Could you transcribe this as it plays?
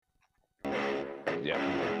Yeah.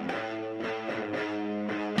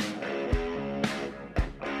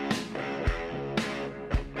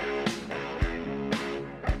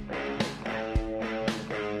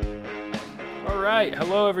 Alright,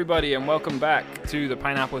 hello everybody and welcome back to the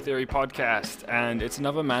Pineapple Theory podcast, and it's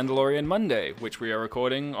another Mandalorian Monday, which we are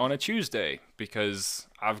recording on a Tuesday because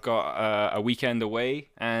I've got a weekend away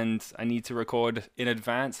and I need to record in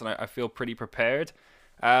advance, and I feel pretty prepared.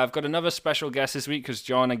 I've got another special guest this week because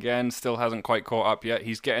John again still hasn't quite caught up yet.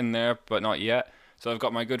 He's getting there but not yet. So I've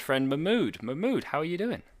got my good friend Mahmood. Mahmood, how are you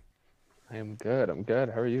doing? I am good. I'm good.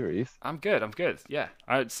 How are you, Reese? I'm good. Yeah,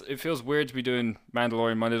 it feels weird to be doing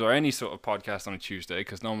Mandalorian Mondays or any sort of podcast on a Tuesday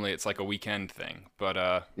because normally it's like a weekend thing. But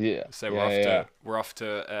we're off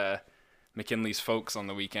to McKinley's folks on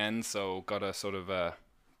the weekend, so gotta sort of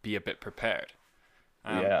be a bit prepared.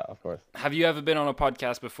 Yeah, of course. Have you ever been on a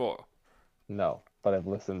podcast before? No, but I've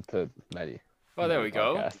listened to many. Oh, there we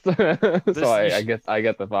go. So I get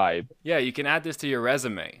the vibe. Yeah, you can add this to your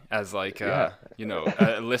resume as like a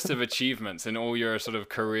list of achievements in all your sort of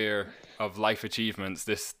career of life achievements.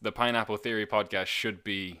 The Pineapple Theory podcast should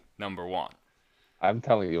be number one. I'm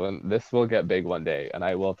telling you, and this will get big one day, and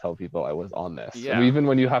I will tell people I was on this. Yeah. Even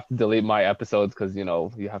when you have to delete my episodes because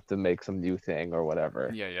you have to make some new thing or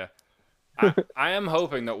whatever. Yeah. I am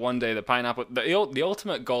hoping that one day the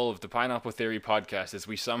ultimate goal of the Pineapple Theory podcast is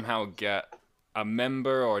we somehow get a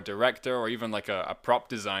member or director or even like a prop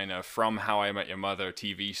designer from How I Met Your Mother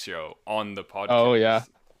TV show on the podcast. Oh yeah.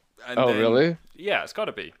 And really? Yeah, it's got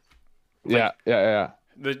to be. Yeah.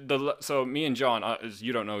 So me and John,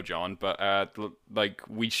 you don't know John, but like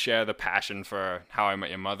we share the passion for How I Met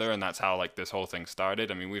Your Mother, and that's how like this whole thing started.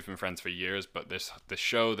 I mean, we've been friends for years, but the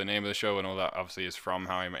show, the name of the show, and all that obviously is from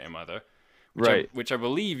How I Met Your Mother. Which I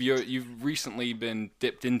believe you've recently been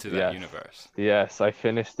dipped into that universe. Yes, I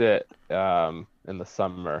finished it in the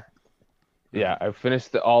summer. Yeah, I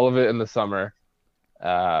finished all of it in the summer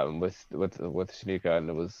with Shanika, and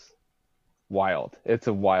it was wild. It's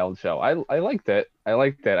a wild show. I liked it.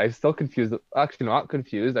 I'm still confused. Actually, not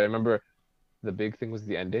confused. I remember the big thing was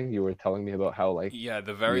the ending. You were telling me about how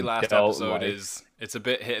the very last episode it's a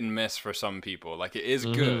bit hit and miss for some people. Like it is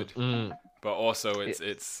good, but also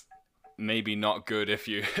it's maybe not good if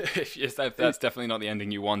that's definitely not the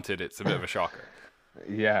ending you wanted. It's a bit of a shocker.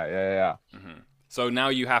 Yeah. Mm-hmm. So now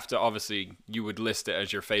you have to, obviously, you would list it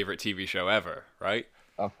as your favorite TV show ever, right?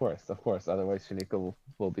 Of course. Otherwise, Shanika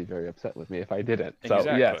will be very upset with me if I didn't.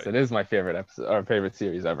 Exactly. So yes, it is my favorite episode or favorite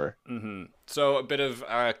series ever. Mm-hmm. So a bit of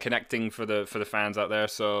connecting for the fans out there.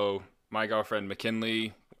 So my girlfriend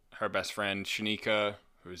McKinley, her best friend Shanika,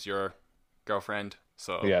 who's your girlfriend.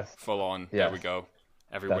 So yes. Full on. Yes. There we go.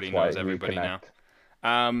 Everybody knows everybody now.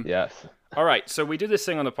 Yes. All right. So we do this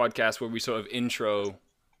thing on the podcast where we sort of intro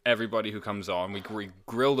everybody who comes on. We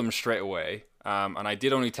grill them straight away. And I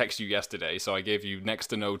did only text you yesterday, so I gave you next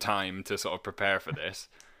to no time to sort of prepare for this.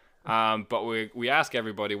 But we ask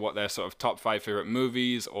everybody what their sort of top 5 favorite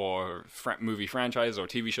movies or movie franchises or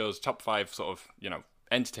TV shows, top 5 sort of,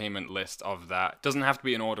 entertainment list of that. Doesn't have to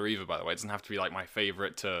be in order either, by the way. It doesn't have to be like my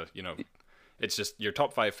favorite to, it's just your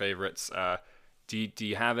top 5 favorites. Do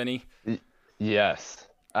you have any? Yes.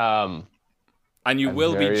 And you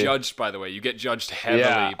will be judged, by the way. You get judged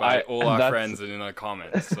heavily by all our friends and in our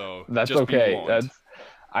comments. So that's just okay. Be warned.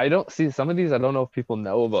 I don't see some of these. I don't know if people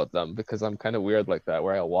know about them because I'm kind of weird like that,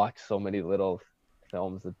 where I watch so many little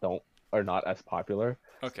films that are not as popular.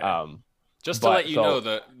 Okay. Just to let you know,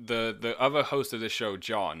 the other host of this show,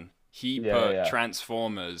 John, he put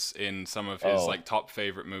Transformers in some of his top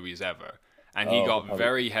favorite movies ever. And he got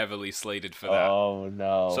very heavily slated for that. Oh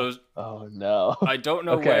no. I don't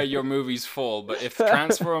know where your movies fall, but if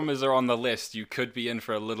Transformers are on the list, you could be in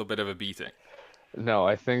for a little bit of a beating. No,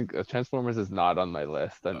 I think Transformers is not on my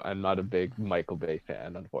list. I'm not a big Michael Bay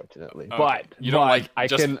fan, unfortunately. Okay. But you don't like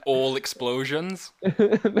all explosions?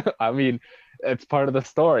 I mean, it's part of the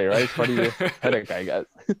story, right? It's part of your aesthetic, I guess.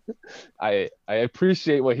 I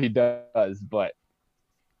appreciate what he does, but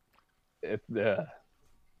it's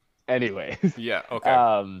anyways. Yeah,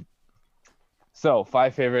 okay. So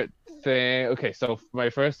 5 favorite thing. Okay, so my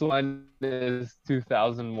first one is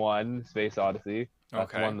 2001 Space Odyssey.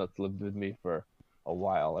 That's one that's lived with me for a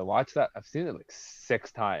while. I watched that. I've seen it like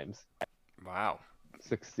 6 times. Wow.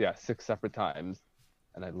 6 separate times.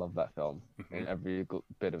 And I love that film in every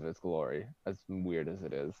bit of its glory, as weird as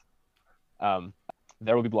it is.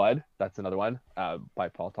 There Will Be Blood. That's another one by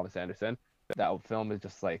Paul Thomas Anderson. That film is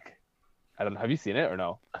just like, I don't know. Have you seen it or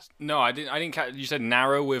no? No, I didn't catch. You said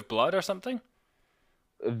Narrow with Blood or something?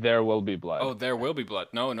 There Will Be Blood. Oh, There Will Be Blood.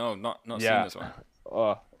 No, not seen this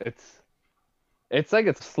one. It's It's like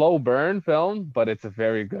it's a slow burn film, but it's a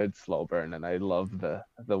very good slow burn, and I love the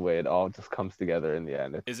way it all just comes together in the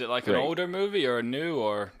end. It's Is it like an great. older movie or a new,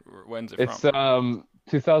 or when's it from? It's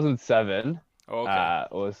 2007 Oh, okay.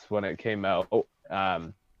 was when it came out.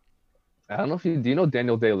 I don't know if you do you know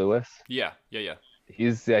Daniel Day-Lewis? Yeah, yeah, yeah.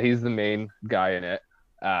 He's the main guy in it.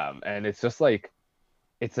 And it's just like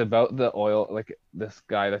it's about the oil, like this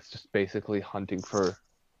guy that's just basically hunting for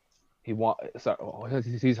he want sorry,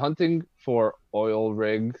 he's hunting for oil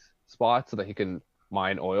rigs spots so that he can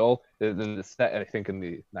mine oil. Then the set I think in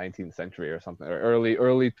the 19th century or something, or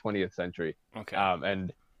early 20th century. Okay.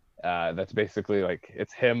 And That's basically like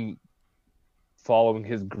it's him following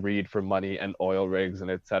his greed for money and oil rigs and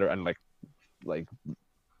etc. And like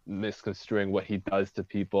misconstruing what he does to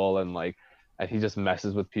people and he just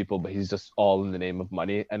messes with people, but he's just all in the name of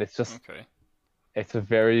money. And Okay. it's a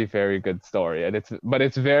very, very good story. And it's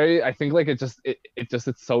very, I think like it's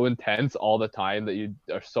so intense all the time that you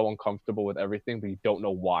are so uncomfortable with everything, but you don't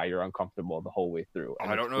know why you're uncomfortable the whole way through. Oh,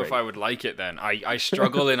 And I it's don't know if great. I would like it then. I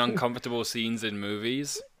struggle in uncomfortable scenes in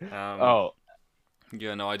movies. Oh,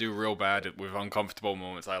 Yeah, no, I do real bad with uncomfortable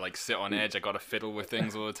moments. I like sit on edge. I gotta fiddle with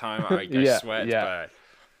things all the time. I yeah, sweat yeah. bad.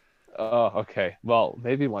 Oh, okay. Well,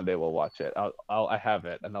 maybe one day we'll watch it. I have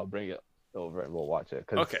it and I'll bring it over and we'll watch it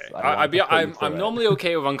because Okay, I want to put you I'm through it. normally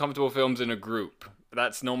okay with uncomfortable films in a group.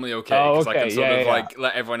 That's normally okay Oh, because I can okay. sort Yeah, of yeah, like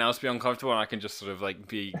let everyone else be uncomfortable and I can just sort of like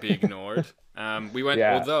be ignored. We went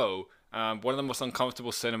yeah. although one of the most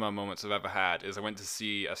uncomfortable cinema moments I've ever had is I went to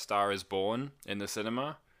see A Star Is Born in the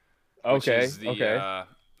cinema, Yeah. which Okay, is the okay.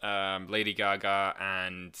 Lady Gaga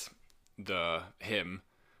and the him.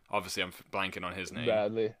 Obviously, I'm blanking on his name.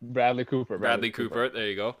 Bradley Cooper, Bradley Bradley Cooper. Cooper. There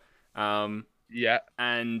you go. Um, Yeah.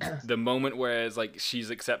 and the moment where it's like she's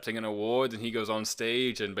accepting an award and he goes on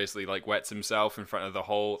stage and basically like wets himself in front of the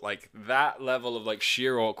whole like that level of like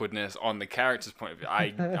sheer awkwardness on the character's point of view.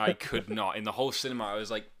 I could not in the whole cinema. I was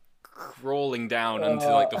like crawling down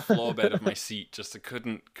onto like the Uh, floor bed of my seat just to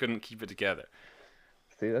couldn't keep it together.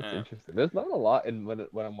 See, that's Uh, interesting. There's not a lot in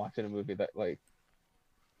when I'm watching a movie that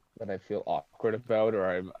I feel awkward about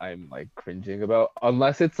or I'm like cringing about,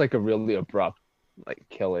 unless it's like a really abrupt like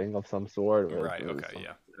killing of some sort or right. Okay. some.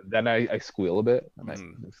 Yeah. Then I squeal a bit and I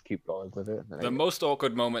Mhm. just keep going with it. And The most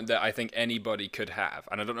awkward moment that I think anybody could have,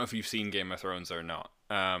 and I don't know if you've seen Game of Thrones or not.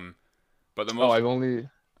 But the oh, most I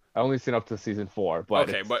only seen up to season 4, but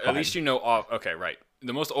Okay, it's but at least fine. you know. Oh, okay, right.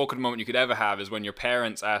 The most awkward moment you could ever have is when your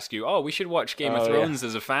parents ask you, "Oh, we should watch Game of Oh yeah. Thrones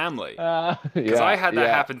as a family." Because I Yeah, had that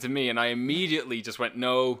yeah. happen to me, and I immediately just went,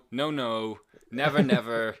 "No, no, no, never,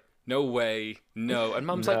 never, no way, no." And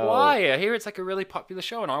Mum's like, No. "Why? I hear it's like a really popular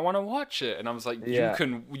show, and I want to watch it." And I was like, Yeah.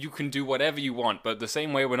 you can do whatever you want, but the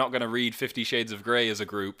same way we're not going to read 50 Shades of Grey as a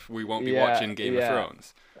group, we won't be Yeah, watching Game of yeah.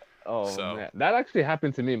 Thrones." Oh So, man, that actually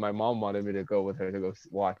happened to me. My mom wanted me to go with her to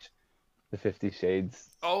watch the 50 Shades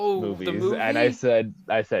oh, the movies, and movie? I said,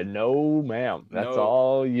 no, ma'am. That's No.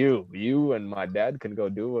 all you. You and my dad can go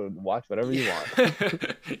do and watch whatever you Yeah, want.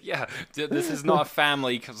 yeah. This is not a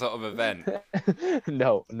family sort of event.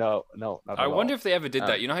 No, no, no, not I at wonder all. if they ever did Uh,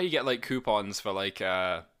 that. You know how you get like coupons for like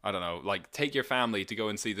I don't know, like take your family to go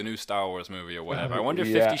and see the new Star Wars movie or whatever. I wonder if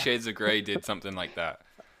yeah. 50 Shades of Grey did something like that.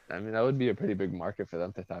 I mean, that would be a pretty big market for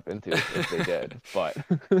them to tap into if they did, but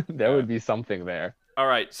there Yeah. would be something there. All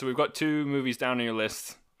right, so we've got two movies down on your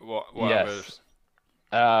list. What Yes. others?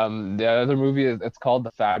 The other movie is it's called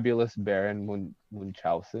The Fabulous Baron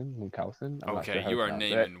Munchausen. I'm not Okay, sure how to you are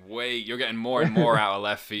pronounce it. naming way. You're getting more and more out of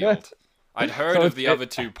left field. I'd heard So of it's the it, other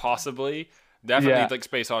two possibly. Definitely yeah. like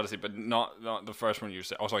Space Odyssey, but not the first one you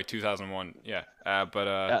said. Oh, sorry, 2001. Yeah.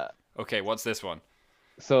 Uh, Okay, what's this one?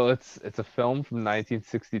 so it's a film from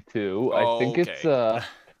 1962. I think Okay.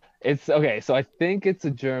 it's okay. So I think it's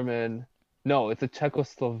a German. No, it's a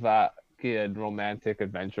Czechoslovakian romantic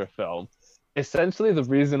adventure film. Essentially, the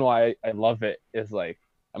reason why I love it is like,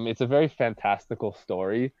 I mean, it's a very fantastical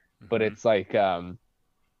story, but Hmm. it's like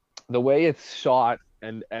the way it's shot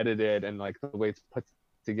and edited and like the way it's put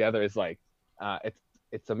together is like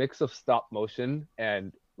it's a mix of stop motion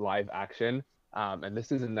and live action. And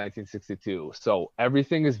this is in 1962, so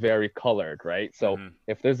everything is very colored, right? So Hmm.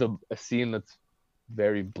 if there's a scene that's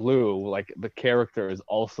very blue, like the character is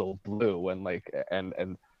also blue, and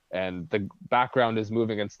and the background is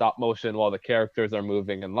moving in stop motion while the characters are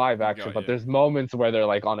moving in live action. Got But you. there's moments where they're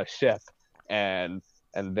like on a ship and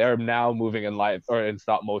they're now moving in live or in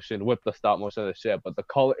stop motion with the stop motion of the ship. But the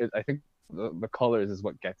color is, I think the colors is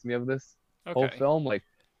what gets me of this whole Okay. film. Like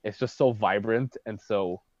it's just so vibrant and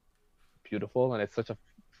so beautiful, and it's such a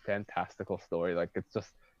fantastical story. Like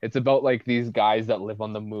it's about like these guys that live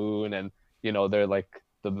on the moon, and they're like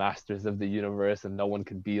the masters of the universe and no one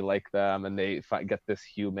can be like them, and they get this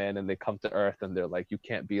human and they come to Earth and they're like, you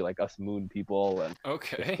can't be like us moon people, and it's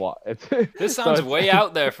Okay. what it's This so sounds way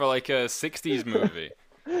out there for like a 60s movie.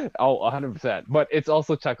 oh 100%, but it's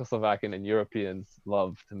also Czechoslovakian, and Europeans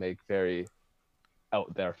love to make very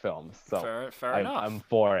out there films, so Fair I'm enough.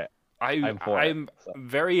 for it. I'm for it. I'm So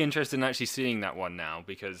very interested in actually seeing that one now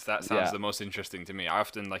because that sounds yeah, the most interesting to me. I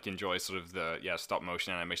often like enjoy sort of the stop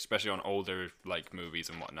motion animation, especially on older like movies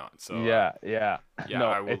and whatnot. So yeah. yeah, No,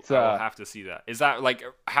 I will have to see that. Is that like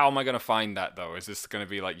how am I gonna find that though? Is this gonna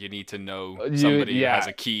be like you need to know somebody who has yeah.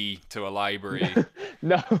 a key to a library?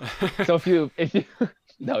 No. So if you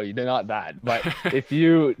no, you do not that. But if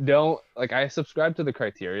you don't, like, I subscribe to the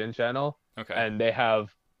Criterion channel, Okay. and they have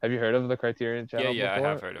you heard of the Criterion Yeah, channel I before?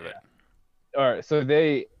 have heard of it. Or so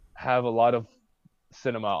they have a lot of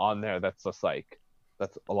cinema on there that's just like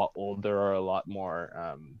that's a lot older or a lot more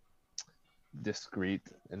discreet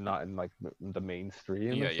and not in like the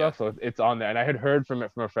mainstream and Yeah. stuff. So it's on there, and I had heard from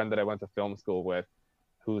it from a friend that I went to film school with,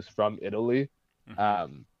 who's from Italy, Hmm.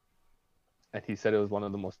 um, and he said it was one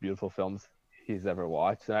of the most beautiful films he's ever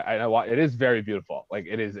watched. And it is very beautiful. Like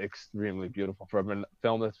it is extremely beautiful from a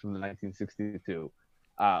film that's from the 1962.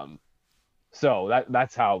 Um, so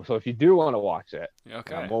that's how. So if you do want to watch it, when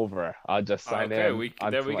Okay. I'm over, I'll just sign Okay, in there onto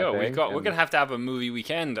we my go. thing. We're And gonna have to have a movie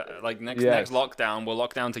weekend. Like next yes, lockdown, we'll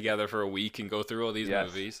lock down together for a week and go through all these yes,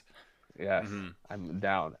 movies. yes, Hmm. I'm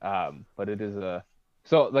down. But it is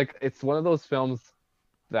so like it's one of those films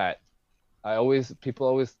that people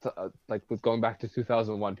always like with going back to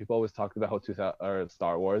 2001. People always talk about how 2000 or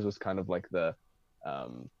Star Wars was kind of like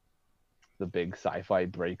um the big sci-fi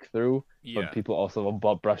breakthrough, but Yeah. people also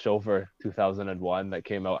brush over 2001 that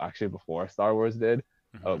came out actually before Star Wars did,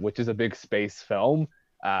 Hmm. which is a big space film.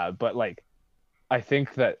 But like I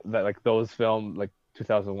think that like those film like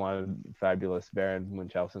 2001, Fabulous, Baron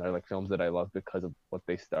Munchausen are like films that I love because of what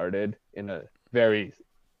they started in a very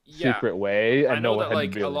Yeah, secret way, I and no know one that had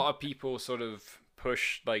like a really. lot of people sort of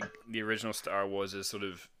push like the original Star Wars is sort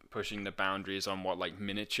of pushing the boundaries on what like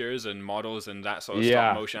miniatures and models and that sort of stop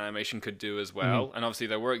Yeah. motion animation could do as Hmm. well. And obviously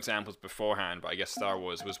there were examples beforehand, but I guess Star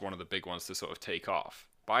Wars was one of the big ones to sort of take off.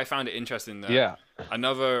 But I found it interesting that Yeah.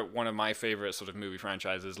 another one of my favorite sort of movie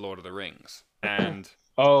franchises, Lord of the Rings, and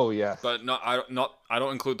Oh yes. but I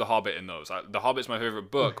don't include The Hobbit in those. The Hobbit's my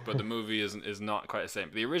favorite book, but the movie is not quite the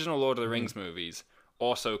same. The original Lord of the Mhm. Rings movies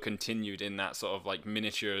also continued in that sort of like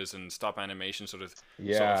miniatures and stop animation sort of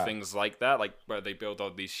Yeah. things like that, like where they build all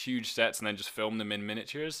these huge sets and then just film them in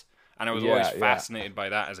miniatures. And I was always Yeah. Yeah. fascinated by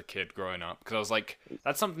that as a kid growing up because I was like,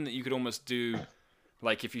 that's something that you could almost do.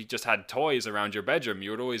 Like if you just had toys around your bedroom, you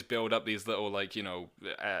would always build up these little like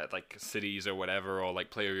like cities or whatever, or like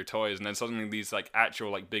play with your toys, and then suddenly these like actual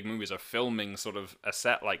like big movies are filming sort of a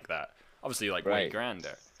set like that. Obviously, like way Right.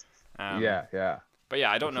 grander. Um, Yeah. Yeah. but yeah,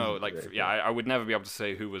 I don't Which is know. Like, very yeah, cool. I would never be able to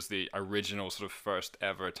say who was the original sort of first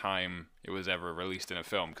ever time it was ever released in a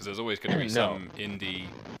film because there's always going to be No. some indie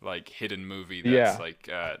like hidden movie that's Yeah. like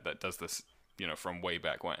that does this, from way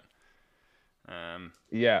back when. Um,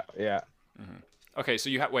 Yeah. Yeah. okay, so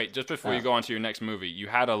you had wait just before you Uh, go on to your next movie, you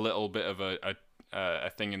had a little bit of a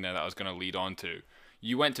thing in there that I was going to lead on to.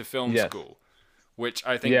 You went to film yes. school, which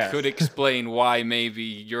I think Yes. could explain why maybe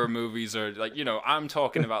your movies are like, I'm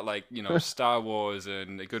talking about like, Star Wars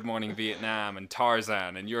and Good Morning Vietnam and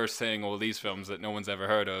Tarzan, and you're saying all these films that no one's ever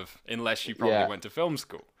heard of unless you probably Yeah. went to film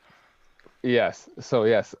school. Yes. So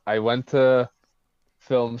yes, I went to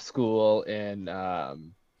film school in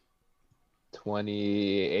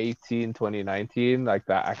 2018, 2019, like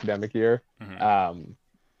that academic year. Hmm. Um,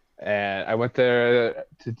 and I went there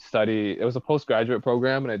to study. It was a postgraduate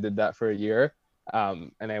program, and I did that for a year.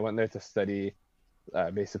 And I went there to study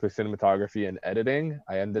basically cinematography and editing.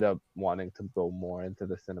 I ended up wanting to go more into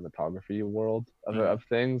the cinematography world Hmm. of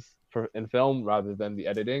things in film rather than the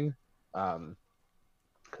editing,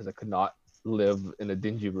 because I could not live in a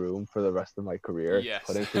dingy room for the rest of my career Yes.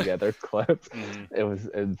 putting together clips. Hmm.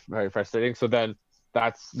 It's very frustrating. So then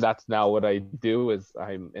that's now what I do is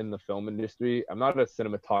I'm in the film industry. I'm not a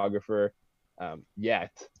cinematographer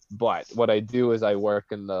yet, but what I do is I work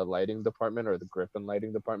in the lighting department or the grip and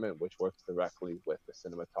lighting department, which works directly with the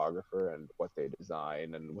cinematographer and what they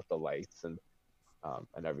design and with the lights and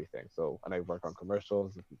everything. So, and I work on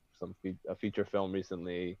commercials, a feature film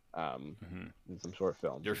recently, Hmm. and some short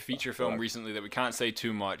films Your and stuff. feature So film recently that we can't say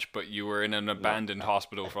too much, but you were in an no, abandoned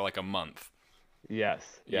hospital for like a month.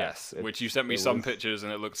 yes, Yes, which you sent me it some was pictures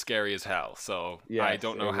and it looked scary as hell. So I yes,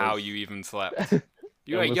 don't it know how was you even slept. it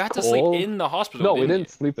You was had to sleep cold. in the hospital, No, we didn't you? didn't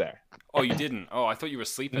sleep there. Oh, you didn't. Oh, I thought you were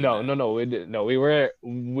sleeping No, there. no, no, we didn't. No, we were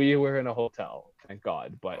in a hotel, thank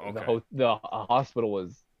God. But Okay. the hospital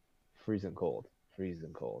was freezing cold,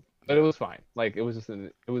 freezing cold. But it Yeah. was fine. Like it was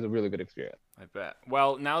it was a really good experience. I bet.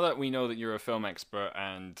 Well, now that we know that you're a film expert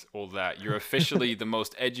and all that, you're officially the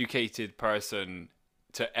most educated person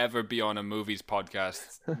to ever be on a movies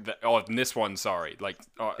podcast. In this one, sorry.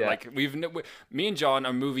 Yeah. Me and John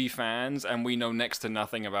are movie fans, and we know next to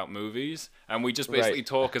nothing about movies, and we just Right. basically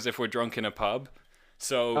talk as if we're drunk in a pub.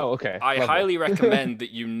 So Oh, okay. I Lovely. highly recommend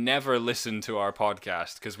that you never listen to our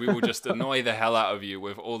podcast because we will just annoy the hell out of you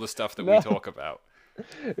with all the stuff that we No, talk about.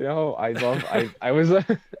 no, I was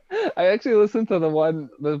I actually listened to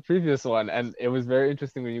the previous one, and it was very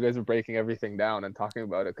interesting when you guys were breaking everything down and talking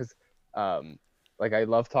about it because like I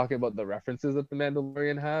love talking about the references that the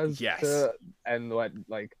Mandalorian has Yes. to and what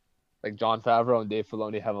like John Favreau and Dave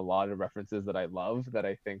Filoni have a lot of references that I love that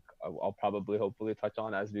I think I'll probably hopefully touch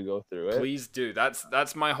on as we go through it. Please do.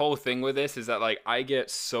 That's my whole thing with this is that like I get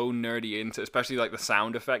so nerdy into especially like the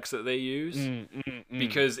sound effects that they use. Mm.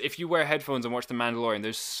 Because if you wear headphones and watch The Mandalorian,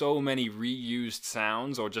 there's so many reused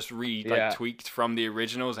sounds or just Yeah, tweaked from the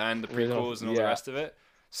originals and the original. prequels and all the Yeah, rest of it.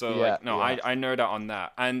 So yeah, like no, yeah. I nerd out on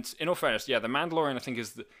that. And in all fairness, yeah, The Mandalorian I think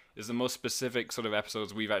is the most specific sort of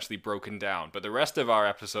episodes we've actually broken down. But the rest of our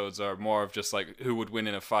episodes are more of just like who would win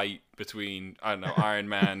in a fight between I don't know Iron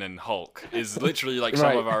Man and Hulk is literally like some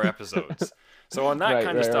Right. of our episodes. So on that Right,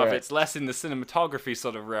 kind of right, stuff, right. it's less in the cinematography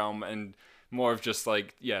sort of realm and more of just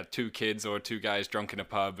like yeah, two kids or two guys drunk in a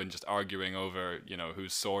pub and just arguing over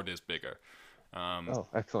whose sword is bigger. Oh,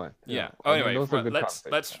 excellent. Yeah. Yeah. Oh, I mean, anyway, those are good let's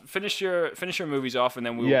conversations. finish your movies off and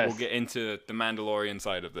then we'll Yes. get into the Mandalorian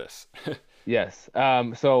side of this. Yes.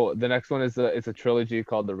 So the next one is it's a trilogy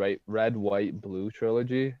called the Red, White, Blue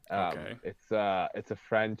trilogy. Okay. It's a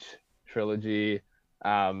French trilogy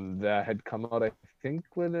that had come out I think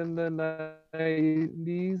within the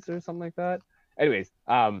 90s or something like that. Anyways,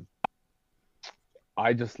 I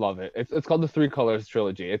just love it. It's called the Three Colors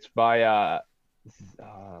trilogy. It's by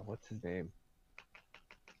what's his name?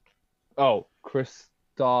 Oh,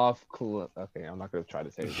 Christoph. Okay, I'm not gonna try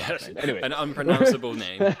to say his last Yes, name. Anyways, an unpronounceable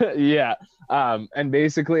name. yeah. And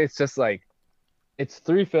basically, it's just like it's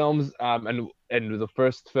three films. And the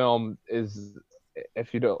first film is,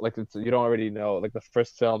 if you don't like, you don't already know. Like the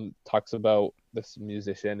first film talks about this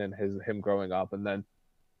musician and him growing up, and then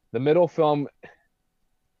the middle film.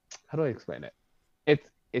 How do I explain it?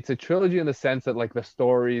 It's a trilogy in the sense that like the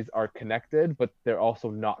stories are connected, but they're also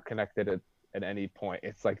not connected at any point.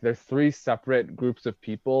 It's like there's three separate groups of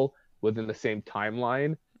people within the same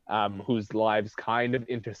timeline, Mhm. whose lives kind of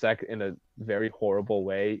intersect in a very horrible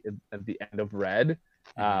way at the end of Red.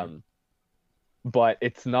 Mhm. Um, but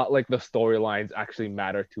it's not like the storylines actually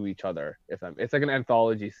matter to each other. It's like an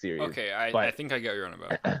anthology series. Okay, I But think I get what you're on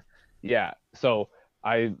about. yeah, so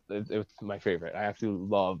it's my favorite. I absolutely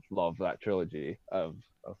love that trilogy of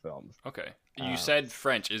films. Okay. You Um, said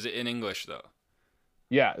French. Is it in English though?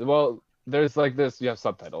 yeah, well, there's like this. You have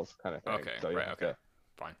subtitles kind of thing, Okay, so you right, have okay. to.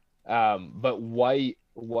 Fine. But white.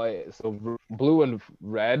 So blue and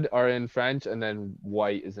red are in French, and then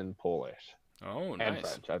white is in Polish Oh, and nice.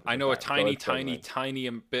 French at the I same know a time. So tiny, it's like, tiny, tiny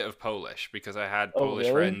bit of Polish because I had oh Polish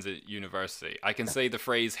really? friends at university. I can say the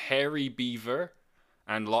phrase hairy beaver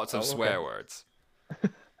and lots of Oh okay. swear words.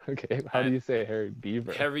 Okay. How do And you say Harry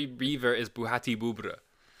Beaver? hairy beaver is buhati bubra.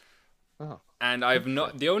 Oh, And I've interesting.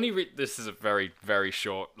 not the only this is a very very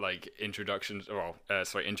short like introduction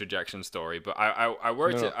interjection story, but No. I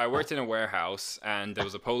worked in a warehouse and there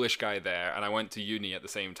was a Polish guy there and I went to uni at the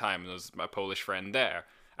same time and there was my Polish friend there.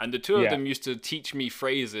 And the two of Yeah. them used to teach me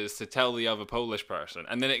phrases to tell the other Polish person.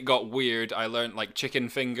 And then it got weird. I learned like chicken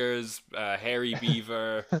fingers, hairy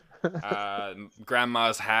beaver,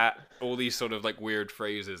 grandma's hat, all these sort of like weird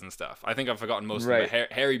phrases and stuff. I think I've forgotten most of them, Right.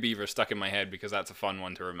 but hairy beaver stuck in my head because that's a fun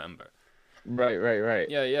one to remember. Right.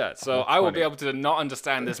 Yeah, yeah. Oh, So that's I will be funny. able to not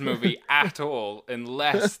understand this movie at all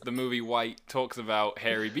unless the movie White talks about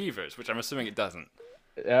hairy beavers, which I'm assuming it doesn't.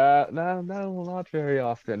 No, not very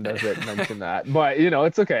often does it mention that, but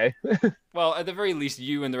it's okay. Well, at the very least,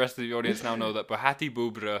 you and the rest of the audience now know that Bohati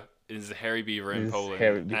Bubra is a hairy beaver in Is Poland,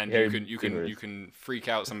 and Harry you Beavers. can freak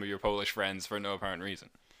out some of your Polish friends for no apparent reason.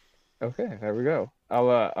 Okay, there we go.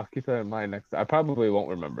 I'll keep that in mind next time. I probably won't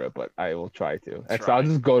remember it, but I will try to. Next, I'll Try.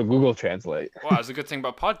 just go to Google Translate. Well, that's a good thing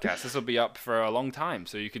about podcasts. This will be up for a long time,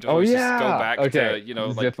 so you could Oh always just go yeah. back Okay. to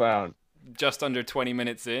like Zip out. just under 20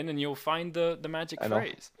 minutes in, and you'll find the magic I know.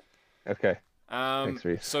 phrase. Okay. Thanks,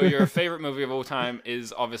 Reese. So your favorite movie of all time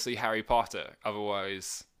is obviously Harry Potter.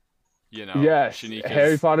 Otherwise, Yes, Harry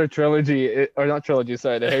Shanika's. Potter trilogy, or not trilogy,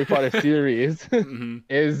 sorry, the Harry Potter series Hmm.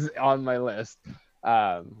 is on my list.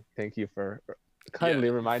 Thank you for Yeah, kindly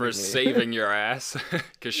for reminding me. saving your ass,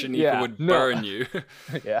 because Shanika Yeah, would no, burn you.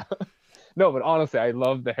 yeah, no, but honestly, I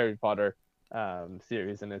love the Harry Potter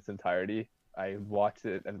series in its entirety. I watched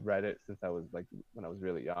it and read it since I was like when I was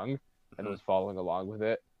really young and Mhm. was following along with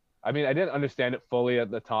it. I mean, I didn't understand it fully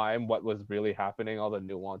at the time, what was really happening, all the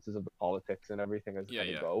nuances of the politics and everything as it Yeah, kind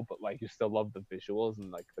of yeah. go, but like you still love the visuals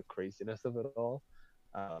and like the craziness of it all.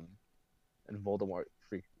 Um, and Voldemort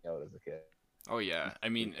freaked me out as a kid. Oh He yeah. I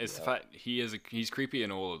mean, freaked it's me the out. fact he's creepy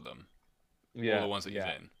in all of them, all the Yeah, ones that he's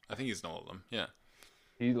yeah. in. I think he's in all of them. Yeah.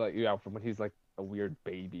 He like yeah, from when he's like a weird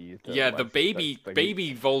baby to Yeah, the once he starts baby like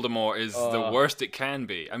baby Voldemort is the uh worst it can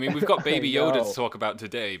be. I mean, we've got I baby Yoda to know. talk about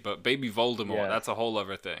today, but baby Voldemort, Yes. that's a whole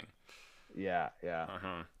other thing. Yeah, yeah.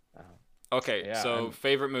 Uh-huh. Uh, Okay, yeah, so and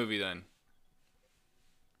favorite movie then?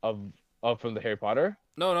 of from the Harry Potter.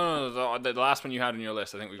 No, no, no, the last one you had on your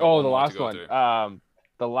list. I think we got Oh, one the more to last go one. through.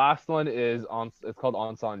 The last one is on. It's called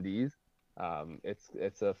Encendies.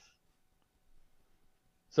 It's a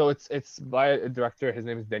so it's by a director. His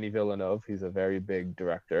name is Denis Villeneuve. He's a very big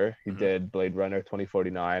director. He Hmm. did Blade Runner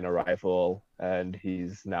 2049, Arrival, and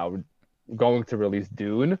he's now going to release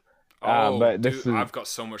Dune. Oh, But dude, this is I've got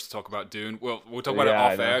so much to talk about Dune. We'll talk about it yeah,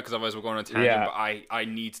 I off air know. because otherwise we're going on a tangent. Yeah, But I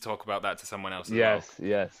need to talk about that to someone else as well. yes,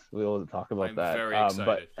 yes. We will talk about I'm that. very But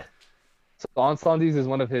excited. so Ensembles is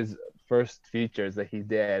one of his first features that he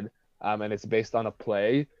did, and it's based on a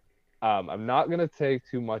play. I'm not gonna take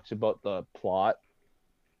too much about the plot.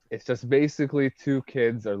 It's just basically two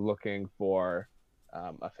kids are looking for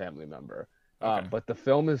a family member. Okay. But the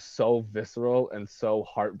film is so visceral and so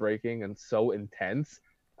heartbreaking and so intense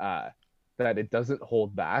uh, that it doesn't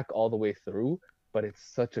hold back all the way through. But it's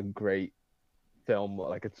such a great film.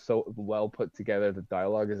 Like it's so well put together. The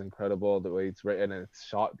dialogue is incredible. The way it's written and it's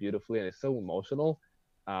shot beautifully and it's so emotional.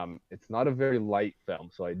 It's not a very light film,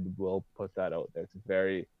 so I will put that out there. It's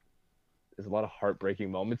very there's a lot of heartbreaking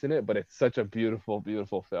moments in it, but it's such a beautiful,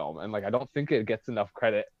 beautiful film. And like I don't think it gets enough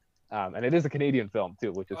credit. And it is a Canadian film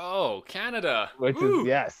too, Oh, Canada! which is Woo!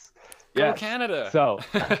 yes, Go yes. Canada! So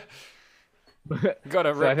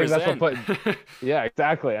Gotta so I think that's what represent. put yeah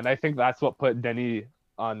exactly, and I think that's what put Denny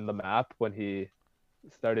on the map when he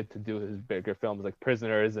started to do his bigger films like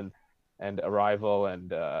Prisoners and Arrival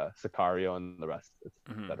and Sicario and the rest,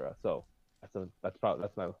 Mhm. etc. So that's probably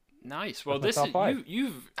Nice. Well, that's my this top is five.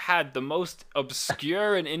 you've had the most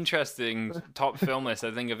obscure and interesting top film list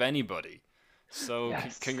I think of anybody. So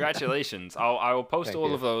Yes. congratulations. I will post Thank all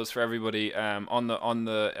you. of those for everybody on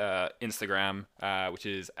the Instagram, which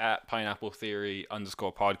is at Pineapple Theory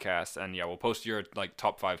 _podcast, and yeah, we'll post your like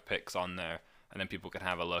top 5 picks on there, and then people can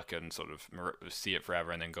have a look and sort of see it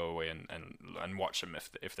forever, and then go away and watch them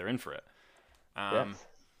if they're in for it. Um, Yes.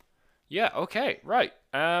 yeah. Okay. Right.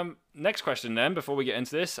 Next question then. Before we get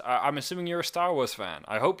into this, I'm assuming you're a Star Wars fan.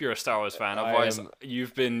 I hope you're a Star Wars fan. I Otherwise, am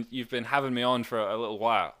you've been having me on for a little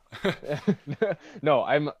while. no,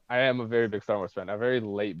 I am a very big Star Wars fan. A very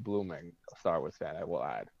late blooming Star Wars fan, I will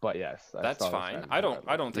add. But yes, a That's Star Wars fine. fan.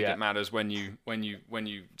 I don't think Yeah, it matters when you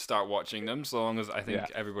start watching them. So long as I yeah.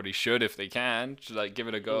 think everybody should, if they can, should like give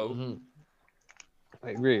it a go. Hmm. I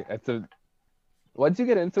agree. It's a once you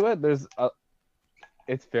get into it,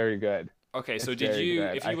 it's very good. Okay, so It's did very you,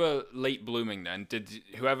 good. if you were late blooming then, did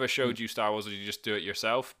whoever showed you Star Wars, or did you just do it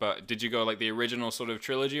yourself? But did you go like the original sort of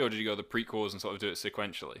trilogy, or did you go the prequels and sort of do it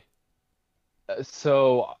sequentially?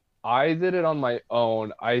 So I did it on my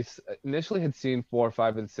own. Initially had seen 4,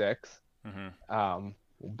 5, and 6, Hmm.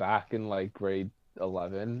 back in like grade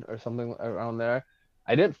 11 or something around there.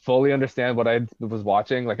 I didn't fully understand what I was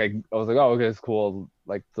watching. Like I was like, oh, okay, it's cool.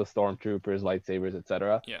 Like the stormtroopers, lightsabers,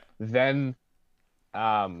 etc. Yeah. Then,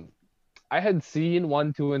 um, I had seen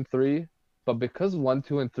 1, 2, and 3, but because 1,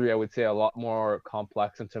 2, and 3, I would say a lot more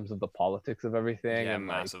complex in terms of the politics of everything Yeah, and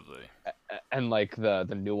massively. like the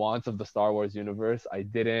nuance of the Star Wars universe. I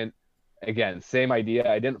didn't. Again, same idea.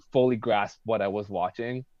 I didn't fully grasp what I was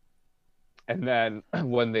watching. And then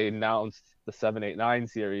when they announced the 7, 8, 9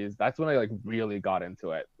 series, that's when I like really got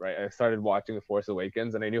into it. Right, I started watching The Force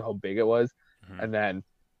Awakens, and I knew how big it was. Hmm. And then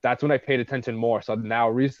that's when I paid attention more. So now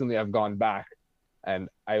recently I've gone back and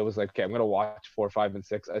I was like, okay, I'm gonna watch 4, 5, and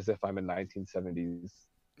 6 as if I'm a 1970s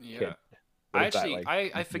Yeah. kid. What I is that actually,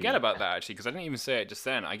 like? I forget about that actually because I didn't even say it just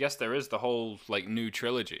then. I guess there is the whole like new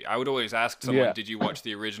trilogy. I would always ask someone, Yeah, did you watch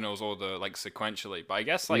the originals or the like sequentially? But I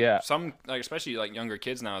guess like yeah, some, like especially like younger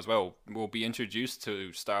kids now as well, will be introduced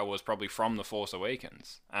to Star Wars probably from The Force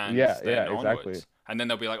Awakens and yeah, then exactly. onwards, and then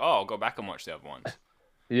they'll be like, oh, I'll go back and watch the other ones.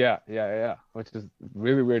 Yeah. Which is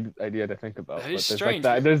really weird idea to think about. That is But there's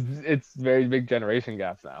like strange. that. It's very big generation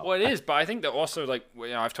gaps now. Well, it is, but I think that also, like,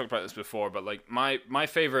 I've talked about this before, but like my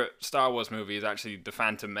favorite Star Wars movie is actually The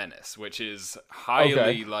Phantom Menace, which is Okay.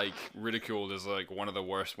 highly like ridiculed as like one of the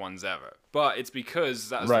worst ones ever. But it's because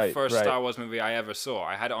that was the Right. first Right. Star Wars movie I ever saw.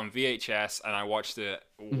 I had it on VHS and I watched it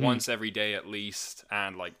Hmm. once every day at least.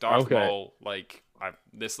 And like Darth Okay. Maul, like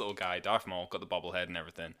this little guy, Darth Maul, got the bobblehead and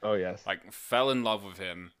everything. Oh yes. Like fell in love with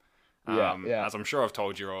him. Yeah. Yeah. As I'm sure I've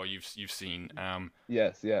told you or you've seen.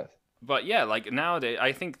 Yes. Yes. But yeah, like nowadays,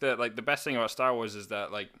 I think that like the best thing about Star Wars is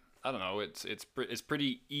that like I don't know, it's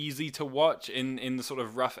pretty easy to watch in the sort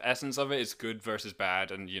of rough essence of it. It's good versus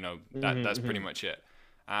bad, and you know that's pretty Hmm. much it.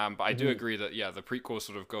 But I do Hmm. agree that yeah, the prequel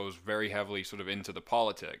sort of goes very heavily sort of into the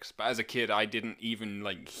politics. But as a kid, I didn't even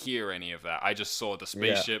like hear any of that. I just saw the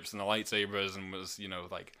Yeah. spaceships and the lightsabers and was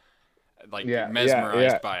like Yeah. Yeah.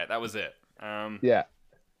 mesmerized Yeah. by it. That was it. Yeah.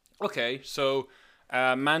 Okay, so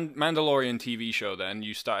Mandalorian TV show. Then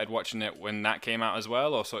you started watching it when that came out as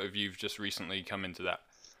well, or sort of you've just recently come into that.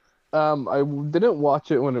 Didn't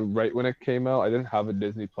watch it right when it came out. I didn't have a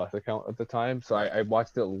Disney Plus account at the time, so Right. I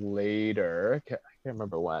watched it later. I can't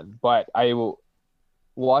remember when, but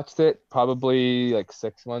watched it probably like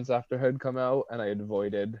 6 months after it had come out, and I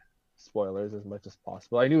avoided spoilers as much as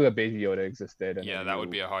possible. I knew that Baby Yoda existed, and I Yeah, that would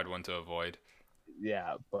knew, be a hard one to avoid.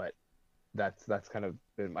 yeah, but that's kind of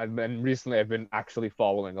been. And recently I've been actually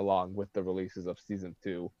following along with the releases of season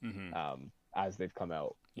two, Hmm. as they've come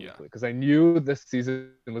out Yeah. weekly, because I knew this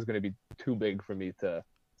season was going to be too big for me to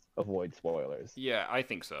avoid spoilers. Yeah, I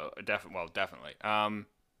think so. Definitely.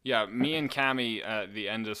 Yeah, me and Cami at the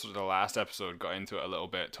end of sort of the last episode got into it a little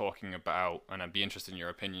bit, talking about, and I'd be interested in your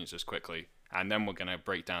opinions just quickly, and then we're gonna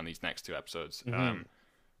break down these next two episodes. Hmm.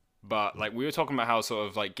 But like we were talking about how sort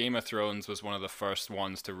of like Game of Thrones was one of the first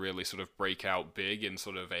ones to really sort of break out big in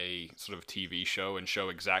sort of TV show and show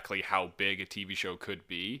exactly how big a TV show could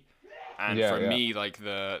be. And Yeah, for yeah. me, like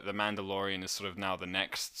the Mandalorian is sort of now the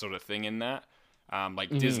next sort of thing in that. Like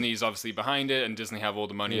Hmm. Disney's obviously behind it, and Disney have all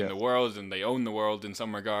the money in Yes. the world, and they own the world in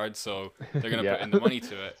some regards, so they're gonna put Yeah. in the money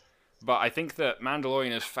to it. But I think that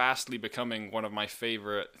Mandalorian is fastly becoming one of my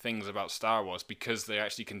favorite things about Star Wars because they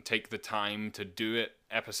actually can take the time to do it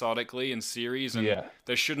episodically in series, and Yeah.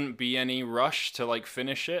 there shouldn't be any rush to like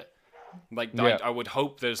finish it. Like Yeah. I would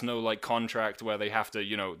hope there's no like contract where they have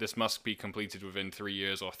to, this must be completed within 3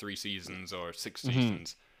 years or 3 seasons or six Hmm.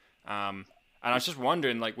 seasons. And I was just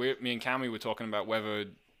wondering, like, me and Cammy were talking about whether,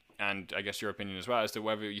 and I guess your opinion as well, as to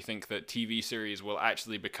whether you think that TV series will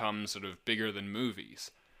actually become sort of bigger than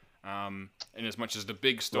movies. In as much as the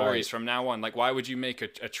big stories Right. from now on, like, why would you make a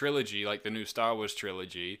trilogy like the new Star Wars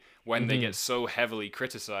trilogy when they Hmm. get so heavily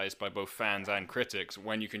criticized by both fans and critics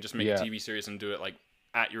when you can just make a Yeah. TV series and do it like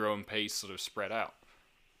at your own pace, sort of spread out?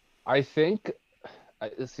 I think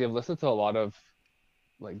I see. I've listened to a lot of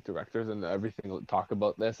like directors and everything talk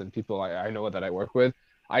about this, and people I know that I work with.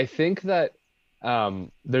 I think that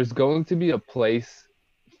there's going to be a place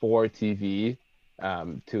for TV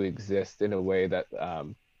to exist in a way that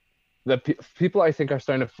people I think are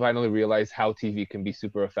starting to finally realize how TV can be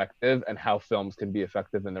super effective and how films can be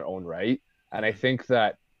effective in their own right. And I Mm-hmm. think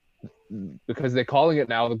that because they're calling it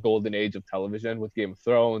now the golden age of television with Game of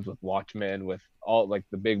Thrones, with Watchmen, with all like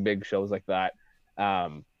the big shows like that.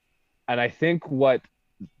 Um, and I think what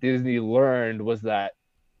Disney learned was that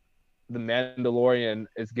the Mandalorian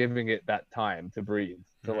is giving it that time to breathe,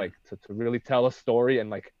 to Mm-hmm. like to really tell a story and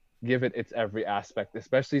like give it its every aspect,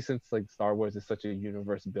 especially since like Star Wars is such a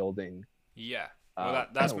universe building Yeah. Well,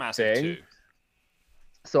 that's massive thing. too.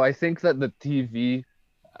 So I think that the TV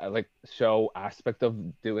like show aspect of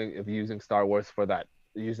using Star Wars for that,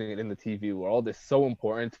 using it in the TV world is so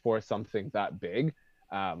important for something that big,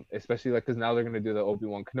 especially like because now they're going to do the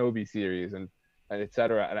Obi-Wan Kenobi series and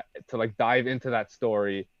etc. And to like dive into that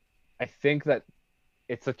story, I think that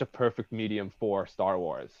it's such a perfect medium for Star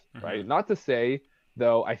Wars, Mm-hmm. right? Not to say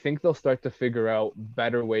though, I think they'll start to figure out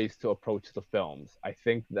better ways to approach the films. I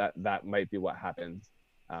think that that might be what happens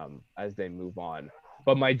as they move on.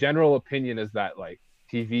 But my general opinion is that like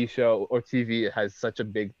TV show or TV has such a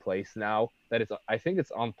big place now that I think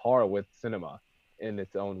it's on par with cinema in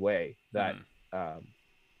its own way that Mm-hmm. um,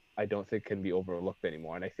 I don't think can be overlooked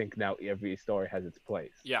anymore. And I think now every story has its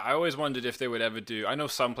place. Yeah, I always wondered if they would ever do. I know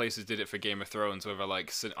some places did it for Game of Thrones, whether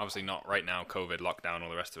like obviously not right now, COVID, lockdown, all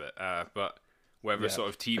the rest of it. But whether Yeah. sort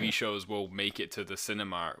of TV shows will make it to the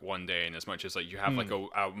cinema one day, in as much as like you have like Hmm.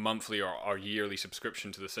 a monthly or yearly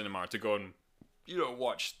subscription to the cinema to go and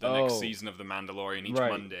watch the next Oh, season of The Mandalorian each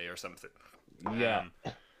right. Monday or something. Yeah.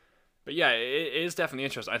 Um, but But yeah, it is definitely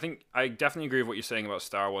interesting. I think I definitely agree with what you're saying about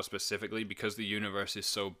Star Wars specifically because the universe is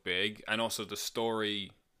so big, and also the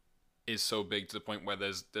story is so big to the point where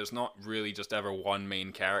there's not really just ever one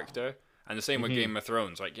main character. And the same with Hmm. Game of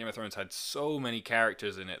Thrones. Like Game of Thrones had so many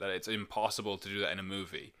characters in it that it's impossible to do that in a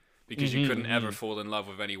movie because you couldn't ever Hmm. fall in love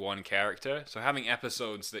with any one character. So having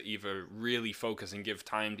episodes that either really focus and give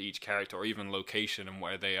time to each character or even location and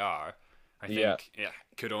where they are, I Yeah. think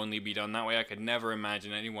could only be done that way. I could never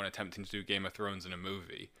imagine anyone attempting to do Game of Thrones in a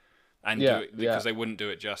movie and do Yeah. it Yeah. because they wouldn't do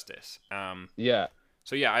it justice. Yeah.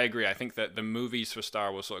 So yeah, I agree. I think that the movies for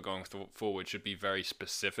Star Wars sort of going forward should be very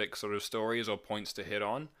specific sort of stories or points to hit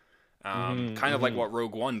on. Hmm. Kind of like Hmm. what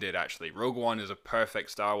Rogue One did, actually. Rogue One is a perfect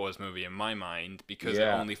Star Wars movie in my mind because it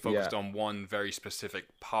Yeah. only Yeah. focused on one very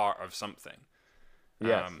specific part of something.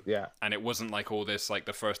 Yes. Yeah. And it wasn't like all this, like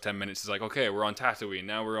the first 10 minutes is like, okay, we're on Tatooine,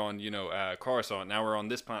 now we're on, Coruscant, now we're on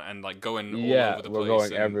this planet, and like going all Yeah. over the We're place,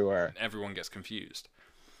 going and everywhere. everyone gets confused.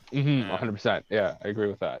 Hmm. Um, 100%. Yeah. I agree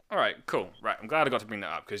with that. all right, cool. Right, I'm glad I got to bring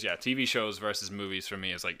that up because yeah, TV shows versus movies for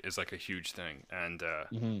me is like a huge thing, and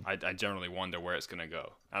Hmm. I generally wonder where it's gonna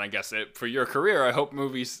go. And I guess for your career, I hope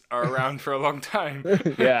movies are around for a long time.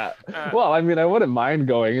 Yeah. uh, Well, I mean, I wouldn't mind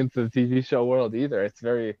going into the TV show world either.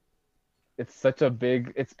 It's such a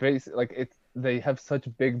big, it's basic, like they have such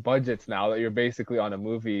big budgets now that you're basically on a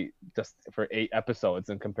movie just for 8 episodes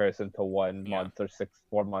in comparison to one yeah, month or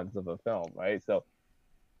 4 months of a film, right? So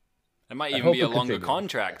it might I even be hope a it longer continues.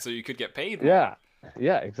 contract, so you could get paid more. Yeah.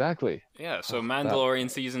 Yeah, exactly. Yeah, so That, Mandalorian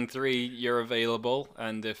season 3, you're available,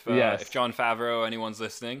 and if yes. John Favreau, anyone's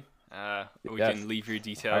listening, we Yes. can leave your Hire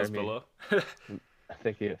details me. below.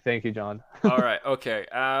 Thank you. Thank you, John. All right. Okay.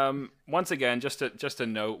 Once again, just a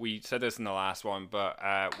note. We said this in the last one,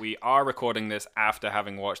 but we are recording this after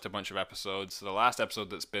having watched a bunch of episodes. So the last episode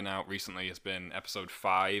that's been out recently has been episode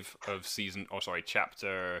 5 of season. Oh, sorry,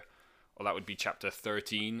 chapter. Well, that would be chapter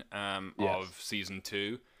 13 Yes. of season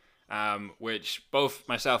 2. Which both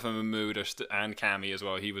myself and Mahmood and Cammy as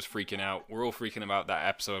well. He was freaking out. We're all freaking about that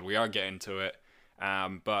episode. We are getting to it.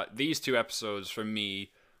 But these 2 episodes for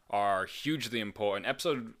me are hugely important. I'm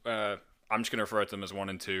just going to refer to them as 1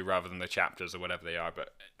 and 2 rather than the chapters or whatever they are.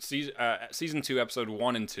 But season 2, episode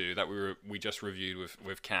 1 and 2 that we just reviewed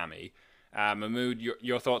with Cammy. Mahmood,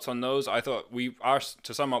 your thoughts on those? I thought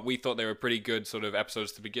to sum up, we thought they were pretty good sort of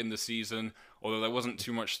episodes to begin the season. Although there wasn't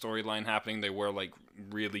too much storyline happening, they were like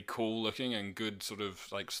really cool looking and good sort of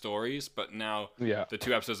like stories. But now Yeah. the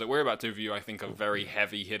 2 episodes that we're about to review, I think, are very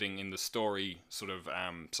heavy hitting in the story sort of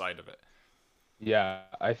side of it. Yeah,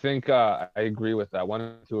 I think I agree with that. 1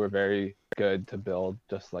 and 2 are very good to build,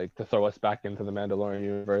 just like to throw us back into the Mandalorian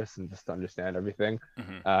universe and just to understand everything.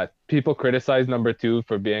 Hmm. People criticize number 2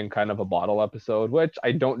 for being kind of a bottle episode, which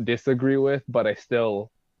I don't disagree with, but I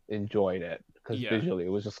still enjoyed it because Yeah. visually it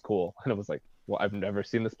was just cool. And it was like, well, I've never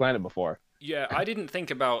seen this planet before. Yeah, I didn't think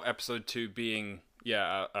about episode 2 being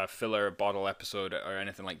a filler bottle episode or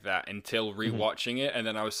anything like that until Hmm. rewatching it, and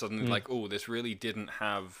then I was suddenly Hmm. like, oh, this really didn't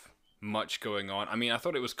have much going on. I mean, I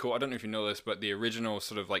thought it was cool. I don't know if you know this, but the original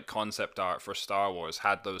sort of like concept art for Star Wars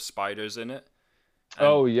had those spiders in it. And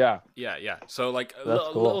Oh yeah, yeah. So like that's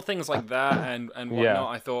little cool. things like that and Yeah.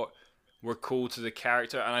 whatnot, I thought were cool to the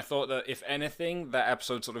character, and I thought that if anything, that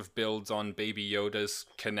episode sort of builds on Baby Yoda's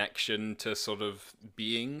connection to sort of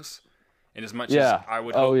beings. In as much as Yeah. I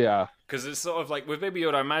would Oh hope, yeah. because it's sort of like with Baby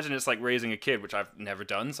Yoda, I imagine it's like raising a kid, which I've never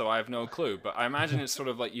done, so I have no clue. But I imagine it's sort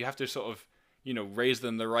of like you have to sort of, raise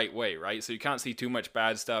them the right way, right? So you can't see too much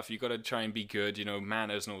bad stuff. You got to try and be good,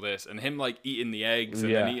 manners and all this. And him like eating the eggs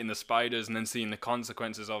and then Yeah. eating the spiders and then seeing the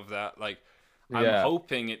consequences of that. Like, I'm Yeah.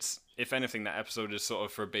 hoping it's, if anything, that episode is sort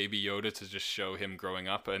of for Baby Yoda to just show him growing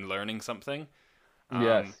up and learning something.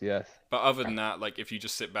 Yes. Yes. But other than that, like if you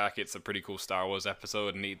just sit back, it's a pretty cool Star Wars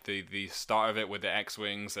episode, and the start of it with the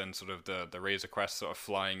X-wings and sort of the Razor Crest sort of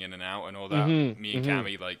flying in and out and all that. Me and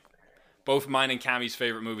Cammy, like both mine and Cammy's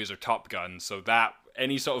favorite movies are Top Gun, so that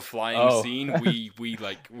any sort of flying scene, we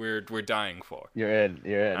like we're dying for. You're in.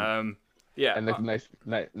 You're in. Yeah. And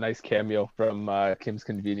the nice cameo from Kim's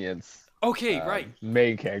Convenience. Okay, right.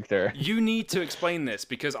 Main character. You need to explain this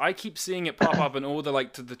because I keep seeing it pop up in all the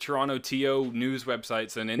like to the Toronto TO news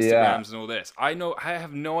websites and Instagrams and all this. I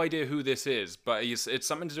have no idea who this is, but it's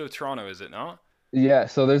something to do with Toronto, is it not? Yeah,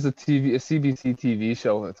 so there's a CBC TV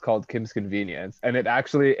show. It's called Kim's Convenience, and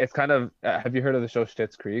it's kind of. Have you heard of the show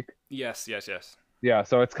Schitt's Creek? Yes. Yeah,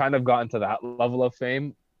 so it's kind of gotten to that level of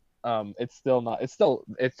fame. It's still not.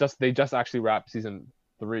 It's just they just actually wrapped season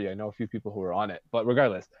 3. I know a few people who are on it, but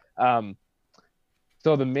regardless,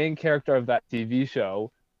 so the main character of that TV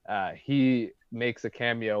show, he makes a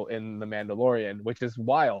cameo in The Mandalorian, which is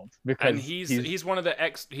wild because And he's one of the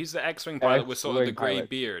he's the X-wing pilot with sort of the X-wing gray pilot.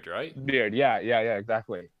 beard, right? Beard. Yeah,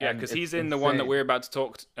 exactly. Yeah, And because it's he's in the one that insane. we're about to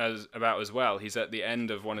talk about as well. He's at the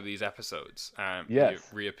end of one of these episodes. He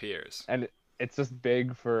Yes. reappears. And it's just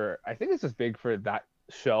big for, I think it's just big for that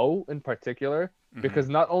show in particular, because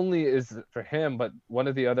not only is it for him, but one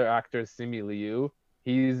of the other actors, Simi Liu,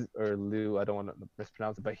 or Liu, I don't want to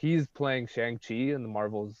mispronounce it, but he's playing Shang-Chi in the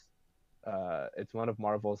Marvel's, it's one of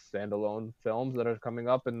Marvel's standalone films that are coming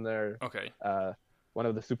up in their, Okay. one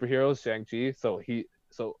of the superheroes, Shang-Chi. So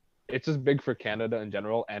it's just big for Canada in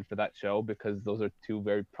general and for that show, because those are two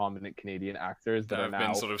very prominent Canadian actors that are Have now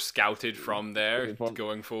been sort of scouted from there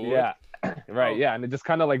going forward. Yeah, right. Oh. Yeah, and it just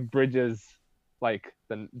kind of like bridges like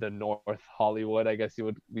the North Hollywood, I guess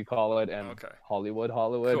we call it, and Okay. Hollywood.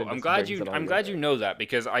 Cool. And I'm just glad brings you it all I'm glad you together. know that,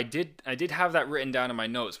 because I did have that written down in my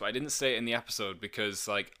notes, but I didn't say it in the episode because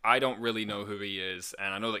like I don't really know who he is,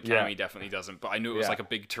 and I know that Yeah. Cammy definitely doesn't, but I knew it was Yeah. like a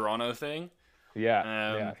big Toronto thing.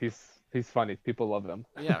 Yeah, he's funny. People love him.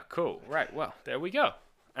 Yeah, cool. Right, well, there we go.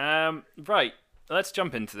 Right, let's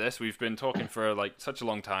jump into this. We've been talking for like such a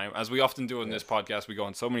long time. As we often do on this podcast, we go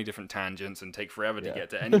on so many different tangents and take forever to get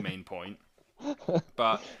to any main point.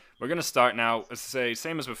 But we're going to start now. As I say,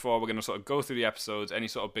 same as before, we're going to sort of go through the episodes, any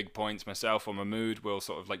sort of big points. Myself or Mahmood will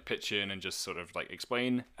sort of like pitch in and just sort of like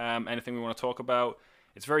explain anything we want to talk about.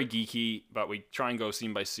 It's very geeky, but we try and go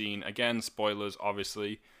scene by scene. Again, spoilers,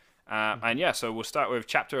 obviously. And yeah, so we'll start with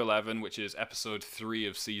Chapter 11, which is Episode 3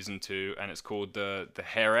 of Season 2, and it's called the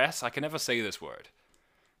Heiress. I can never say this word.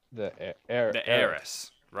 The The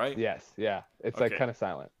Heiress, right? Yes, yeah. It's Okay. like kind of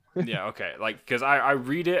silent. Yeah, okay. Like, because I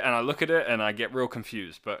read it and I look at it and I get real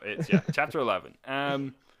confused, but it's, yeah, Chapter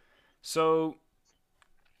 11. So,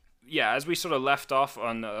 yeah, as we sort of left off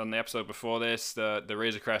on the episode before this, the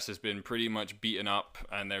Razor Crest has been pretty much beaten up,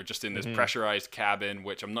 and they're just in this pressurized cabin,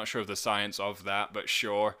 which I'm not sure of the science of that, but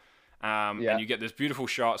sure. And you get this beautiful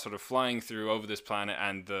shot sort of flying through over this planet,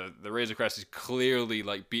 and the Razor Crest is clearly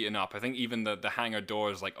like beaten up. I think even the hangar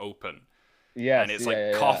door is like open. Yes, And it's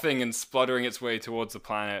like coughing and spluttering its way towards the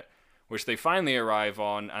planet, which they finally arrive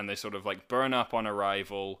on, and they sort of like burn up on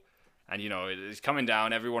arrival. And, you know, it's coming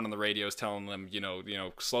down. Everyone on the radio is telling them, you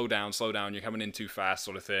know, slow down, you're coming in too fast,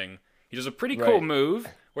 sort of thing. He does a pretty cool move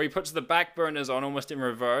where he puts the back burners on almost in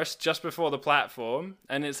reverse just before the platform,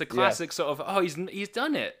 and it's a classic sort of, oh, he's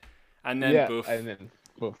done it. And then boof. And then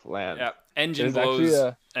boof, land. Yeah, engine There's blows,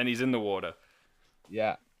 actually and he's in the water.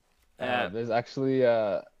 Yeah. There's actually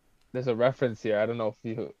there's a reference here. I don't know if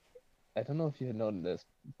you had noted this,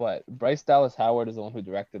 but Bryce Dallas Howard is the one who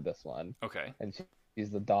directed this one. Okay. And she's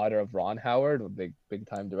the daughter of Ron Howard, a big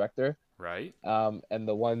time director. Right. And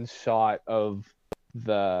the one shot of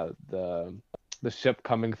the ship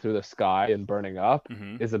coming through the sky and burning up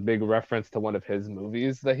is a big reference to one of his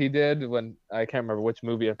movies that he did, when I can't remember which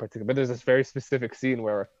movie in particular, but there's this very specific scene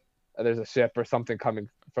where there's a ship or something coming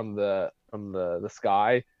from the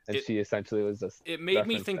sky, and she essentially was just. It made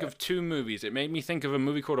me think of two movies. It made me think of a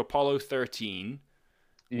movie called Apollo 13,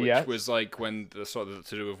 which was like when the sort of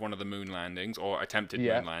to do with one of the moon landings or attempted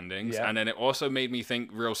moon landings, and then it also made me think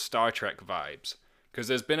real Star Trek vibes, because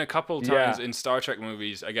there's been a couple times in Star Trek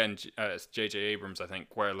movies, again, it's J.J. Abrams, I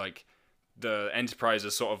think, where like the Enterprise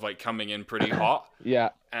is sort of like coming in pretty hot,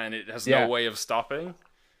 and it has no way of stopping.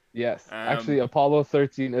 Yes, actually, Apollo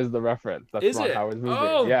 13 is the reference. That's Ron Howard's movie.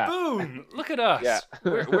 Oh, boom! Look at us. Yeah.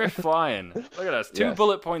 We're flying. Look at us. Two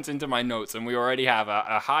bullet points into my notes, and we already have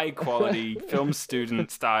a high quality film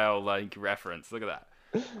student style like reference. Look at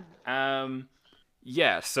that.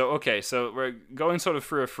 Yeah. So we're going sort of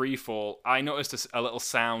through a free fall. I noticed a little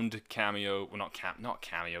sound cameo. Well, not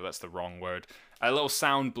cameo. That's the wrong word. A little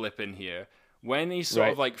sound blip in here. When he's sort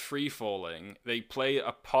of like free falling, they play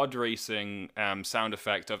a pod racing sound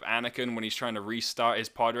effect of Anakin when he's trying to restart his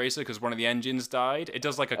pod racer because one of the engines died. It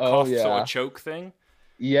does like a cough sort of choke thing.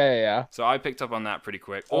 Yeah. So I picked up on that pretty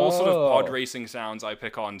quick. All sort of pod racing sounds I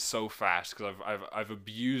pick on so fast because I've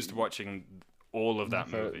abused watching all of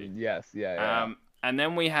that movie. Yes. And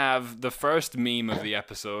then we have the first meme of the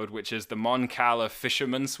episode, which is the Mon Cala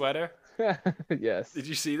fisherman sweater. Yes. Did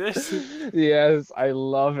you see this? Yes, I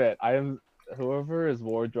love it. Whoever is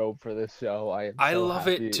wardrobe for this show, I love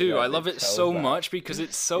it too. I love it so much because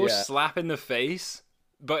it's so slap in the face,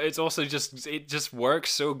 but it's also it just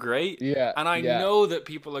works so great. Yeah. And I know that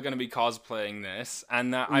people are going to be cosplaying this,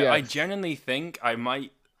 and that I genuinely think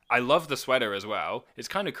I love the sweater as well. It's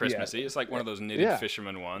kind of Christmassy. It's like one of those knitted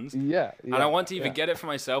fisherman ones. Yeah. And I want to either get it for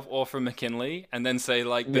myself or for McKinley, and then say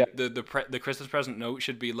like the Christmas present note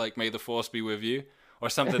should be like, "May the Force be with you," or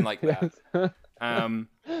something like that.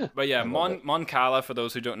 But yeah, I love it. Mon Cala, for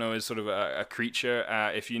those who don't know, is sort of a creature.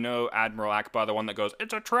 If you know Admiral Akbar, the one that goes,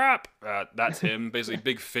 "It's a trap," that's him. Basically,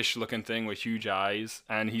 big fish-looking thing with huge eyes,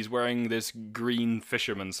 and he's wearing this green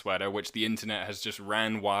fisherman sweater, which the internet has just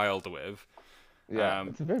ran wild with. Yeah, Um,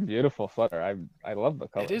 it's a very beautiful sweater. I love the it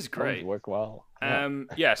is colors. Colors great. work well. Yeah.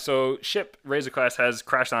 Yeah, so ship Razor Crest has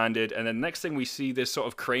crash landed, and then next thing we see this sort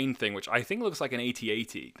of crane thing, which I think looks like an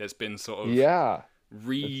AT-AT that's been sort of Yeah.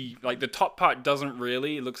 like the top part doesn't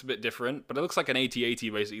really, it looks a bit different, but it looks like an AT-AT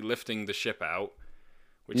basically lifting the ship out,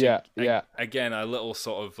 which Yeah. Yeah. again a little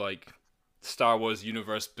sort of like Star Wars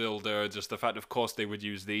universe builder. Just the fact, of course, they would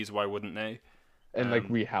use these. Why wouldn't they? And like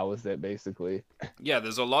rehoused it basically. Yeah,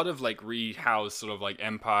 there's a lot of like rehoused sort of like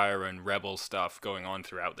Empire and Rebel stuff going on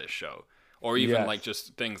throughout this show. Or even like Yes.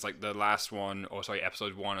 just things like the last one, or sorry,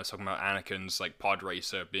 episode 1, I was talking about Anakin's like pod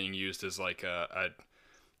racer being used as like a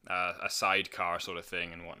sidecar sort of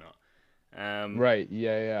thing and whatnot. Right.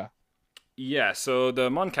 Yeah. Yeah. Yeah, so the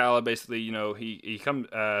Mon Cala basically, he comes,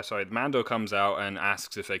 the Mando comes out and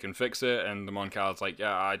asks if they can fix it, and the Mon Cala's like,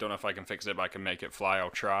 yeah, I don't know if I can fix it, but I can make it fly, I'll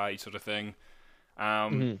try, sort of thing.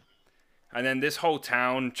 Hmm. And then this whole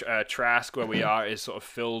town, Trask, where we are, is sort of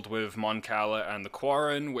filled with Mon Cala and the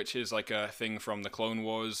Quarren, which is like a thing from the Clone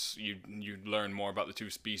Wars. You learn more about the two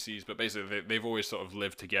species, but basically they've always sort of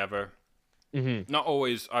lived together. Hmm. Not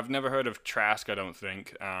always. I've never heard of Trask, I don't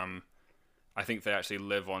think. I think they actually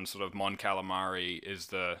live on sort of Mon Calamari is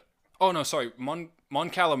the... Oh, no, sorry. Mon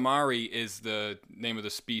Calamari is the name of the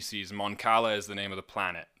species. Mon Cala is the name of the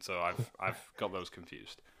planet. So I've got those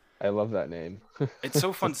confused. I love that name. It's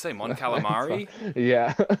so fun to say, Mon Calamari.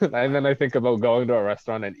 Yeah. And then I think about going to a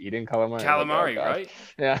restaurant and eating calamari. I'm like, oh, Calamari, gosh.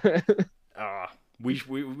 right? Yeah.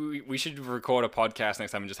 We should record a podcast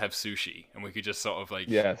next time and just have sushi, and we could just sort of like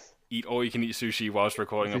Yes. eat all you can eat sushi whilst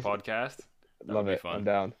recording a podcast. That Love would be it. fun. I'm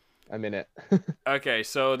down. I'm in it. Okay,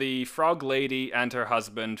 so the frog lady and her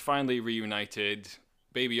husband finally reunited.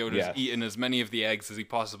 Baby Yoda's Yes. eaten as many of the eggs as he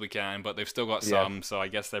possibly can, but they've still got Yes. some, so I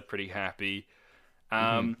guess they're pretty happy.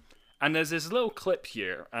 And there's this little clip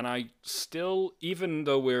here, and I still, even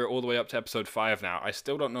though we're all the way up to episode 5 now, I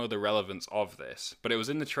still don't know the relevance of this, but it was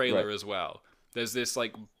in the trailer Right. as well. There's this,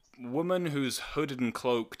 like, woman who's hooded and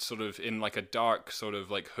cloaked, sort of in, like, a dark sort of,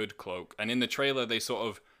 like, hood cloak, and in the trailer they sort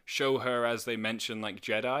of show her as they mention, like,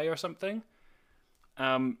 Jedi or something.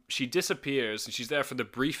 She disappears, and she's there for the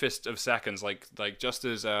briefest of seconds, like just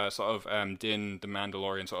as Din, the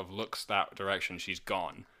Mandalorian, sort of looks that direction, she's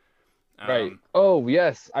gone. Right. Oh,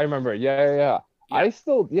 yes. I remember. Yeah.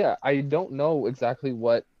 Yeah. I don't know exactly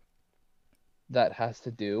what that has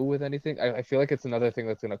to do with anything. I feel like it's another thing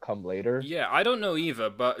that's going to come later. Yeah, I don't know either,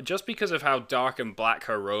 but just because of how dark and black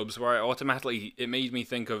her robes were, it made me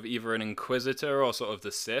think of either an Inquisitor or sort of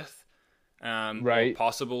the Sith. Right. Or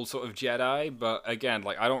possible sort of Jedi, but again,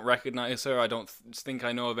 like, I don't recognize her. I don't think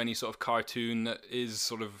I know of any sort of cartoon that is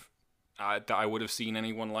sort of that I would have seen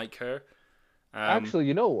anyone like her. Actually,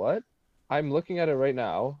 you know what? I'm looking at it right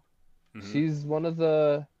now. Mhm. She's one of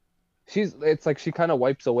the. It's like she kind of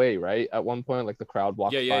wipes away, right? At one point, like the crowd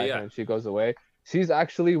walks Yeah, by yeah. her and she goes away. She's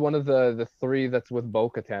actually one of the three that's with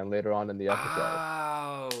Bo-Katan later on in the episode.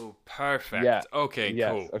 Oh, perfect. Yeah. Okay,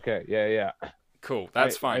 Yes. cool. Okay. Yeah. Cool.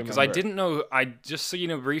 That's I fine, because I remember. didn't know. I just seen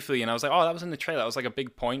it briefly, and I was like, "Oh, that was in the trailer." That was like a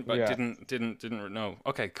big point, but Yeah. didn't know.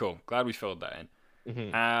 Okay, cool. Glad we filled that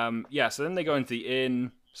in. Hmm. Yeah. So then they go into the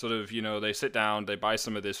inn. Sort of, they sit down. They buy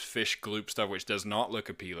some of this fish gloop stuff, which does not look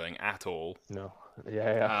appealing at all. No.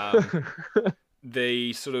 Yeah.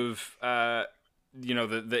 They sort of,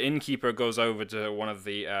 the innkeeper goes over to one of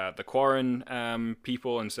the Quarren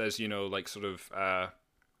people and says,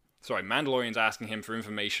 Mandalorian's asking him for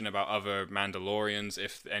information about other Mandalorians,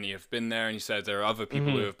 if any have been there, and he says there are other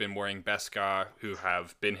people who have been wearing Beskar who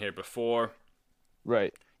have been here before.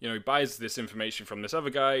 Right. He buys this information from this other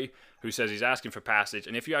guy who says he's asking for passage,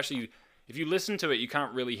 and if you listen to it, you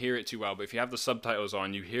can't really hear it too well, but if you have the subtitles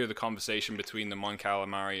on, you hear the conversation between the Mon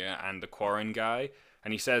Calamari and the Quarren guy,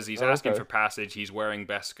 and he says he's asking for passage, he's wearing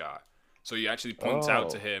Beskar. So he actually points out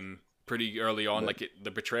to him pretty early on, the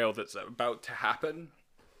betrayal that's about to happen.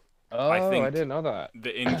 Oh, I think I didn't know that.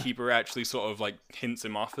 the innkeeper actually sort of like hints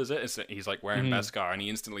him off as it. He's like wearing Beskar, and he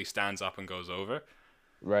instantly stands up and goes over.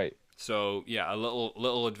 Right. So yeah, a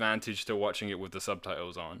little advantage to watching it with the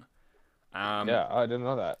subtitles on. Yeah, I didn't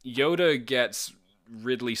know that. Yoda gets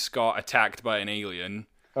Ridley Scott attacked by an alien.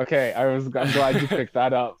 Okay, I'm glad you picked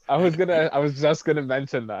that up. I was just gonna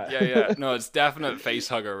mention that. Yeah. No, it's definite face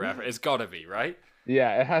hugger reference. It's gotta be, right?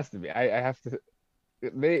 Yeah, it has to be. I have to.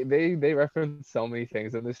 they reference so many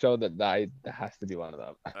things in this show that has to be one of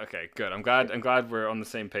them. Okay, good. I'm glad we're on the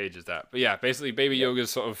same page as that. But yeah, basically Baby Yeah. Yoda's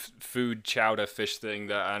sort of food chowder fish thing,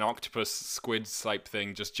 that an octopus squid type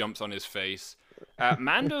thing just jumps on his face.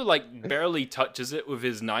 Mando like barely touches it with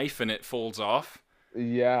his knife and it falls off.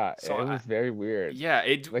 Yeah, So it was very weird. yeah,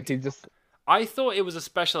 Like he just I thought it was a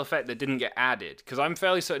special effect that didn't get added, because I'm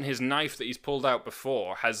fairly certain his knife that he's pulled out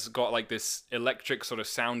before has got like this electric sort of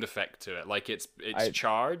sound effect to it, like it's I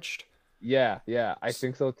charged. yeah, I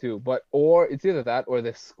think so too. But or it's either that or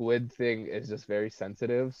the squid thing is just very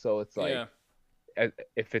sensitive, so it's like Yeah.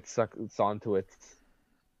 if it sucks onto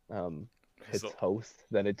um His its host,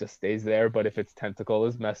 then it just stays there. But if its tentacle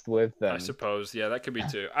is messed with, I then suppose, yeah, that could be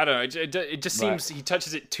too. I don't know. It just but seems he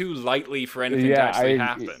touches it too lightly for anything to yeah, actually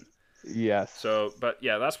happen. yes. So, but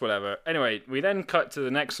yeah, that's whatever. Anyway, we then cut to the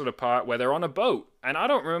next sort of part where they're on a boat, and I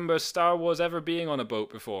don't remember Star Wars ever being on a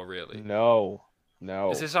boat before, really. No, no.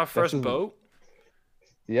 Is this our first boat?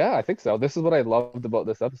 Yeah, I think so. This is what I loved about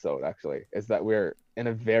this episode, actually, is that we're in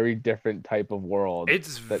a very different type of world.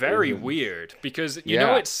 It's that very isn't- weird because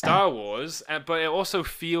Yeah. it's Star Wars, but it also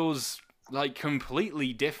feels like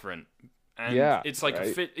completely different. And Yeah, it's like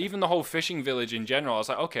right. even the whole fishing village in general. I was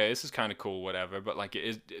like, okay, this is kind of cool, whatever. But like,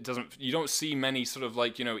 it doesn't. You don't see many sort of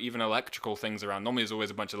like even electrical things around. Normally, there's always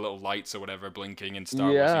a bunch of little lights or whatever blinking in Star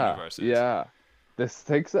Wars Yeah, universes. yeah. This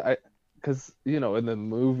takes because in the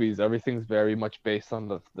movies everything's very much based on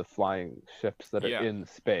the flying ships that are Yeah. in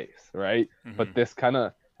space, right? Mhm. But this kind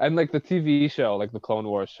of and like the TV show, like the Clone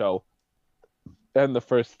Wars show, and the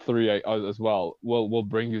first three as well will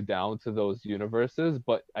bring you down to those universes.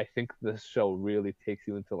 But I think this show really takes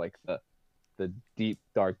you into like the deep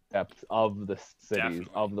dark depths of the cities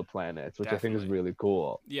Definitely. of the planets, which I think is Definitely. really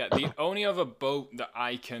cool. Yeah, the only other boat that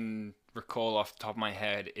I can recall off the top of my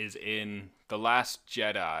head is in The Last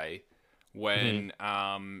Jedi, when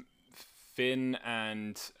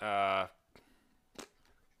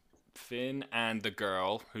Finn and the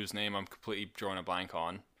girl whose name I'm completely drawing a blank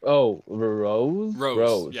on. Oh, Rose.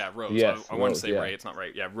 Rose. Yeah, Rose. Yes, I want to Rose, say yeah. Ray. It's not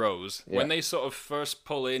Ray. Yeah, Rose. Yeah. When they sort of first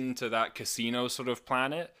pull into that casino sort of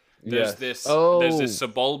planet, there's Yes. this Oh. there's this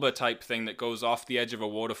Sebulba type thing that goes off the edge of a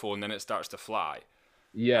waterfall and then it starts to fly.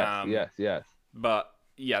 Yes, yes. But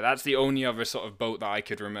yeah, that's the only other sort of boat that I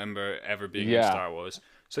could remember ever being in Yeah. Star Wars.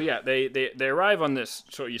 So yeah, they arrive on this.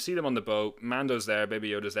 So you see them on the boat. Mando's there, Baby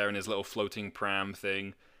Yoda's there in his little floating pram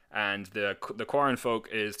thing, and the Quarren folk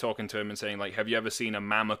is talking to him and saying like, "Have you ever seen a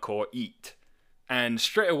Mammacore eat?" And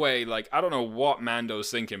straight away, like, I don't know what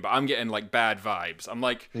Mando's thinking, but I'm getting like bad vibes. I'm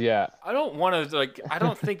like, Yeah. I don't want to like. I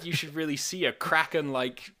don't think you should really see a Kraken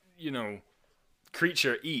like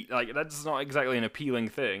creature eat. Like that's not exactly an appealing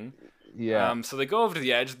thing. Yeah. So they go over to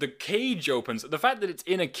the edge. The cage opens. The fact that it's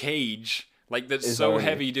in a cage, like that's Is so already-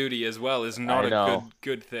 heavy duty as well, is not I a know.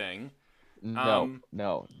 good thing. No.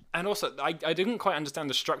 No. And also, I didn't quite understand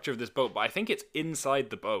the structure of this boat, but I think it's inside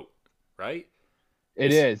the boat, right?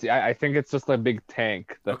 It is. I think it's just a big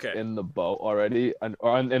tank that's Okay. in the boat already,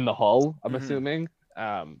 or in the hull, I'm Mhm. assuming.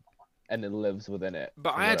 And it lives within it.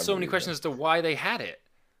 But for I had so whatever many reason. questions as to why they had it.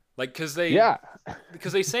 Like, because they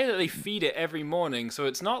say that they feed it every morning, so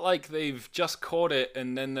it's not like they've just caught it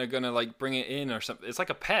and then they're gonna like bring it in or something. It's like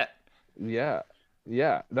a pet. Yeah.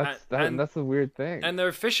 Yeah. That's And- that's a weird thing. And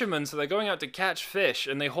they're fishermen, so they're going out to catch fish,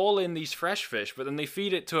 and they haul in these fresh fish, but then they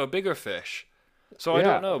feed it to a bigger fish. So I Yeah,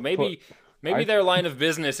 don't know. Maybe I- their line of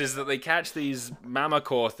business is that they catch these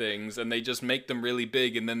Mammacore things and they just make them really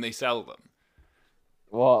big and then they sell them.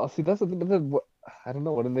 Well, see, that's I don't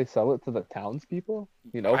know. Wouldn't they sell it to the townspeople?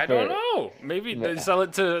 I don't know. Maybe they sell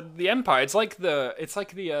it to the Empire. It's like the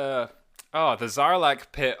the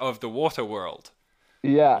Zarlak pit of the water world.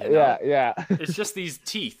 Yeah, You know? yeah. It's just these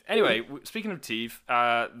teeth. Anyway, speaking of teeth,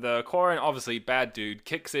 the Quarren, obviously bad dude,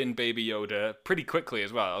 kicks in Baby Yoda pretty quickly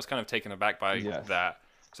as well. I was kind of taken aback by Yes. that.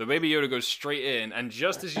 So Baby Yoda goes straight in, and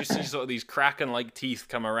just as you see sort of these Kraken-like teeth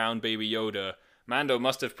come around Baby Yoda, Mando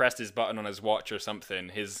must have pressed his button on his watch or something.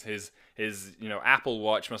 His Apple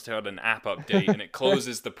Watch must have had an app update, and it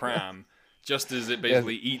closes the pram just as it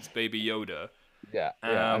basically eats Baby Yoda. Yeah,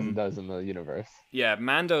 as it does in the universe. Yeah,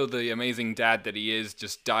 Mando, the amazing dad that he is,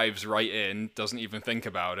 just dives right in, doesn't even think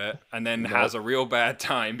about it, and then has a real bad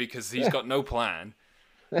time because he's got no plan.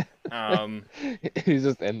 He's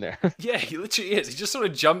just in there. Yeah, he literally is. He just sort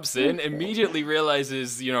of jumps in, immediately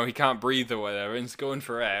realizes, he can't breathe or whatever, and is going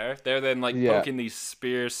for air. They're then poking these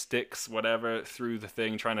spear sticks, whatever, through the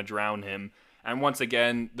thing, trying to drown him. And once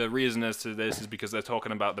again, the reason as to this is because they're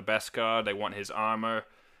talking about the Beskar. They want his armor.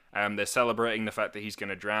 They're celebrating the fact that he's going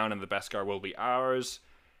to drown and the Beskar will be ours,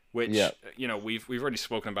 which we've already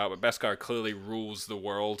spoken about. But Beskar clearly rules the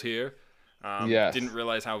world here. Didn't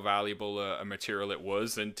realize how valuable a material it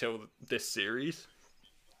was until this series.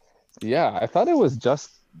 Yeah, I thought it was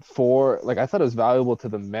just for like I thought it was valuable to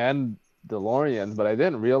the Mandalorians, but I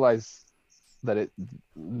didn't realize that it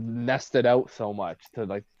nested out so much to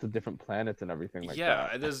like the different planets and everything like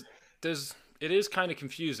that. Yeah, it is kind of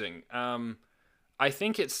confusing. I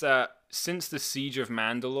think it's that since the siege of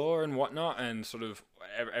Mandalore and whatnot, and sort of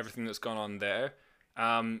everything that's gone on there,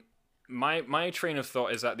 my train of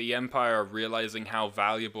thought is that the Empire are realizing how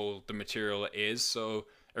valuable the material is. So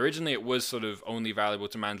originally it was sort of only valuable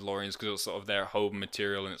to Mandalorians because it was sort of their home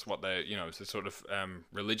material, and it's what they, it's sort of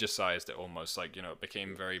religiousized it almost, like, it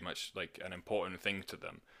became very much like an important thing to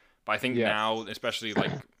them. But I think now, especially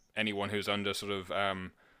like anyone who's under sort of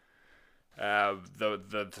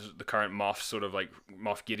the current Moff sort of like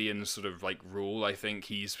Moff Gideon's sort of like rule, I think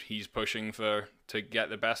he's pushing to get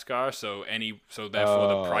the Beskar. So therefore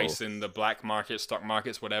the price in the black market, stock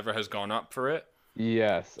markets, whatever, has gone up for it.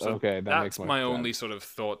 Yes. So okay. That's my only sort of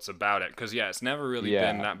thoughts about it, because it's never really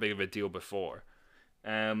been that big of a deal before.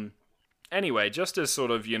 Anyway, just as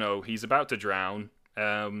sort of he's about to drown,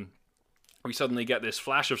 we suddenly get this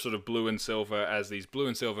flash of sort of blue and silver as these blue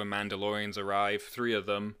and silver Mandalorians arrive. 3 of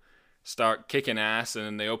them start kicking ass, and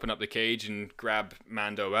then they open up the cage and grab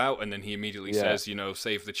Mando out, and then he immediately says,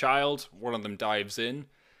 save the child. One of them dives in.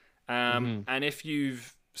 And if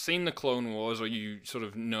you've seen the Clone Wars, or you sort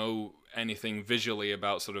of know anything visually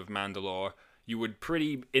about sort of Mandalore, you would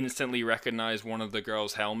pretty instantly recognize one of the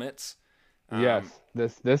girls' helmets. Yes,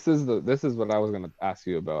 this is what I was gonna ask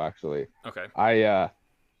you about, actually. Okay.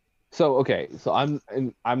 So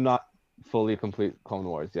I'm not fully complete Clone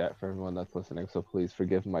Wars yet, for everyone that's listening, so please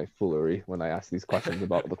forgive my foolery when I ask these questions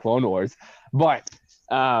about the Clone Wars. But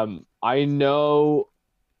I know,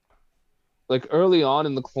 like, early on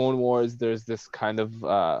in the Clone Wars, there's this kind of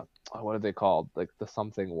what are they called? Like the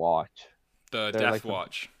something watch. The Death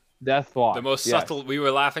Watch. Death Watch. The most subtle. We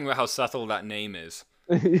were laughing about how subtle that name is.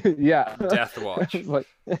 Yeah. Death Watch.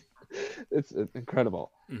 it's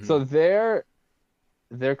incredible. Mm-hmm. So they're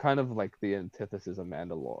kind of like the antithesis of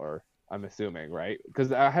Mandalore, I'm assuming, right?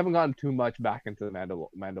 Because I haven't gotten too much back into the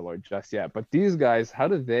Mandalore just yet. But these guys, how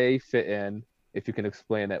do they fit in, if you can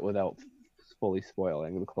explain it without fully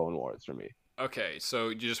spoiling the Clone Wars for me? Okay, so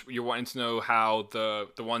you're wanting to know how the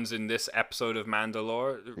ones in this episode of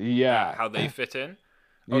Mandalore, how they fit in?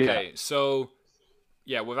 Okay, so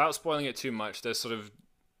without spoiling it too much, there's sort of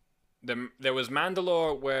there was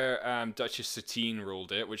Mandalore where Duchess Satine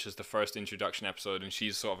ruled it, which is the first introduction episode, and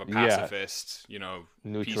she's sort of a pacifist,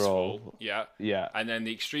 neutral, peaceful. Yeah. And then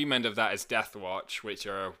the extreme end of that is Death Watch, which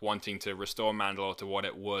are wanting to restore Mandalore to what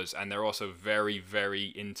it was, and they're also very, very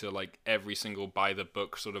into like every single by the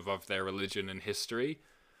book sort of their religion and history.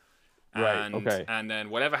 Right. Okay. And then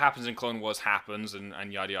whatever happens in Clone Wars happens, and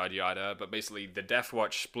yada yada yada. But basically, the Death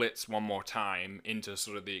Watch splits one more time into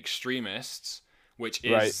sort of the extremists, which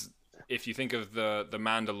is, if you think of the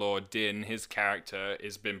Mandalore, Din, his character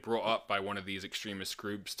has been brought up by one of these extremist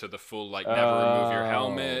groups to the full, like, never remove your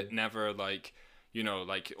helmet, never, like,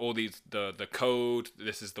 like all these, the code,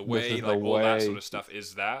 this is the way, like all that sort of stuff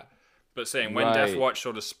is that. But saying when Death Watch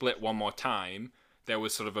sort of split one more time, there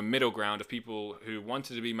was sort of a middle ground of people who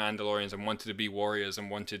wanted to be Mandalorians and wanted to be warriors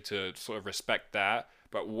and wanted to sort of respect that,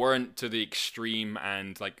 but weren't to the extreme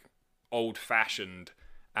and, like, old-fashioned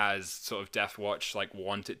as sort of Death Watch like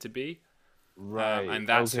want it to be. Right. And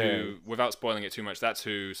that's who, without spoiling it too much, that's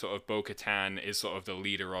who sort of Bo-Katan is sort of the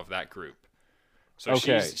leader of that group. So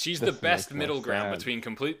she's the best middle ground between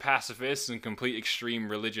complete pacifists and complete extreme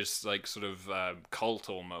religious, like, sort of cult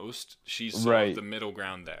almost. She's sort of the middle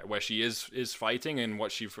ground there, where she is fighting in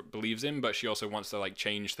what she believes in, but she also wants to, like,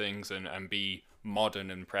 change things and be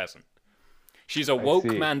modern and present. She's a woke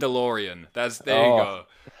Mandalorian. There you go.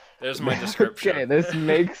 There's my description. Okay, this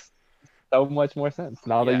makes so much more sense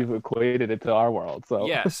now that you've equated it to our world.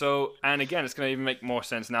 So and again, it's going to even make more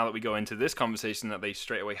sense now that we go into this conversation that they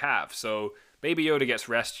straight away have. So Baby Yoda gets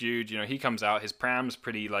rescued. He comes out. His pram's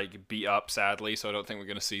pretty, like, beat up, sadly, so I don't think we're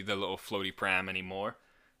going to see the little floaty pram anymore.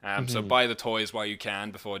 So buy the toys while you can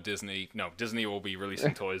before Disney will be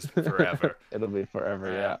releasing toys forever. It'll be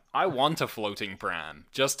forever, I want a floating pram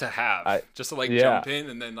just to have, just to, like, jump in,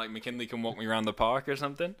 and then, like, McKinley can walk me around the park or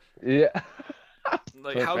something. Yeah.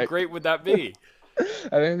 Like, how great would that be? I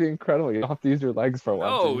think it'd be incredible. You don't have to use your legs for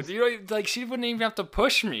once. Like, she wouldn't even have to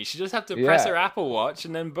push me. She just have to press her Apple Watch,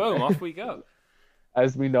 and then boom, off we go.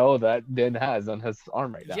 as we know that Din has on his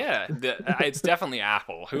arm right now. Yeah, it's definitely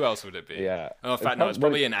Apple. Who else would it be? Yeah, Oh, in it's fact, no, it's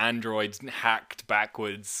probably probably an Android hacked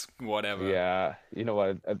backwards, whatever. yeah. You know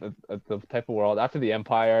what? At the type of world after the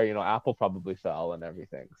Empire, Apple probably fell and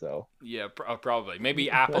everything. So Yeah, probably. Maybe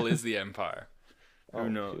Apple is the Empire. Who oh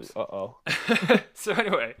shoot, knows? uh-oh. So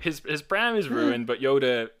anyway, his pram is ruined, but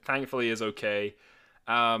Yoda thankfully is okay.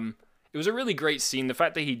 It was a really great scene. The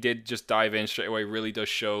fact that he did just dive in straight away really does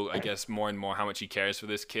show, I guess, more and more how much he cares for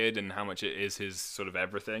this kid and how much it is his sort of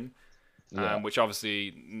everything. Yeah. Which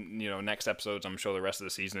obviously, next episodes, I'm sure the rest of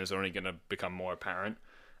the season is only going to become more apparent.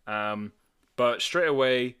 But straight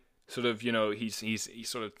away, sort of, he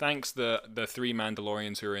sort of thanks the three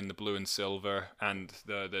Mandalorians who are in the blue and silver, and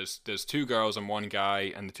there's two girls and one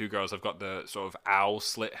guy, and the two girls have got the sort of owl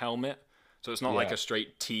slit helmet. So it's not like a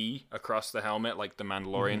straight T across the helmet like the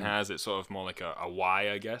Mandalorian has. It's sort of more like a Y,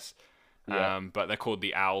 I guess. Yeah. But they're called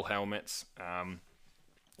the owl helmets.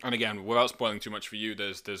 And again, without spoiling too much for you,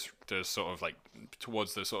 there's sort of like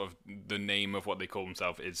towards the sort of the name of what they call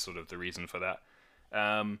themselves is sort of the reason for that.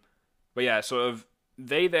 But yeah, sort of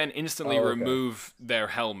they then instantly remove their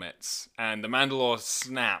helmets, and the Mandalore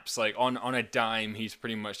snaps like on a dime. He's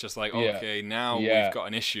pretty much just like, okay, now we've got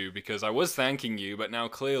an issue because I was thanking you, but now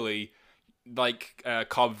clearly, like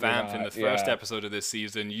Cobb Vanth in the first episode of this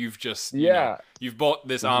season, you've just you've bought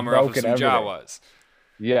this armor off of some everything. Jawas.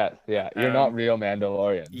 Yeah. You're not real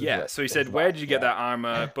Mandalorian. Yeah, so he said, where did you get that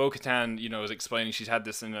armor? Bo-Katan, was explaining she's had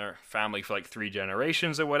this in her family for like 3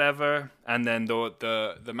 generations or whatever. And then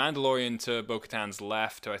the Mandalorian to Bo-Katan's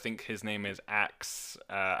left, who I think his name is Axe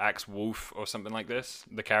Wolf or something like this,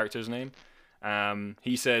 the character's name.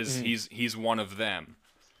 He says he's one of them.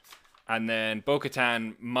 And then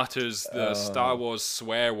Bo-Katan mutters the Star Wars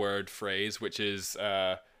swear word phrase, which is...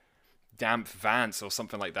 Damp Vance or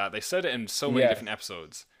something like that. They said it in so many different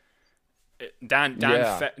episodes. Dan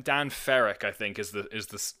Ferrick, I think, is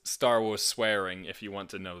the Star Wars swearing. If you want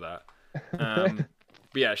to know that, but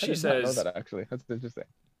yeah, she says. I did not know that actually. That's interesting.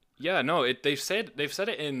 Yeah, no, they've said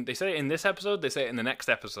it in this episode. They say it in the next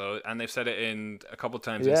episode, and they've said it in a couple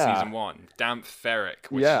times in season 1. Damp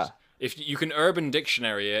Ferrick, which is, if you can Urban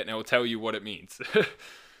Dictionary it, and it will tell you what it means.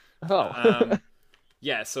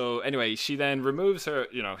 Yeah, so anyway, she then removes her,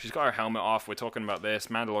 she's got her helmet off. We're talking about this.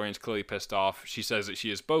 Mandalorian's clearly pissed off. She says that she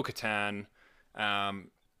is Bo-Katan,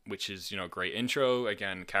 which is, great intro.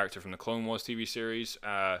 Again, character from the Clone Wars TV series.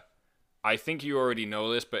 I think you already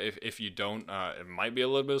know this, but if you don't, it might be a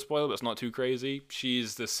little bit of spoiler, but it's not too crazy.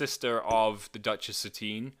 She's the sister of the Duchess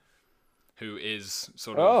Satine, who is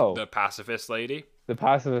sort of the pacifist lady. The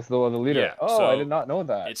pacifist, the leader. Yeah, so I did not know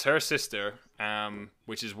that. It's her sister,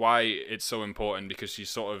 which is why it's so important, because she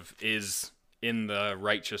sort of is in the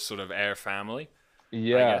righteous sort of heir family.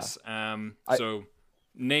 Yeah. I guess. So,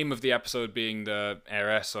 name of the episode being the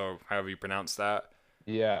heiress, or however you pronounce that.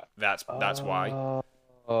 Yeah. That's why.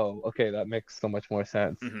 Oh, okay, that makes so much more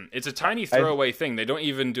sense. Mm-hmm. It's a tiny throwaway thing. They don't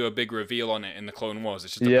even do a big reveal on it in the Clone Wars.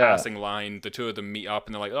 It's just a passing line. The two of them meet up,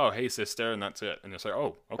 and they're like, "Oh, hey, sister," and that's it. And it's like,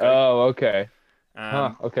 "Oh, okay." Oh, okay.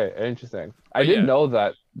 Okay, interesting. I didn't know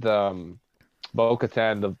that the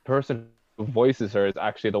Bo-Katan, the person who voices her, is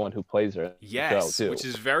actually the one who plays her. Yes, too, which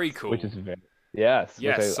is very cool. Which is very yes.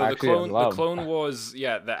 So the Clone Wars,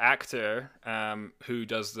 the actor who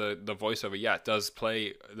does the voiceover, does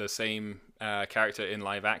play the same character in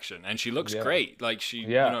live action, and she looks great. Like she,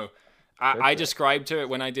 I described her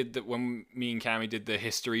when when me and Cammy did the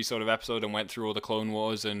history sort of episode and went through all the Clone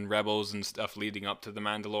Wars and Rebels and stuff leading up to the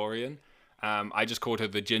Mandalorian. I just called her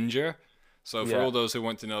the Ginger. So for all those who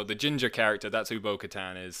want to know, the Ginger character, that's who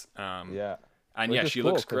Bo-Katan is. And she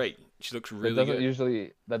looks great. She looks really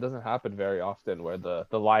good. That doesn't happen very often, where the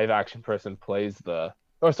live action person plays the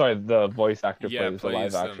voice actor plays the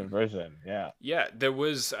live action version. Yeah, there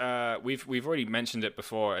was we've already mentioned it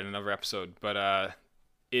before in another episode, but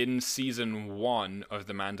in season 1 of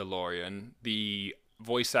The Mandalorian, the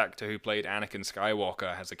voice actor who played Anakin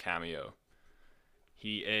Skywalker has a cameo.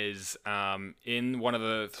 He is in one of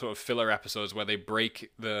the sort of filler episodes where they break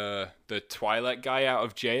the Twi'lek guy out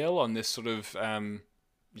of jail on this sort of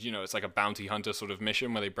it's like a bounty hunter sort of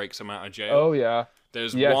mission where they break someone out of jail. Oh yeah.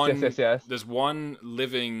 There's one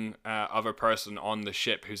living other person on the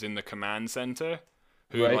ship who's in the command center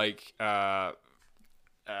who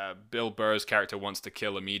Bill Burr's character wants to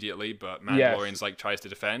kill immediately, but Mandalorian's tries to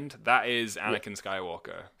defend. That is Anakin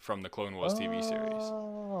Skywalker from the Clone Wars TV series.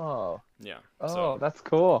 Oh. Yeah. Oh, that's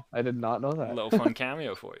cool. I did not know that. A little fun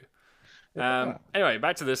cameo for you. Anyway,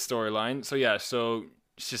 back to this storyline. So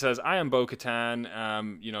she says, "I am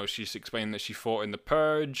Bo-Katan." She's explaining that she fought in the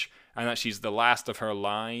Purge and that she's the last of her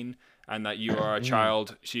line. and that you are a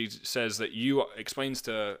child. She says that you explains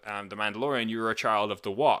to the Mandalorian you are a child of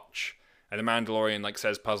the Watch, and the Mandalorian like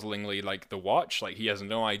says puzzlingly like the Watch, like he has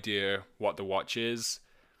no idea what the Watch is.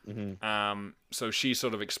 So she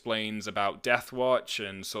sort of explains about Death Watch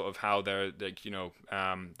and sort of how their like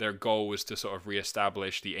their goal was to sort of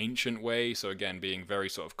reestablish the ancient way. So again, being very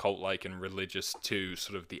sort of cult-like and religious to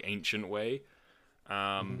sort of the ancient way.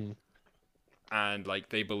 And like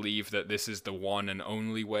they believe that this is the one and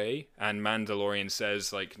only way. And Mandalorian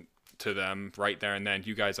says like to them right there and then,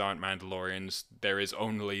 you guys aren't Mandalorians. There is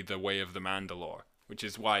only the way of the Mandalore, which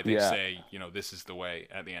is why they say, this is the way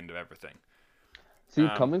at the end of everything. See,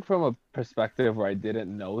 coming from a perspective where I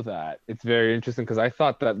didn't know that, it's very interesting because I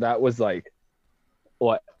thought that was like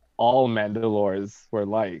what all Mandalores were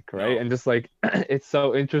like, right? No. And just like it's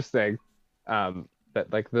so interesting that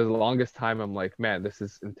like the longest time I'm like, man, this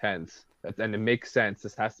is intense. And it makes sense.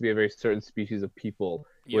 This has to be a very certain species of people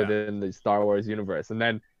within the Star Wars universe. And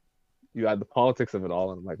then you add the politics of it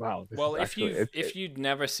all, and I'm like, wow. Well, if you'd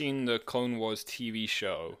never seen the Clone Wars TV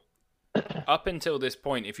show, up until this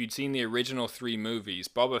point, if you'd seen the original 3 movies,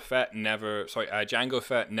 Jango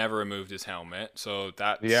Fett never removed his helmet, so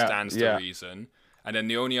that stands to reason. And then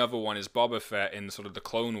the only other one is Boba Fett in sort of the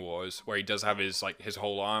Clone Wars, where he does have his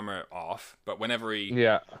whole armor off, but whenever he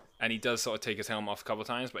and he does sort of take his helmet off a couple of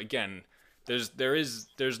times. But again, there's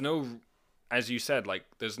no, as you said, like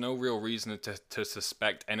there's no real reason to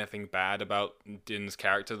suspect anything bad about Din's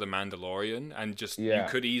character, the Mandalorian, and just you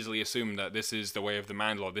could easily assume that this is the way of the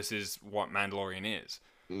Mandalore. This is what Mandalorian is.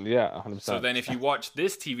 Yeah, 100%. So then, if you watch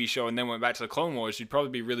this TV show and then went back to the Clone Wars, you'd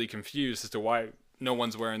probably be really confused as to why no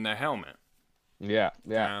one's wearing their helmet. Yeah.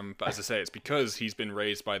 But as I say, it's because he's been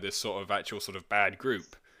raised by this sort of actual sort of bad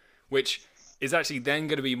group, which is actually then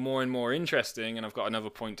going to be more and more interesting. And I've got another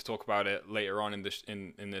point to talk about it later on in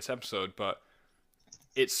this episode. But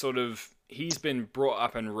it's sort of he's been brought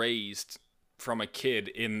up and raised from a kid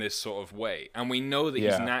in this sort of way, and we know that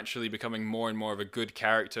he's naturally becoming more and more of a good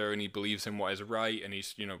character, and he believes in what is right, and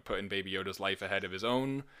he's putting Baby Yoda's life ahead of his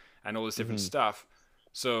own, and all this different stuff.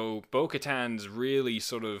 So Bo-Katan's really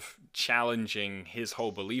sort of challenging his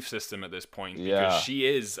whole belief system at this point because she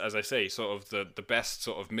is, as I say, sort of the best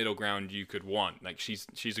sort of middle ground you could want. Like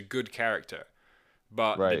she's a good character,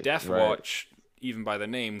 but the Death Watch, even by the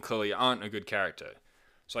name, clearly aren't a good character.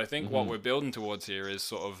 So I think what we're building towards here is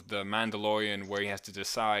sort of the Mandalorian, where he has to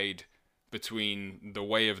decide between the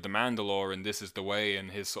way of the Mandalore and this is the way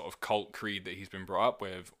and his sort of cult creed that he's been brought up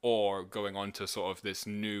with, or going on to sort of this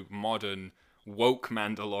new modern woke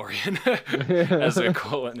Mandalorian, as they're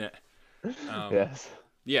calling it.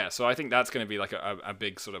 Yeah, so I think that's going to be like a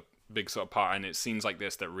big sort of part, and it seems like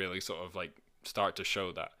this that really sort of like start to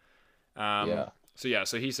show that.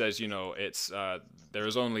 So he says, it's there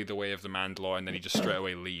is only the way of the Mandalore, and then he just straight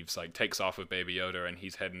away leaves, like takes off with Baby Yoda, and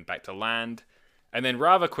he's heading back to land. And then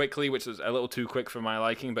rather quickly, which is a little too quick for my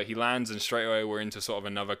liking, but he lands, and straight away we're into sort of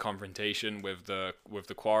another confrontation with the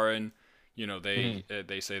Quarren.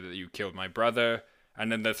 They say that you killed my brother,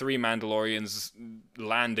 and then the 3 Mandalorians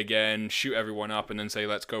land again, shoot everyone up, and then say,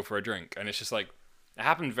 let's go for a drink. And it's just like, it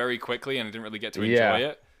happened very quickly, and I didn't really get to enjoy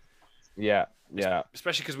it. Yeah.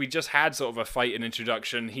 Especially because we just had sort of a fight and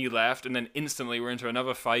introduction, he left, and then instantly we're into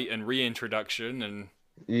another fight and reintroduction, and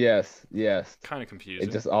Yes. kind of confusing.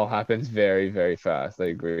 It just all happens very, very fast. I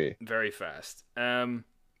agree. Very fast.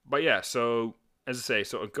 But yeah, so as I say,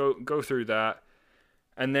 sort of go through that.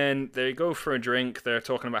 And then they go for a drink. They're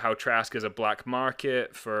talking about how Trask is a black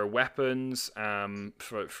market for weapons, and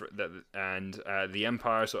the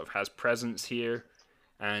Empire sort of has presence here,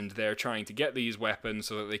 and they're trying to get these weapons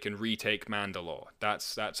so that they can retake Mandalore.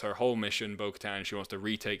 That's her whole mission, Bo-Katan. She wants to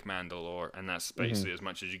retake Mandalore, and that's basically as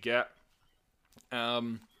much as you get.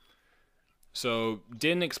 So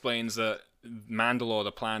Din explains that Mandalore,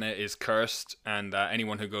 the planet, is cursed, and that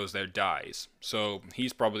anyone who goes there dies. So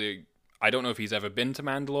he's probably, I don't know if he's ever been to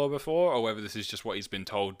Mandalore before, or whether this is just what he's been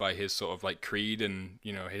told by his sort of like creed and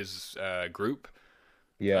his group.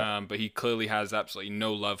 But he clearly has absolutely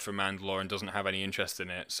no love for Mandalore and doesn't have any interest in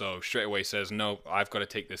it. So straight away says, no, I've got to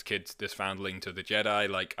take this foundling to the Jedi.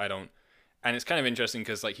 Like I don't, and it's kind of interesting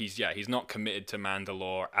because like he's not committed to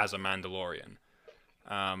Mandalore as a Mandalorian.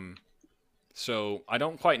 So I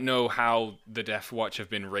don't quite know how the Death Watch have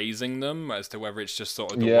been raising them, as to whether it's just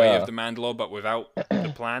sort of the way of the Mandalore, but without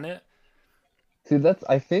the planet. See, that's,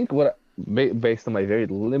 I think, based on my very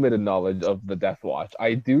limited knowledge of the Death Watch,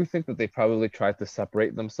 I do think that they probably tried to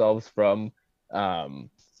separate themselves from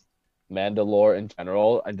Mandalore in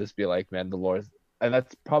general and just be like Mandalore. And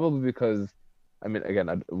that's probably because, I mean,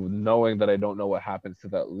 again, knowing that I don't know what happens to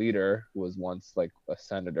that leader who was once like a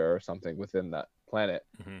senator or something within that planet.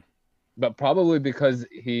 but probably because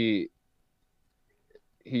he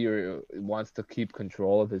wants to keep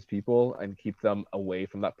control of his people and keep them away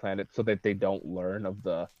from that planet so that they don't learn of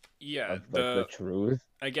Yeah, like the the truth.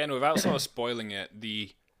 again without sort of spoiling it,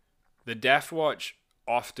 the Death Watch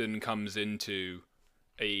often comes into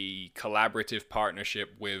a collaborative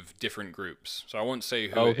partnership with different groups. So I won't say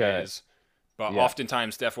who it Okay. is, but Yeah.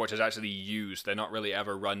 oftentimes Death Watch is actually used. They're not really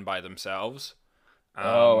ever run by themselves.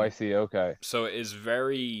 Oh, I Um, see. Okay. so it's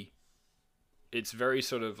very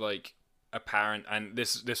sort of like apparent, and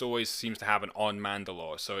this always seems to happen on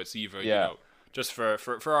Mandalore. So it's either Yeah. just for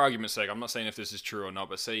argument's sake, I'm not saying if this is true or not,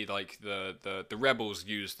 but say like the rebels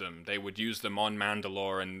used them, they would use them on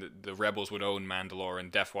Mandalore, and the rebels would own Mandalore,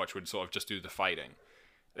 and Death Watch would sort of just do the fighting.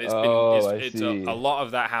 Oh, I It's a see. lot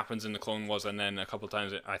of that happens in the Clone Wars, and then a couple of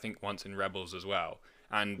times I think once in Rebels as well.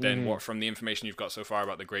 And then Hmm. what from the information you've got so far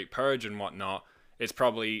about the Great Purge and whatnot, it's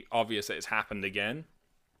probably obvious that it's happened again.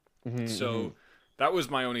 Hmm. Hmm. So that was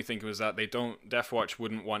my only thinking, was that they don't Death Watch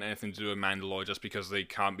wouldn't want anything to do with Mandalore just because they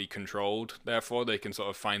can't be controlled. Therefore, they can sort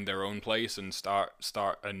of find their own place and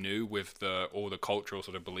start anew with the all the cultural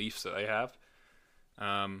sort of beliefs that they have.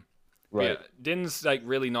 Um, but yeah, Right. Din's like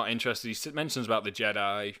really not interested. He mentions about the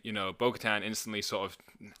Jedi. Bo-Katan instantly sort of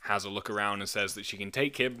has a look around and says that she can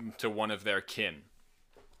take him to one of their kin,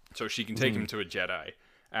 so she can take Hmm. him to a Jedi.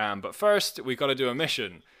 But first, we got to do a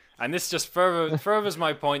mission. And this just furthers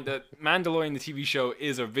my point that Mandalorian, the TV show,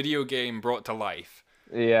 is a video game brought to life.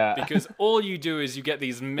 Yeah. Because all you do is you get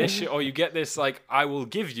these mission, or you get this like, I will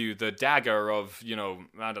give you the dagger of,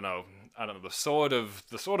 I don't know, the sword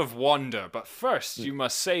of wonder. But first, you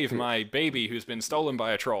must save my baby who's been stolen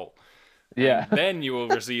by a troll, Yeah. and then you will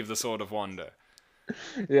receive the sword of wonder.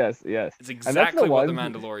 Yes, yes. It's And that's the exactly what the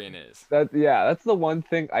one Mandalorian is. that's the one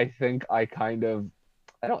thing I think I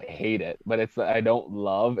don't hate it, but it's that I don't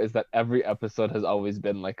love is that every episode has always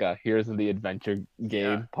been like a here's the adventure Yeah,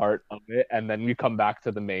 game part of it, and then we come back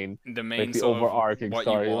to the main, the like main the sort of overarching what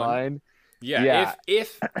you want. storyline. Yeah, Yeah.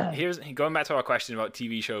 if here's going back to our question about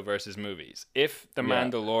TV show versus movies. If The Yeah.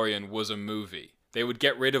 Mandalorian was a movie, they would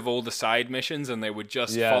get rid of all the side missions and they would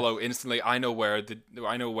just Yes. follow instantly. I know where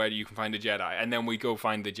you can find a Jedi, and then we go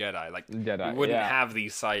find the Jedi. Like we Jedi. wouldn't Yeah. have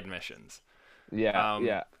these side missions. Yeah. Um,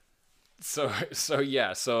 Yeah. so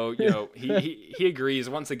he agrees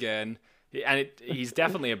once again, and he's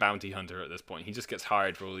definitely a bounty hunter at this point. He just gets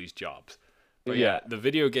hired for all these jobs. But yeah, Yeah. the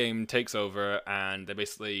video game takes over, and they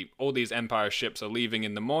basically all these Empire ships are leaving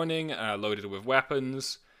in the morning, loaded with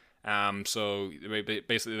weapons. So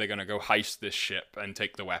basically they're gonna go heist this ship and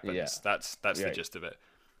take the weapons. Yeah. That's the Right. gist of it.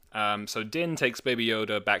 So Din takes Baby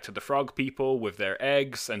Yoda back to the frog people with their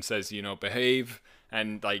eggs and says, behave,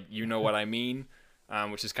 and like, you know what I mean,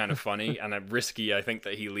 which is kind of funny and risky. I think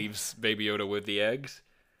that he leaves Baby Yoda with the eggs.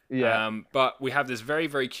 Yeah. But we have this very,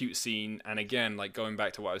 very cute scene, and again, like going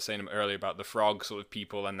back to what I was saying earlier about the frog sort of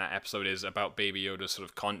people, and that episode is about Baby Yoda's sort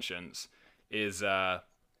of conscience. Is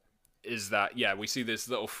that we see this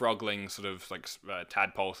little frogling sort of like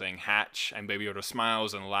tadpole thing hatch, and Baby Yoda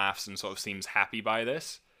smiles and laughs and sort of seems happy by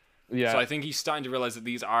this. Yeah. So I think he's starting to realize that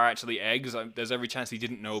these are actually eggs. There's every chance he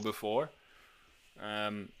didn't know before.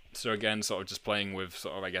 So again, sort of just playing with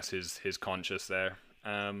sort of, I guess, his conscience there.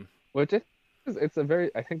 Which it's a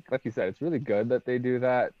very, I think, like you said, it's really good that they do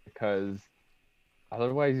that because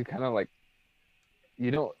otherwise you kind of like,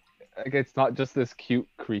 you don't, like, it's not just this cute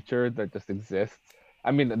creature that just exists.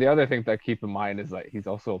 I mean, the other thing to keep in mind is like he's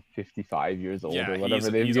also 55 years old Yeah, or whatever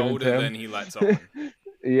they've he's given older to than him. he lets on.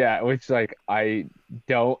 Yeah, which like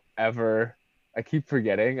don't ever, I keep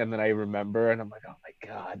forgetting, and then I remember, and I'm like, oh my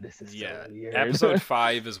God, this is so Yeah, episode weird.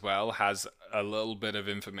 5 as well has a little bit of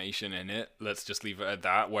information in it. Let's just leave it at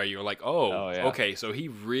that, where you're like, oh, Oh yeah, okay, so he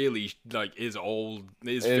really like is old,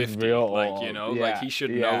 is it's 50, real like old. like Yeah, he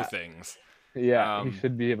should know yeah, things. yeah. He Um,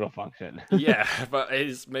 should be able to function. yeah, but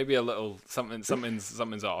it's maybe a little something's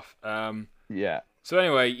off. Yeah, So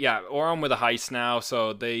anyway, yeah, we're on with a heist now.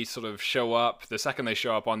 So they sort of show up. The second they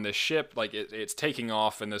show up on this ship, like it's taking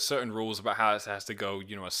off, and there's certain rules about how it has to go,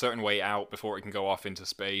 a certain way out before it can go off into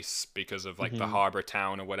space because of like the hmm. harbor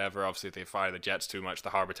town or whatever. Obviously, if they fire the jets too much, the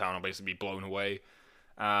harbor town will basically be blown away.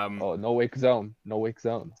 Um, Oh, no wake zone, no wake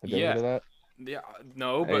zone. Have you ever heard yeah, of that? yeah,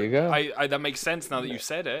 no, There but you go. I that makes sense now that you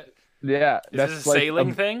said it. Yeah, Is this a that's like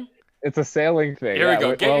sailing thing? it's a sailing thing. Here we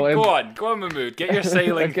Yeah, go. well, Go on, Mahmood. Get your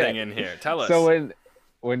sailing okay. thing in here. Tell So us.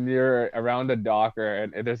 when you're around a docker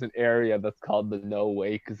and there's an area that's called the no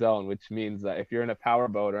wake zone, which means that if you're in a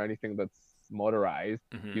powerboat or anything that's motorized,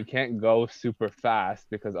 Hmm. you can't go super fast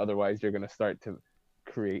because otherwise you're gonna start to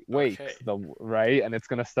create Okay. wakes, right? And it's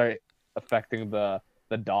gonna start affecting the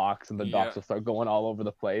docks, and the Yeah. docks will start going all over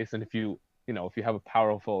the place. And if if you have a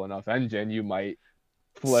powerful enough engine, you might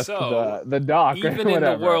flip So, the dock or even in the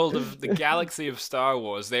whatever. world of the galaxy of Star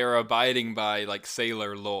Wars, they are abiding by like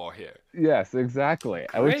sailor law here. Yes, exactly,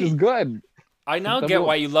 which is Great. good. I now get Double,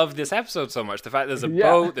 why you love this episode so much. The fact there's a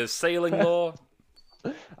yeah. boat, there's sailing law.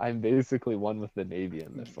 I'm basically one with the Navy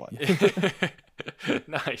in this one.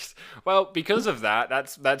 Nice. Well, because of that,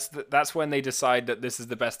 that's when they decide that this is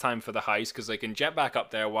the best time for the heist because they can jet back up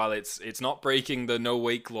there while it's not breaking the no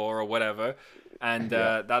wake law or whatever, and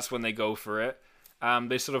Yeah. that's when they go for it.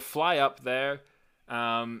 They sort of fly up there,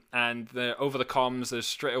 and over the comms, there's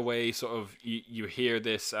straight away sort of you hear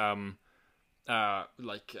this I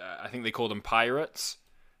think they call them pirates.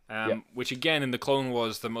 Yeah. Which again in the Clone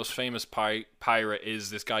Wars, the most famous pirate is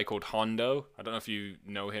this guy called Hondo. I don't know if you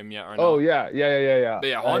know him yet or not. Oh yeah. But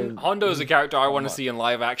yeah, Hondo is a character I want to see in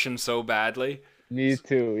live action so badly. Me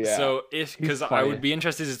too. Yeah. So He's because I funny. would be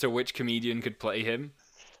interested as to which comedian could play him.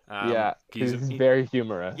 Yeah, he's very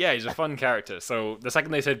humorous. Yeah, he's a fun character. So the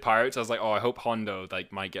second they said pirates, I was like, oh, I hope Hondo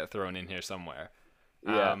might get thrown in here somewhere.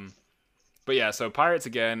 Yeah. But yeah, so pirates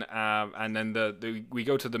again, and then we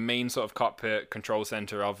go to the main sort of cockpit control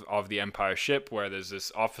center of the Empire ship, where there's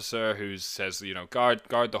this officer who says, guard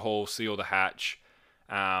the hole, seal the hatch.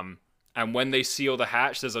 And when they seal the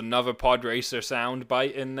hatch, there's another pod racer sound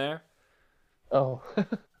bite in there. Oh.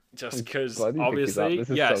 Just because, Glad you picked these up. obviously, This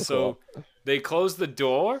is yeah. so So cool. they close the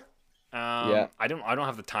door. Yeah. I don't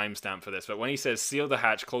have the timestamp for this, but when he says seal the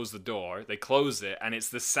hatch, close the door, they close it, and it's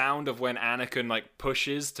the sound of when Anakin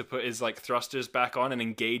pushes to put his thrusters back on and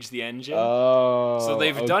engage the engine. Oh. So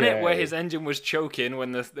they've done it where okay. his engine was choking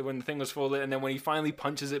when the thing was full, and then when he finally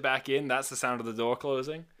punches it back in, that's the sound of the door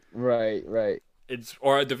closing. Right.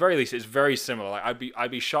 Or at the very least, it's very similar.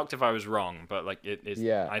 I'd be shocked if I was wrong, but it's.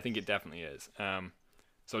 Yeah. I think it definitely is.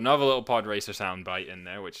 So another little pod racer sound bite in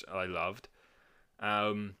there, which I loved.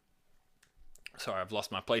 Sorry, I've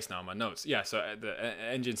lost my place now in my notes. Yeah, so the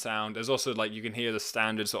engine sound. There's also you can hear the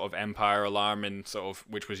standard sort of Empire alarm in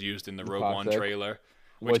which was used in the Rogue One Classic. trailer.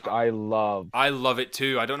 Which I love. I love it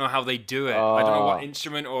too. I don't know how they do it. I don't know what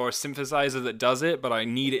instrument or synthesizer that does it, but I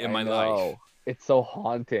need it in my life. It's so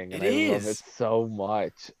haunting, and I love it so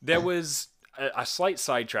much. There was a slight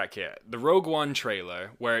sidetrack here. The Rogue One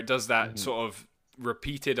trailer, where it does that sort of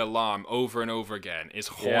repeated alarm over and over again, is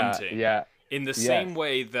haunting. Yeah. In the same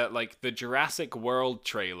way that the Jurassic World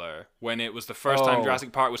trailer, when it was the first time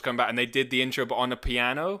Jurassic Park was coming back, and they did the intro but on a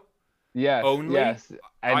piano. Yes. Only. Yes.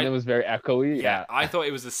 And it was very echoey. Yeah. I thought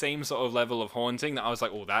it was the same sort of level of haunting that I was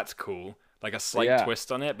like, oh, that's cool. Like a slight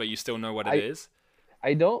twist on it, but you still know what it is.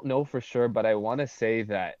 I don't know for sure, but I want to say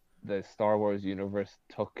that the Star Wars universe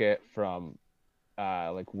took it from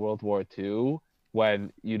World War II,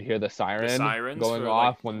 when you'd hear the sirens going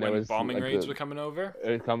off when there was bombing raids were coming over.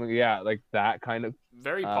 That kind of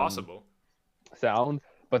very possible sound,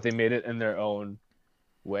 but they made it in their own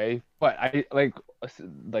way. But I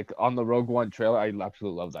on the Rogue One trailer, I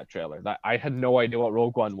absolutely love that trailer. That I had no idea what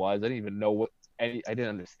Rogue One was. I didn't even know I didn't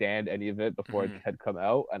understand any of it before it had come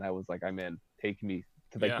out, and I was like, I'm in. Take me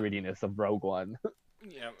to the grittiness of Rogue One.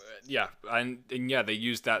 And they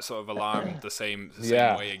used that sort of alarm the same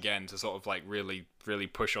way again to sort of really really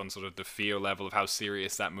push on sort of the fear level of how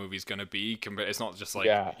serious that movie's going to be. It's not just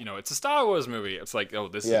it's a Star Wars movie. It's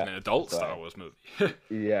this is an adult Star Wars movie.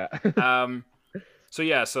 Yeah.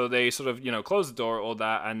 So they sort of close the door, all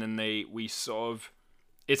that, and then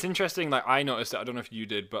it's interesting. I noticed it. I don't know if you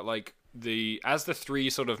did, but as the three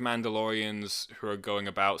sort of Mandalorians who are going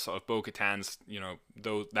about, sort of Bo-Katan's,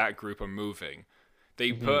 that group are moving.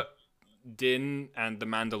 They put Din and the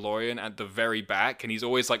Mandalorian at the very back, and he's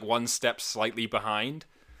always one step slightly behind.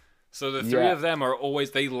 So the three of them are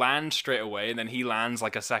always, they land straight away, and then he lands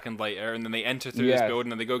a second later, and then they enter through this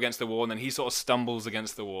building, and they go against the wall, and then he sort of stumbles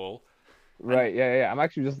against the wall. Right, yeah. I'm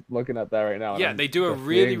actually just looking at that right now. Yeah, they do a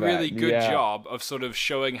really, really good job of sort of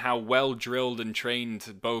showing how well drilled and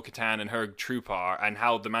trained Bo-Katan and her troop are, and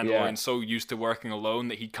how the Mandalorian's so used to working alone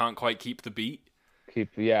that he can't quite keep the beat. With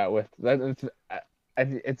that,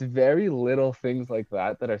 it's very little things like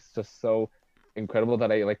that are just so incredible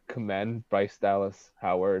that I commend Bryce Dallas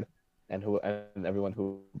Howard and everyone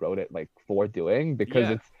who wrote it for doing, because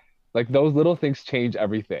it's those little things change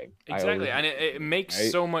everything. Exactly, and it makes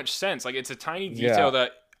so much sense. It's a tiny detail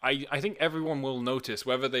that I think everyone will notice.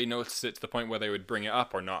 Whether they notice it to the point where they would bring it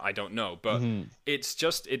up or not, I don't know. But it's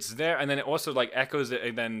there, and then it also echoes it,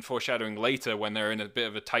 and then foreshadowing later when they're in a bit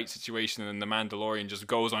of a tight situation, and the Mandalorian just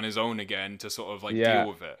goes on his own again to sort of deal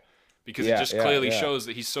with it. Because it just clearly shows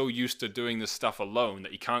that he's so used to doing this stuff alone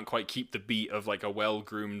that he can't quite keep the beat of a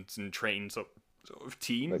well-groomed and trained sort of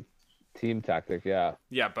team. Team tactic, yeah.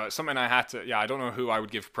 Yeah, but something I had to. Yeah, I don't know who I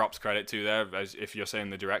would give props credit to there. As if you're saying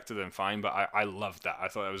the director, then fine. But I loved that. I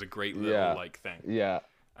thought that was a great little Yeah. like thing. Yeah.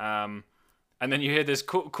 Um, and then you hear this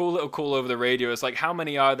cool little call over the radio. It's like, how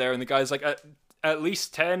many are there? And the guy's like, at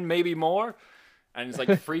least 10, maybe more. And he's like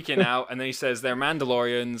freaking out. And then he says they're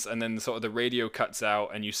Mandalorians. And then sort of the radio cuts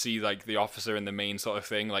out, and you see like the officer in the main sort of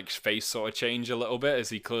thing, like face sort of change a little bit as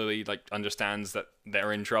he clearly like understands that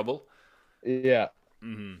they're in trouble. Yeah.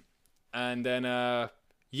 And then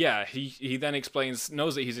yeah, he then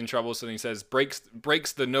knows that he's in trouble, so then he says breaks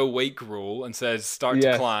the no wake rule and says start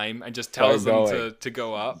to climb, and just tells them to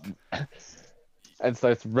go up. And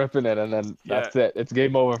starts ripping it, and then that's it. It's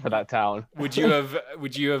game over for that town. Would you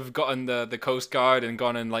have gotten the Coast Guard and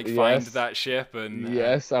gone and like find that ship? And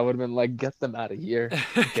yes, I would have been like, get them out of here,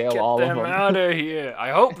 kill all of them. Get them out of here.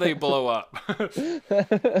 I hope they blow up.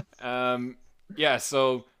 Yeah.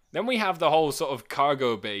 So then we have the whole sort of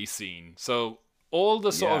cargo bay scene. So all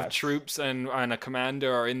the sort of troops and a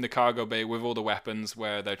commander are in the cargo bay with all the weapons,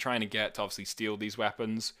 where they're trying to get to obviously steal these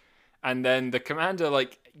weapons. And then the commander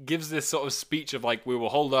like gives this sort of speech of like, we will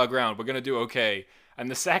hold our ground, we're gonna do okay. And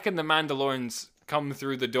the second the Mandalorians come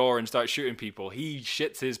through the door and start shooting people, he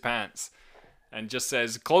shits his pants and just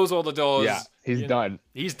says, close all the doors. Yeah, he's done.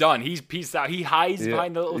 He's done. He's peaced out. He hides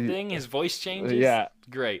behind the little thing. His voice changes. Yeah,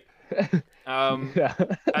 great. And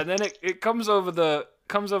then it comes over the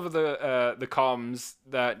comms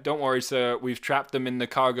that, don't worry, sir, we've trapped them in the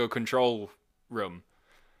cargo control room.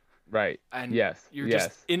 Right. And you're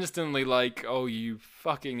just instantly like, oh, you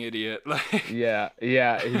fucking idiot. Like,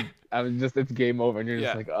 it's game over, and you're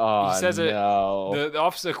just like, oh, he says no. The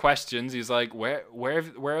officer questions, he's like, where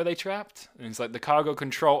are they trapped? And he's like, the cargo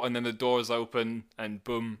control, and then the doors open, and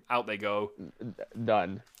boom, out they go.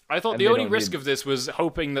 Done. I thought the only risk of this was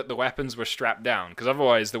hoping that the weapons were strapped down, because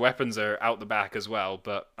otherwise the weapons are out the back as well,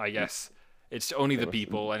 but I guess it's only the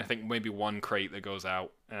people, and I think maybe one crate that goes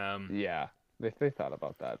out. Yeah, they thought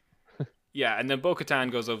about that. Yeah, and then Bo-Katan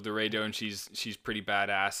goes over the radio, and she's pretty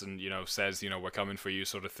badass, and says, we're coming for you,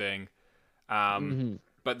 sort of thing.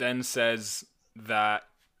 But then says that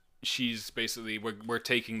she's basically we're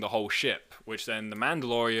taking the whole ship, which then the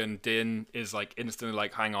Mandalorian Din is like instantly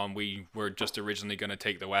like, hang on, we were just originally going to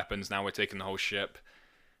take the weapons, now we're taking the whole ship.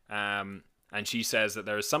 And she says that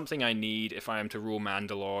there is something I need if I am to rule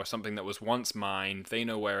Mandalore, something that was once mine. They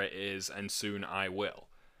know where it is, and soon I will.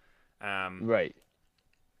 Right.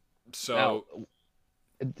 So,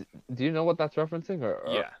 now, do you know what that's referencing?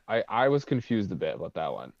 Or I was confused a bit about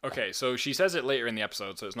that one. Okay, so she says it later in the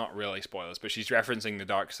episode, so it's not really spoilers, but she's referencing the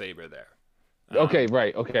Darksaber there. Okay,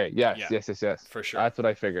 right. Okay, yes. For sure. That's what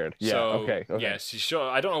I figured. Yeah. So, okay. Yeah, she's sure.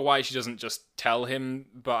 I don't know why she doesn't just tell him,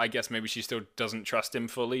 but I guess maybe she still doesn't trust him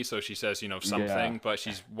fully. So she says, something, but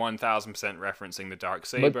she's 1,000% referencing the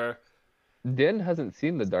Darksaber. Din hasn't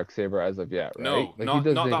seen the Darksaber as of yet, right? No, like, not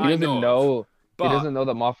that I know. He doesn't know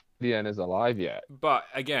that Moff Gideon is alive yet. But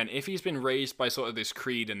again, if he's been raised by sort of this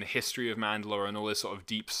creed and the history of Mandalore and all this sort of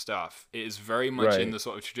deep stuff, it is very much in the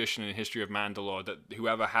sort of tradition and history of Mandalore that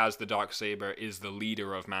whoever has the Darksaber is the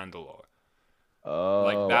leader of Mandalore. Oh,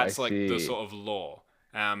 like that's I like see. the sort of law.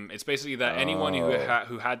 It's basically that anyone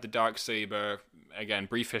who had the Darksaber, again,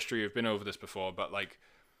 brief history, we've been over this before, but like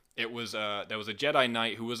it was there was a Jedi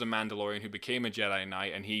Knight who was a Mandalorian who became a Jedi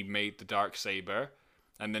Knight, and he made the Darksaber.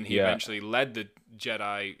 And then he eventually left the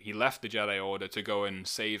Jedi Order to go and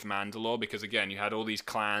save Mandalore, because again, you had all these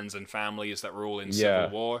clans and families that were all in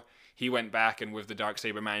civil war. He went back and with the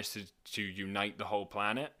Darksaber managed to unite the whole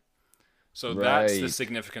planet. So that's the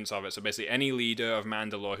significance of it. So basically, any leader of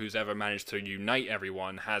Mandalore who's ever managed to unite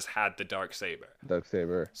everyone has had the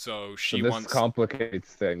Darksaber. So this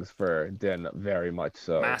complicates things for Din very much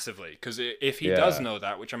so. Massively, because if he does know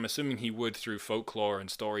that, which I'm assuming he would through folklore and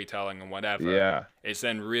storytelling and whatever, it's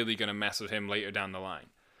then really going to mess with him later down the line.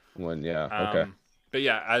 Okay. But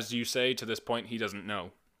yeah, as you say, to this point, he doesn't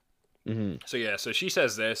know. So she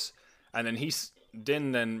says this, and then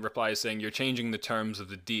Din then replies saying, "You're changing the terms of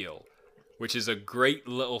the deal." Which is a great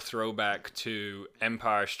little throwback to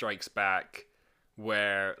Empire Strikes Back,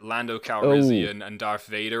 where Lando Calrissian and Darth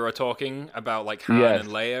Vader are talking about like Han and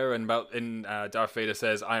Leia, and Darth Vader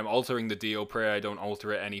says, "I am altering the deal. Pray I don't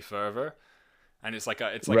alter it any further." And it's like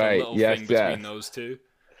a little thing between those two.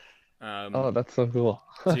 That's so cool.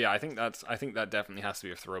 So yeah, I think that definitely has to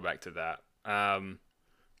be a throwback to that.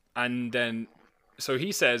 And then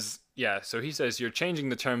he says, you're changing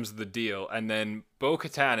the terms of the deal, and then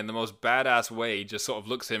Bo-Katan, in the most badass way, just sort of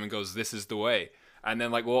looks at him and goes, "This is the way," and then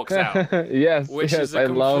like walks out. Which is a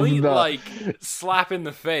complete like slap in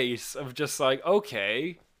the face of just like,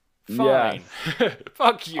 okay, fine,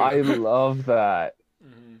 fuck you. I love that.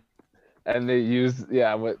 And they use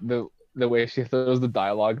what the way she throws the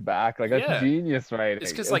dialogue back, like that's Yeah, genius it's writing.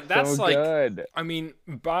 because It's like so that's like, good. I mean,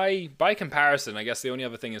 by comparison, I guess the only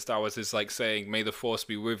other thing in Star Wars is like saying "May the Force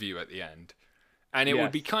be with you" at the end. And it would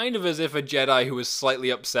Yes. be kind of as if a Jedi who was slightly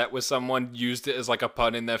upset with someone used it as like a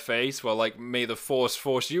pun in their face. Well, like, may the Force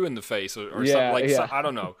force you in the face, or something Yeah, like, yeah. I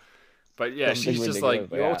don't know. But yeah, Something she's just like,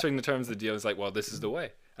 ridiculous. you're Yeah. altering the terms of the deal. It's like, well, this is the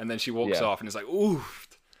way. And then she walks Yes. off, and it's like, ooh,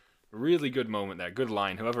 really good moment there. Good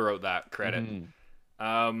line. Whoever wrote that, credit. Mhm.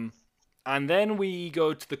 Um, and then we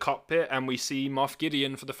go to the cockpit, and we see Moff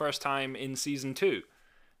Gideon for the first time in season 2.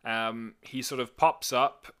 He sort of pops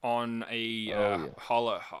up on a Oh yeah.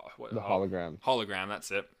 The hologram. hologram. That's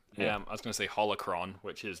it. Yeah. I was going to say holocron,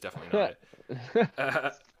 which is definitely not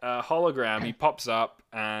it. Hologram. He pops up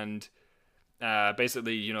and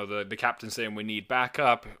basically, the captain's saying we need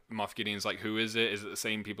backup. Moff Gideon's like, who is it? Is it the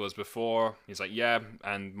same people as before? He's like, yeah.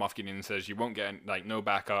 And Moff Gideon says, you won't get like no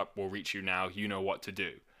backup. We'll reach you now. You know what to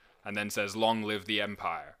do. And then says, long live the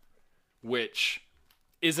Empire, which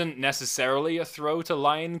isn't necessarily a throw to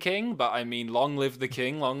Lion King, but I mean, long live the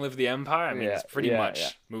king, long live the empire. I mean, Yeah, it's pretty yeah, much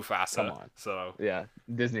yeah. Mufasa. Come on. So Yeah.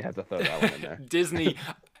 Disney had to throw that one in there. Disney,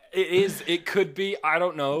 it could be, I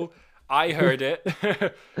don't know. I heard it.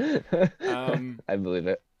 I believe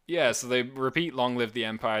it. Yeah, so they repeat long live the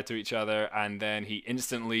empire to each other, and then he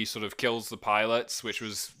instantly sort of kills the pilots, which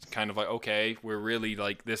was kind of like, okay, we're really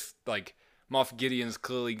like this, like, Moff Gideon's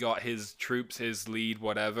clearly got his troops, his lead,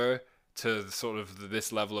 whatever, to sort of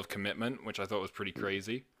this level of commitment, which I thought was pretty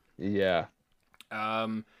crazy. Yeah.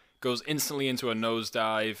 Goes instantly into a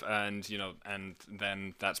nosedive, and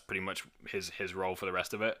then that's pretty much his role for the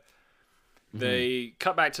rest of it. They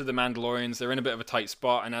cut back to the Mandalorians. They're in a bit of a tight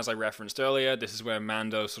spot, and as I referenced earlier, this is where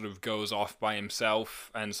Mando sort of goes off by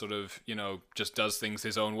himself and sort of, just does things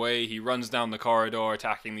his own way. He runs down the corridor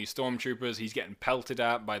attacking these stormtroopers. He's getting pelted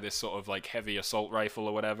at by this sort of like heavy assault rifle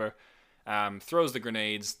or whatever. Throws the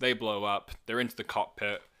grenades. They blow up. They're into the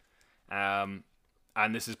cockpit. And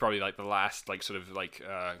this is probably like the last like sort of like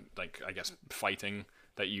I guess fighting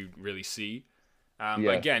that you really see.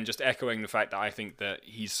 But again, just echoing the fact that I think that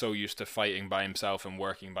he's so used to fighting by himself and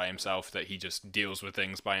working by himself that he just deals with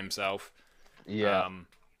things by himself. Yeah.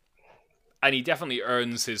 And he definitely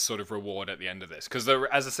earns his sort of reward at the end of this. Because,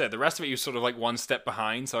 as I said, the rest of it, he was sort of like one step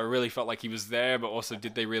behind. So I really felt like he was there, but also,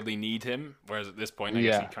 did they really need him? Whereas at this point, I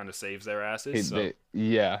guess he kind of saves their asses.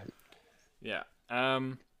 Yeah.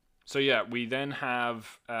 So yeah, we then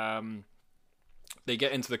have... they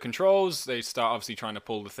get into the controls. They start obviously trying to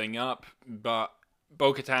pull the thing up. But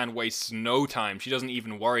Bo-Katan wastes no time. She doesn't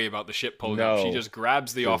even worry about the ship pulling up. She just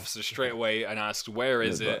grabs the officer straight away and asks, where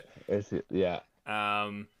is it? Yeah.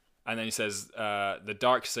 And then he says, the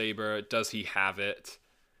Darksaber, does he have it?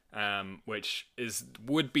 Which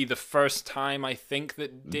would be the first time I think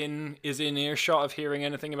that Din is in earshot of hearing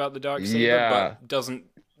anything about the Darksaber, but doesn't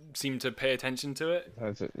seem to pay attention to it.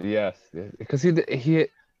 Yes, because he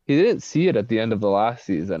didn't see it at the end of the last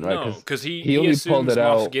season, right? No, because he only assumes pulled it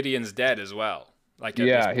Moff out. Gideon's dead as well. Like at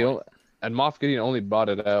Yeah, this point. and Moff Gideon only brought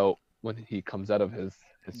it out when he comes out of his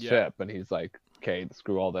ship, and he's like, okay,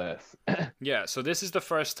 screw all this. Yeah, so this is the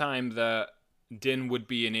first time that Din would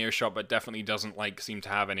be in earshot, but definitely doesn't seem to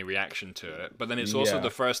have any reaction to it. But then it's also the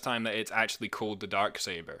first time that it's actually called the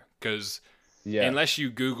Darksaber, because unless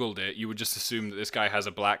you Googled it, you would just assume that this guy has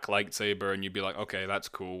a black lightsaber, and you'd be like, okay, that's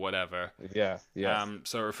cool, whatever. Yeah.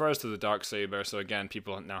 So it refers to the Darksaber. So again,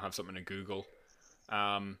 people now have something to Google.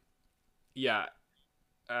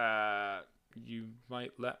 You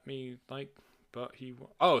might let me but he.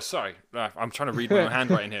 Oh, sorry. I'm trying to read my own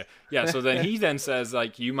handwriting here. Yeah. So then he then says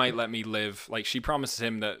you might let me live. Like she promises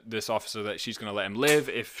him that this officer that she's going to let him live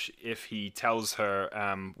if he tells her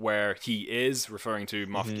where he is, referring to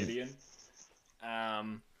Moff Gideon.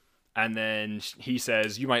 And then he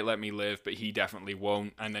says you might let me live, but he definitely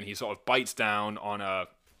won't. And then he sort of bites down on a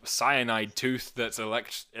cyanide tooth that's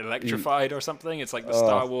electrified or something. It's like the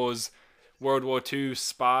Star Wars World War II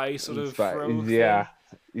spy sort of throw yeah.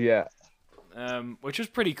 Which was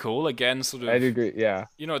pretty cool. Again, sort of. I'd agree. Yeah.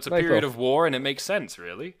 It's a period of war, and it makes sense,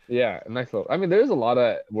 really. Yeah, nice little. I mean, there's a lot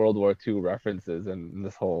of World War II references in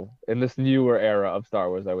this newer era of Star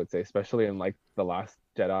Wars. I would say, especially in like the Last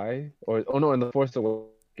Jedi, in the Force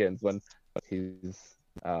Awakens when he's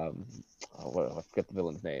I forget the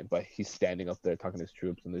villain's name, but he's standing up there talking to his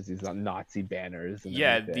troops, and there's these Nazi banners. And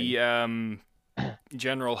everything.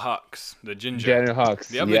 General Hux, the ginger. General Hux,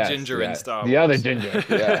 the other ginger in Star Wars. The other ginger,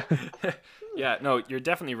 yeah. Yeah, no, you're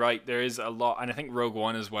definitely right. There is a lot, and I think Rogue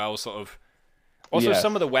One as well, sort of. Also,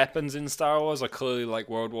 some of the weapons in Star Wars are clearly like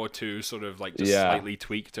World War II, sort of like just slightly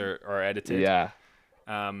tweaked or edited. Yeah.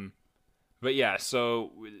 But yeah,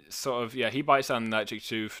 so sort of, yeah, he bites down the magic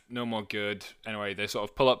tooth, no more good. Anyway, they sort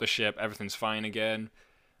of pull up the ship, everything's fine again.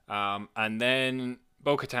 And then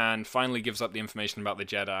Bo-Katan finally gives up the information about the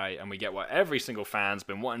Jedi, and we get what every single fan's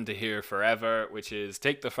been wanting to hear forever, which is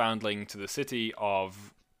take the foundling to the city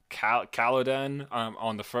of Caladan,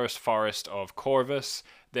 on the first forest of Corvus.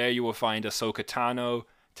 There you will find Ahsoka Tano.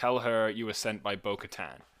 Tell her you were sent by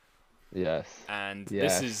Bo-Katan. Yes. And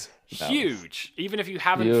yes. this is huge. Even if you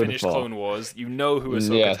haven't finished Clone Wars, you know who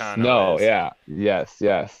Ahsoka yes. Tano no, is. Yeah.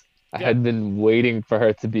 Yes. I had been waiting for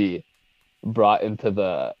her to be brought into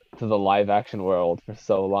the live action world for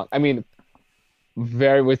so long. I mean,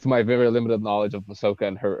 with my very limited knowledge of Ahsoka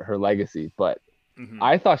and her legacy, but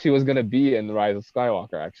I thought she was gonna be in the Rise of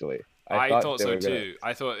Skywalker. Actually, I thought so too.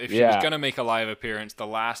 I thought if she was gonna make a live appearance, the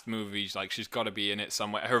last movie, like, she's got to be in it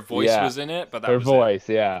somewhere. Her voice was in it, but that was voice,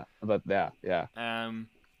 it. yeah. But yeah.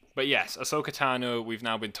 But yes, Ahsoka Tano, we've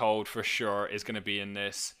now been told for sure, is going to be in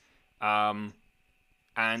this. And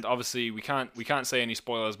obviously we can't say any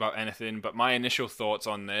spoilers about anything, but my initial thoughts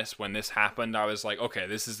on this when this happened, I was like, okay,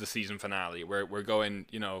 this is the season finale. We're going,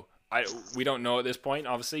 we don't know at this point,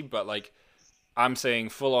 obviously, but like, I'm saying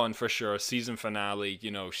full on for sure season finale.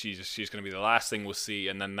 She's going to be the last thing we'll see,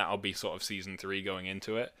 and then that'll be sort of season 3 going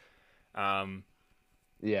into it.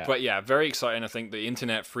 Yeah. But yeah, very exciting. I think the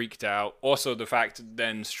internet freaked out. Also, the fact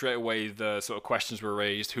then straight away the sort of questions were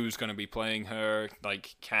raised: who's going to be playing her?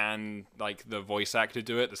 Like, can the voice actor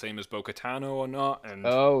do it the same as Bo-Katan or not? And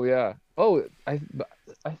oh yeah. Oh, I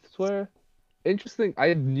swear, interesting.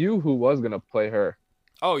 I knew who was going to play her.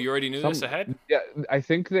 Oh, you already knew this ahead? Yeah, I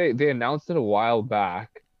think they announced it a while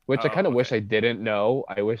back, which I kind of wish I didn't know.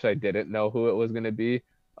 I wish I didn't know who it was going to be,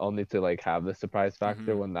 only to like have the surprise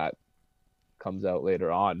factor when that comes out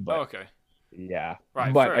later on. But okay. Yeah.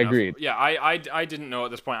 Right, but agreed. Yeah, I didn't know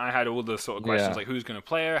at this point. I had all the sort of questions like who's going to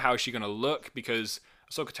play her, how's she going to look, because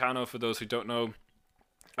Ahsoka Tano, for those who don't know,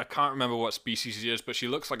 I can't remember what species she is, but she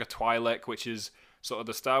looks like a Twi'lek, which is sort of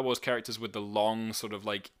the Star Wars characters with the long sort of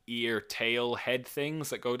like ear, tail, head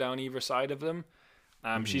things that go down either side of them.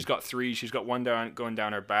 She's got 3. She's got one going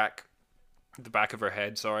down her back, the back of her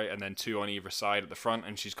head, sorry, and then 2 on either side at the front,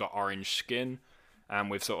 and she's got orange skin,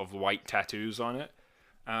 with sort of white tattoos on it.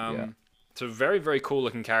 It's a very, very cool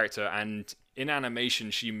looking character, and in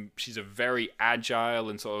animation, she's a very agile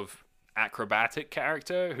and sort of acrobatic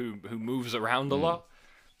character who moves around a lot.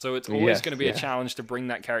 So it's always going to be a challenge to bring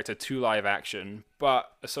that character to live action.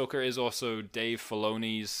 But Ahsoka is also Dave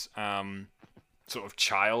Filoni's sort of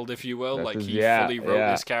child, if you will. He fully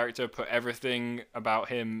wrote this character, put everything about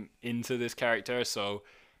him into this character. So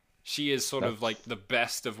she is sort of like the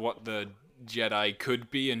best of what the Jedi could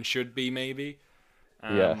be and should be, maybe.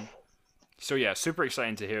 So yeah, super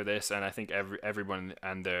exciting to hear this, and I think everyone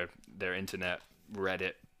and their internet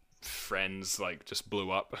Reddit friends just blew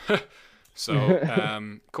up. So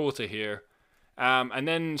cool to hear. And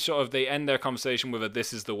then sort of they end their conversation with a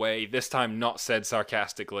 "This is the way." This time not said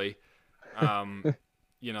sarcastically. The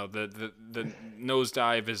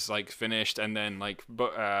nosedive is finished, and then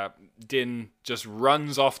Din just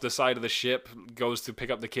runs off the side of the ship, goes to pick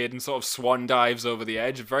up the kid, and sort of swan dives over the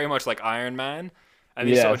edge, very much like Iron Man. And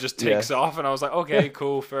he sort of just takes off, and I was like, okay,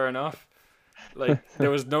 cool, fair enough. There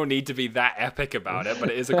was no need to be that epic about it, but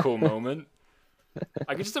it is a cool moment.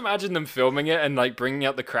 I could just imagine them filming it and bringing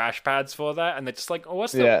out the crash pads for that, and they're just like, oh,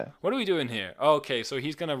 what are we doing here? Oh, okay, so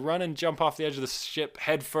he's gonna run and jump off the edge of the ship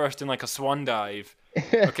head first in a swan dive.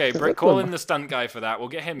 Okay, call in the stunt guy for that. We'll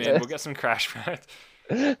get him in. We'll get some crash pads.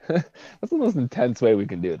 That's the most intense way we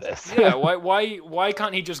can do this. Yeah, why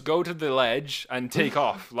can't he just go to the ledge and take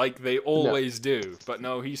off like they always do? But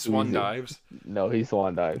no, he swan dives. No, he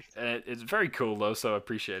swan dives. It's very cool though, so I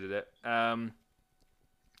appreciated it.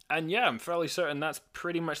 And yeah, I'm fairly certain that's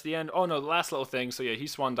pretty much the end. Oh no, the last little thing. So yeah, he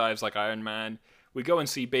swan dives like Iron Man. We go and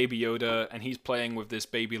see Baby Yoda, and he's playing with this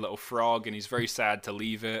baby little frog, and he's very sad to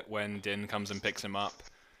leave it when Din comes and picks him up.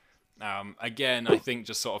 Again, I think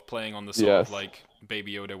just sort of playing on the sort of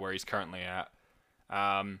Baby Yoda where he's currently at.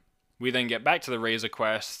 We then get back to the Razor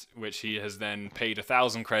Quest, which he has then paid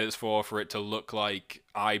 1,000 credits for it to look like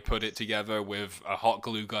I put it together with a hot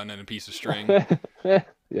glue gun and a piece of string.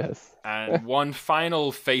 Yes. And one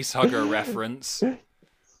final facehugger reference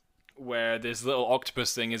where this little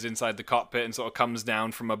octopus thing is inside the cockpit and sort of comes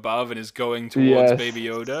down from above and is going towards Baby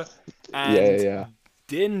Yoda. And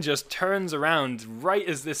Din just turns around right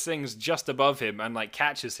as this thing's just above him and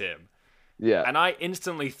catches him. Yeah. And I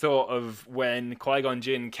instantly thought of when Qui-Gon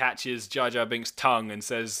Jinn catches Jar Jar Binks' tongue and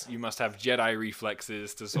says, you must have Jedi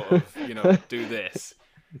reflexes to sort of, do this.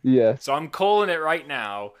 Yeah. So I'm calling it right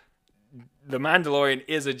now. the Mandalorian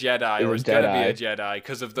is a Jedi, Is or a is going to be a Jedi. Jedi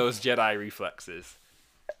because of those Jedi reflexes.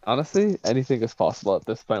 Honestly, anything is possible at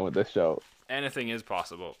this point with this show. Anything is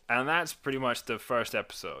possible, and that's pretty much the first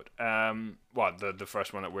episode. The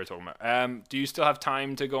first one that we're talking about. Do you still have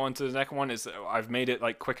time to go on to the second one? I've made it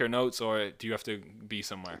like quicker notes, or do you have to be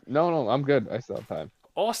somewhere? No, I'm good. I still have time.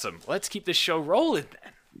 Awesome. Let's keep this show rolling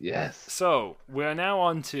then. Yes. So we're now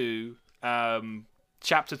on to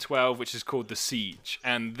chapter 12, which is called The Siege,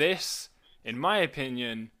 and this, in my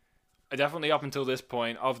opinion, definitely up until this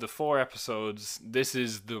point of the 4 episodes, this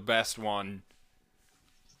is the best one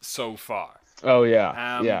so far. Oh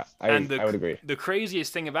yeah, yeah. I would agree. The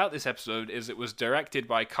craziest thing about this episode is it was directed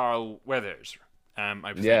by Carl Weathers.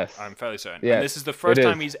 Yes. I'm fairly certain. Yes, And this is the first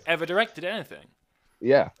time he's ever directed anything.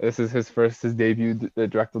 Yeah, this is his debut, the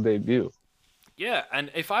directorial debut. Yeah,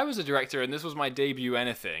 and if I was a director and this was my debut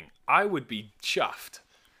anything, I would be chuffed.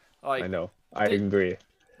 Like, I know. I agree.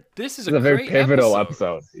 This is It's a very great pivotal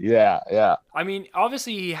episode. Yeah. I mean,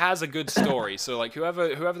 obviously he has a good story. So like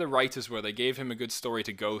whoever the writers were, they gave him a good story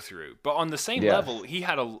to go through. But on the same level, he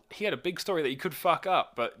had a big story that he could fuck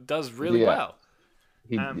up, but does really well.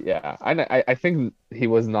 I think he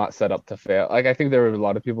was not set up to fail. Like I think there were a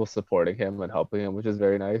lot of people supporting him and helping him, which is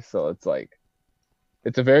very nice. So it's like,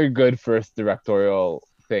 it's a very good first directorial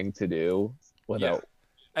thing to do without.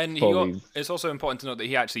 Yeah. And it's also important to note that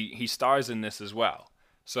he stars in this as well.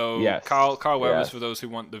 So yes. Carl Weathers, for those who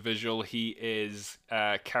want the visual, he is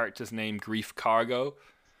character's name Grief Cargo.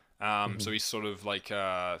 So he's sort of like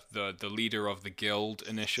the leader of the guild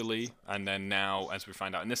initially, and then now, as we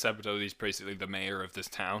find out in this episode, he's basically the mayor of this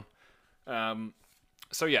town.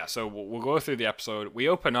 So we'll go through the episode. We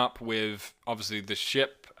open up with, obviously, the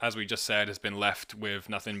ship, as we just said, has been left with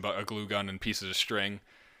nothing but a glue gun and pieces of string.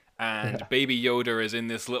 And Baby Yoda is in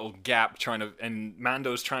this little gap and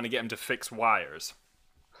Mando's trying to get him to fix wires.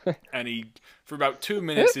 And he, for about 2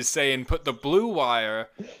 minutes, is saying, put the blue wire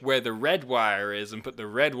where the red wire is and put the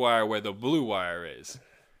red wire where the blue wire is.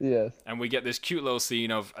 Yes. And we get this cute little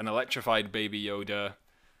scene of an electrified Baby Yoda.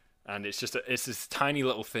 And it's this tiny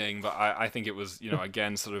little thing, but I think it was,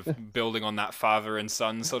 again, sort of building on that father and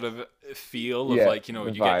son sort of feel of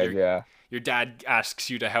your dad asks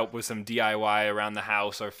you to help with some DIY around the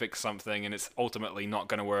house or fix something, and it's ultimately not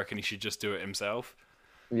going to work, and he should just do it himself.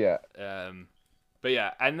 Yeah. But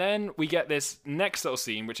yeah, and then we get this next little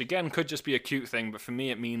scene, which again could just be a cute thing, but for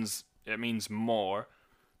me it means more.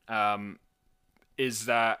 Is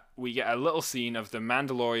that we get a little scene of the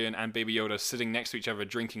Mandalorian and Baby Yoda sitting next to each other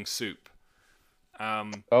drinking soup.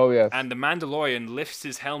 Oh yes. And the Mandalorian lifts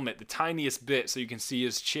his helmet the tiniest bit so you can see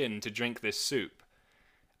his chin to drink this soup.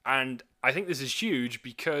 And I think this is huge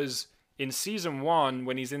because in season 1,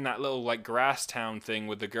 when he's in that little like grass town thing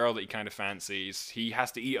with the girl that he kind of fancies, he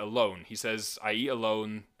has to eat alone. He says, "I eat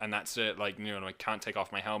alone, and that's it. Like, I can't take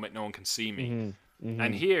off my helmet. No one can see me." Mm-hmm.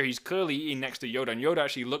 And here he's clearly eating next to Yoda, and Yoda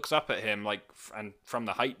actually looks up at him, like, and from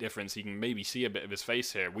the height difference, he can maybe see a bit of his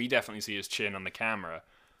face here. We definitely see his chin on the camera.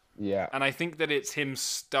 Yeah. And I think that it's him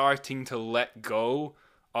starting to let go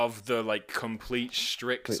of the like complete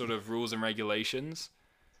strict sort of rules and regulations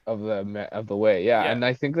of the way. Yeah. And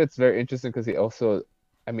I think that's very interesting because he also,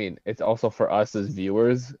 I mean, it's also for us as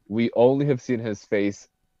viewers, we only have seen his face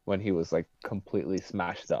when he was like completely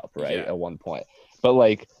smashed up, right? At one point. But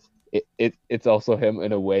like it's also him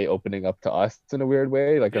in a way opening up to us in a weird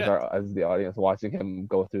way, like as the audience watching him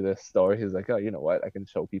go through this story, he's like, oh, you know what, I can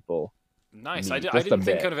show people. Nice. I didn't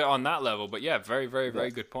think of it on that level, but yeah, very, very, very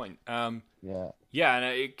good point. And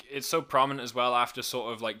it's so prominent as well after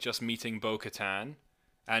sort of like just meeting Bo-Katan.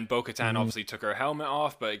 And Bo-Katan obviously took her helmet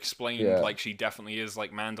off, but explained like she definitely is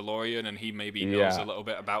like Mandalorian, and he maybe knows a little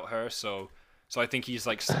bit about her. So I think he's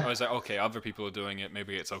like, I was like, okay, other people are doing it,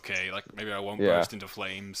 maybe it's okay. Like maybe I won't burst into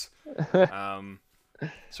flames.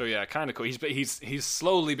 So yeah, kind of cool. He's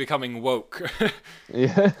slowly becoming woke.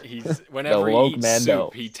 He's whenever he eats Mando.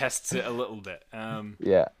 soup, he tests it a little bit.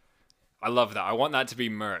 I love that. I want that to be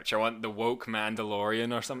merch. I want the woke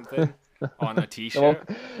Mandalorian or something on a T-shirt.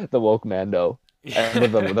 The woke Mando.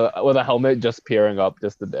 And with a helmet just peering up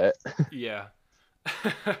just a bit. Yeah.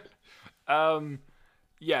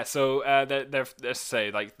 So they're say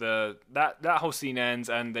like that whole scene ends,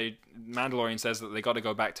 and Mandalorian says that they got to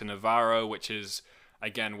go back to Navarro, which is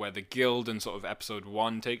again where the guild and sort of episode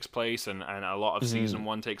 1 takes place, and a lot of season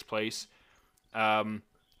 1 takes place. And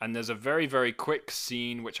there's a very, very quick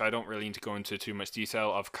scene, which I don't really need to go into too much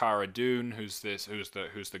detail, of Cara Dune, who's the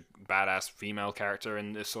badass female character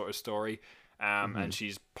in this sort of story. And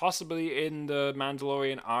she's possibly in the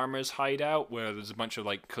Mandalorian armor's hideout, where there's a bunch of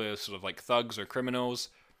like clear sort of like thugs or criminals,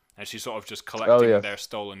 and she's sort of just collecting their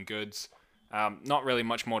stolen goods. Not really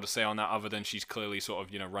much more to say on that other than she's clearly sort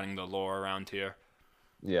of, running the lore around here.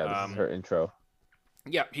 Yeah, this is her intro.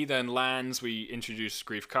 Yeah, he then lands. We introduce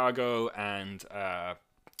Grief Kargo and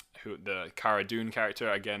who the Cara Dune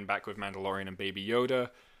character, again, back with Mandalorian and Baby Yoda.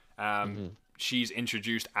 She's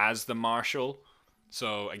introduced as the Marshal.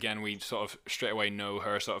 So, again, we sort of straight away know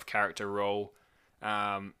her sort of character role.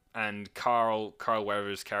 And Carl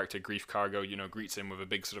Weathers' character, Grief Kargo, greets him with a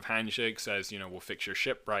big sort of handshake, says, we'll fix your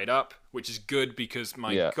ship right up, which is good because,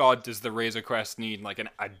 my God, does the Razor Crest need, like,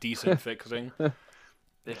 a decent fixing.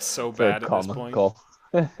 It's so bad at this point. Well,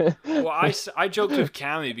 I joked with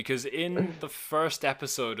Cammy because in the first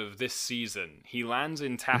episode of this season, he lands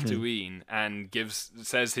in Tatooine and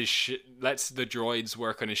says lets the droids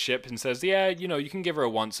work on his ship and says, yeah, you can give her a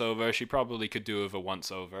once-over. She probably could do with a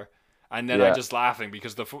once-over. And then I'm just laughing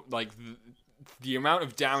because the amount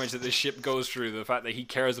of damage that this ship goes through, the fact that he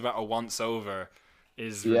cares about a once-over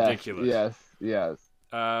is ridiculous. Yes.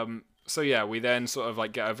 So yeah, we then sort of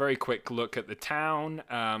like get a very quick look at the town.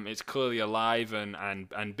 It's clearly alive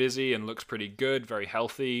and busy and looks pretty good, very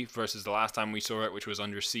healthy versus the last time we saw it, which was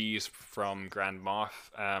under siege from Grand Moff.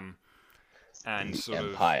 And the sort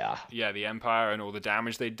Empire. The Empire and all the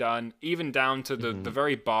damage they'd done, even down to the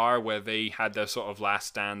very bar where they had their sort of last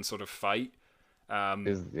stand sort of fight,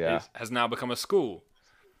 has now become a school.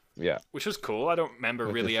 Yeah. Which was cool. I don't remember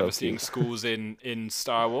really ever seeing schools in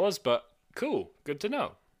Star Wars, but cool. Good to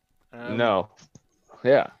know. No.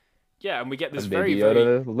 Yeah. Yeah, and we get this Baby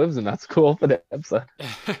Yoda lives in that school for the episode.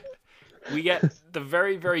 We get the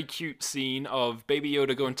very, very cute scene of Baby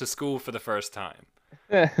Yoda going to school for the first time.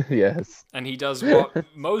 Yes. And he does what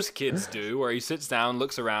most kids do, where he sits down,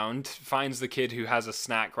 looks around, finds the kid who has a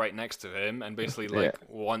snack right next to him, and basically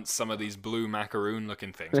wants some of these blue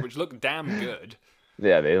macaroon-looking things, which look damn good.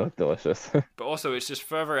 Yeah, they look delicious. But also, it's just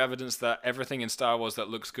further evidence that everything in Star Wars that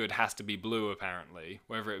looks good has to be blue, apparently.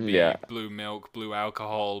 Whether it be blue milk, blue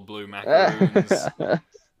alcohol, blue macaroons.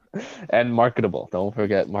 And marketable. Don't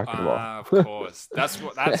forget marketable. Of course. That's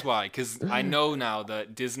why. Because I know now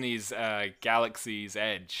that Disney's Galaxy's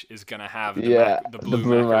Edge is going to have the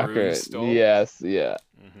blue macaroon store. Yes, yeah.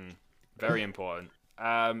 Very important.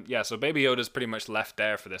 So Baby Yoda's pretty much left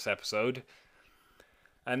there for this episode.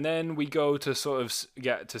 And then we go to sort of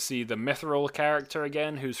get to see the Mithril character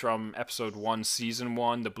again, who's from episode 1, season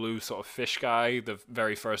 1, the blue sort of fish guy, the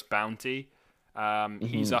very first bounty.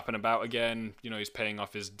 He's up and about again, he's paying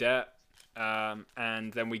off his debt.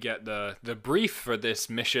 And then we get the brief for this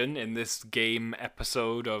mission in this game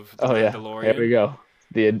episode of The Mandalorian. There we go.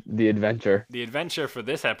 The adventure. The adventure for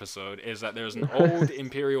this episode is that there's an old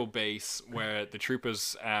Imperial base where the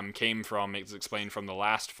troopers came from. It's explained from the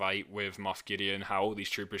last fight with Moff Gideon how all these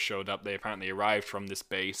troopers showed up. They apparently arrived from this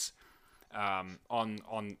base on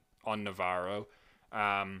Navarro.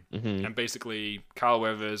 And basically Carl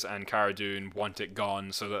Weathers and Cara Dune want it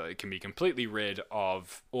gone so that it can be completely rid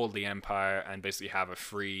of all the Empire and basically have a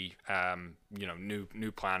free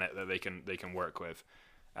new planet that they can work with.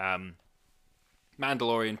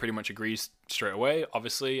 Mandalorian pretty much agrees straight away,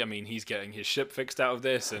 obviously. I mean, he's getting his ship fixed out of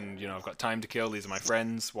this and I've got time to kill, these are my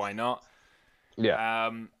friends, why not?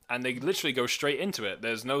 Yeah. And they literally go straight into it.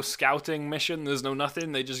 There's no scouting mission, there's no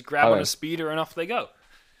nothing. They just grab on a speeder and off they go.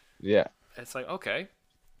 Yeah. It's like, okay.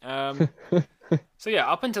 So yeah,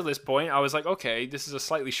 up until this point, I was like, okay, this is a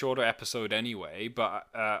slightly shorter episode anyway, but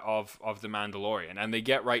of The Mandalorian, and they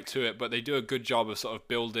get right to it, but they do a good job of sort of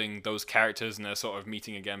building those characters, and they're sort of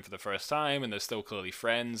meeting again for the first time, and they're still clearly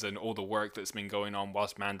friends, and all the work that's been going on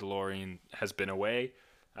whilst Mandalorian has been away.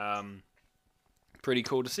 Pretty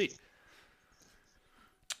cool to see.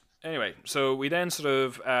 Anyway, so we then sort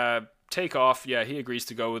of take off. Yeah, he agrees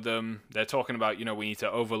to go with them. They're talking about, we need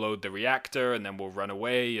to overload the reactor and then we'll run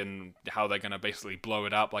away, and how they're going to basically blow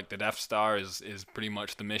it up like the Death Star is pretty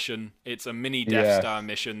much the mission. It's a mini Death Star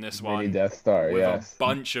mission, this one. Mini Death Star, with a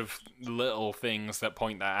bunch of little things that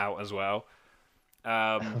point that out as well.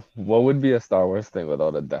 What would be a Star Wars thing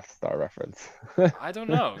without a Death Star reference? I don't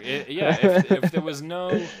know. If there was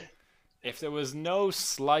no... If there was no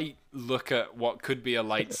slight look at what could be a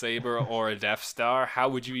lightsaber or a Death Star, how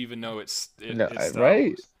would you even know it's Star right?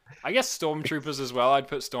 Wars? I guess Stormtroopers as well. I'd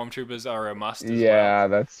put Stormtroopers are a must as well. Yeah,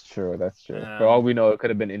 that's true. For all we know, it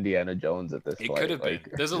could have been Indiana Jones at this point. It could have been.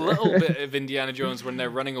 There's a little bit of Indiana Jones when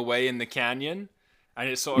they're running away in the canyon, and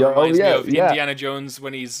it sort of reminds me of Indiana Jones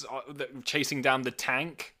when he's chasing down the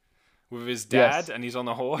tank with his dad, and he's on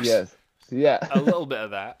the horse. Yes. Yeah. A little bit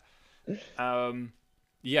of that.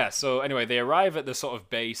 Yeah, so anyway, they arrive at the sort of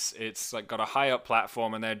base. It's like got a high up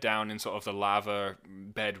platform, and they're down in sort of the lava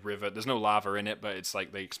bed river. There's no lava in it, but it's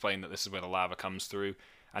like they explain that this is where the lava comes through.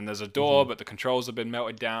 And there's a door, but the controls have been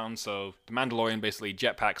melted down. So the Mandalorian basically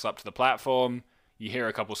jetpacks up to the platform. You hear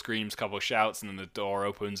a couple screams, couple shouts, and then the door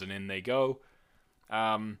opens and in they go.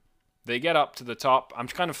 They get up to the top. I'm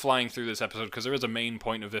kind of flying through this episode because there is a main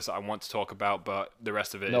point of this that I want to talk about, but the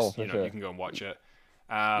rest of it is, you can go and watch it.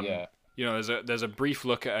 Yeah. There's a brief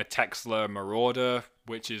look at a Texla Marauder,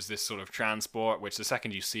 which is this sort of transport. Which the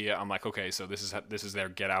second you see it, I'm like, okay, so this is their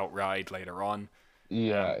get out ride later on.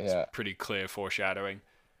 Yeah, It's pretty clear foreshadowing.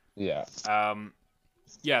 Yeah.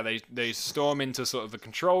 They storm into sort of the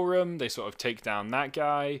control room. They sort of take down that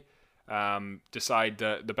guy. Decide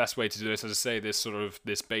that the best way to do this, as I say,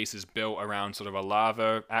 this base is built around sort of a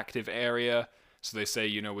lava active area. So they say,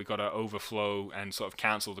 we got to overflow and sort of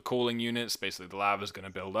cancel the cooling units. Basically, the lava's going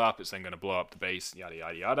to build up. It's then going to blow up the base, yada,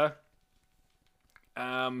 yada, yada.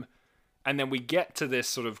 And then we get to this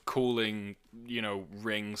sort of cooling,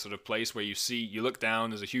 ring sort of place where you look down,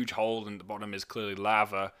 there's a huge hole, and the bottom is clearly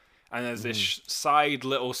lava. And there's this side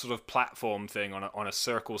little sort of platform thing on a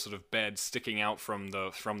circle sort of bed sticking out from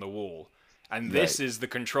the wall. And this is the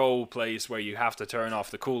control place where you have to turn off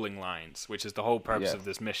the cooling lines, which is the whole purpose of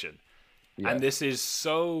this mission. And this is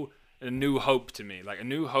so A New Hope to me. Like A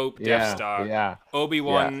New Hope, Death Star. Yeah.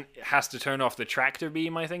 Obi-Wan has to turn off the tractor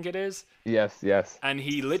beam, I think it is. Yes. And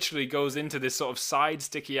he literally goes into this sort of side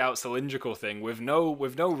sticky out cylindrical thing with no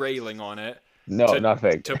railing on it.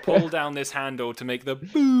 Nothing. To pull down this handle to make the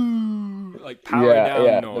boo, like power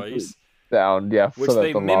down noise. Down, which so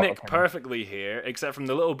they mimic perfectly here, except from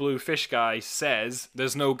the little blue fish guy says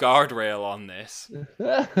there's no guardrail on this.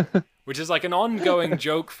 Which is like an ongoing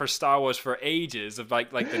joke for Star Wars for ages of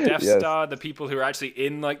like the Death Star, the people who are actually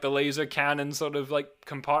in like the laser cannon sort of like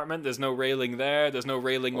compartment. There's no railing there. There's no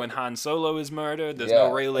railing when Han Solo is murdered. There's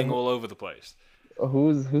no railing all over the place.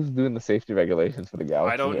 Who's doing the safety regulations for the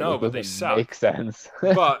galaxy? I don't know, but they suck. Makes sense.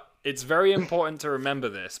 But it's very important to remember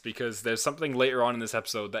this because there's something later on in this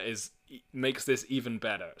episode that makes this even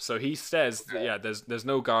better. So he says, there's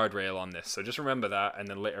no guardrail on this. So just remember that, and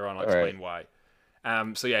then later on I'll explain why.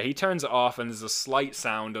 He turns it off, and there's a slight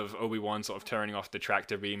sound of Obi-Wan sort of turning off the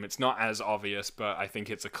tractor beam. It's not as obvious, but I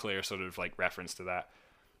think it's a clear sort of like reference to that.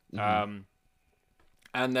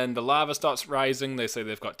 And then the lava starts rising. They say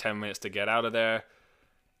they've got 10 minutes to get out of there.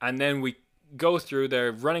 And then we go through,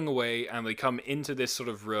 they're running away, and we come into this sort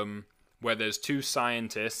of room where there's two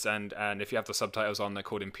scientists, and if you have the subtitles on, they're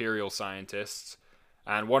called Imperial scientists.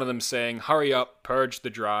 And one of them saying, hurry up, purge the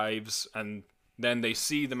drives, and then they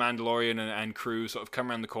see the Mandalorian and crew sort of come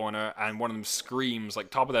around the corner, and one of them screams, like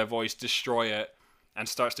top of their voice, destroy it, and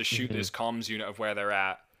starts to shoot this comms unit of where they're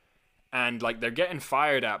at. And like they're getting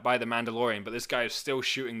fired at by the Mandalorian, but this guy is still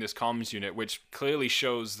shooting this comms unit, which clearly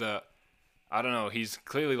shows that, I don't know, he's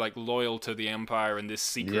clearly like loyal to the Empire, and this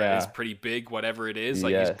secret is pretty big, whatever it is.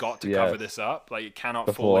 Like he's got to cover this up. Like it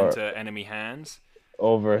cannot fall into enemy hands.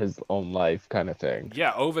 Over his own life kind of thing.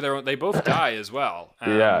 Yeah, over their own. They both die as well.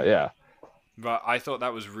 But I thought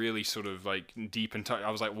that was really sort of like deep and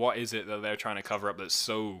I was like, what is it that they're trying to cover up that's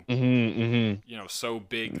so so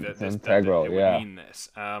big that this integral, that it would mean this.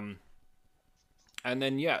 And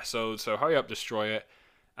then so hurry up, destroy it.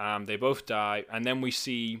 They both die, and then we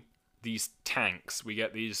see these tanks. We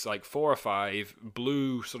get these like 4 or 5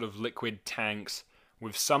 blue sort of liquid tanks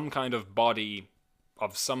with some kind of body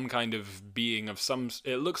of some kind of being of some.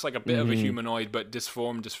 It looks like a bit of a humanoid, but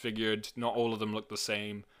disformed, disfigured. Not all of them look the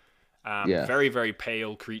same. Very, very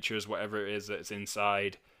pale creatures, whatever it is that's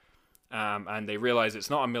inside. And they realize it's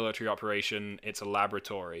not a military operation, it's a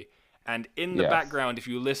laboratory. And in the background, if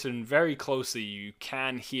you listen very closely, you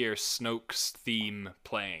can hear Snoke's theme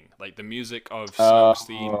playing. Like the music of Snoke's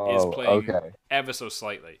theme is playing ever so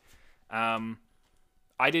slightly.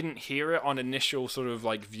 I didn't hear it on initial sort of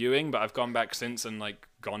like viewing, but I've gone back since and like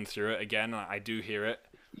gone through it again. I do hear it.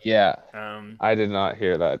 Yeah. I did not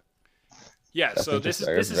hear that. Yeah, that's so this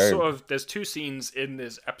is sort of, there's 2 scenes in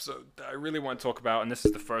this episode that I really want to talk about, and this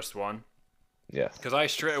is the first one. Yeah. Because I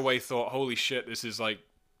straight away thought, holy shit, this is like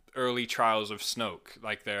early trials of Snoke.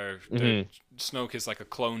 Like Snoke is like a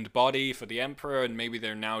cloned body for the Emperor, and maybe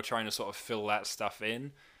they're now trying to sort of fill that stuff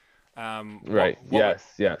in.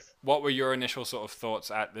 Yes. What were your initial sort of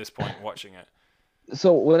thoughts at this point watching it?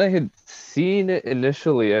 So when I had seen it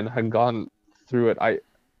initially and had gone through it,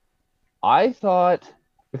 I thought,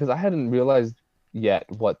 because I hadn't realized yet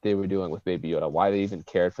what they were doing with Baby Yoda, why they even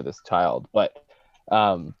cared for this child. But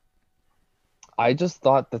I just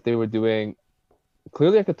thought that they were doing,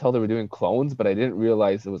 clearly I could tell they were doing clones, but I didn't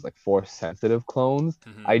realize it was like Force sensitive clones.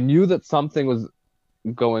 I knew that something was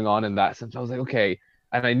going on in that sense. I was like, okay.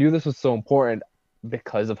 And I knew this was so important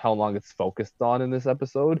because of how long it's focused on in this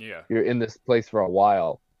episode. Yeah. You're in this place for a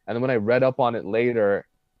while. And then when I read up on it later,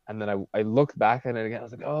 and then I looked back at it again. I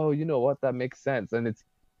was like, oh, you know what? That makes sense. And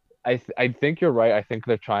I think you're right. I think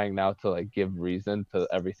they're trying now to like give reason to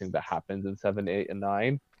everything that happens in 7, 8, and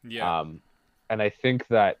 9. Yeah. Um, and I think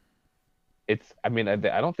that I mean, I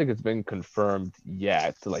don't think it's been confirmed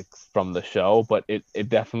yet, like from the show, but it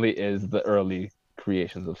definitely is the early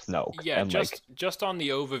creations of Snoke. Yeah, And like, just on the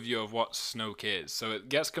overview of what Snoke is. So it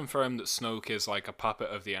gets confirmed that Snoke is like a puppet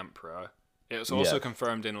of the Emperor. It was also yes,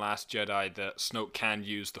 confirmed in Last Jedi that Snoke can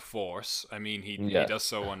use the Force. I mean, he yes, does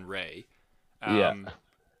so on Rey. yeah, Um,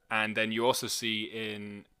 and then you also see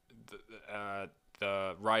in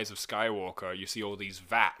the Rise of Skywalker, you see all these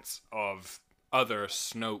vats of other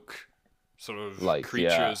Snoke sort of like, yeah,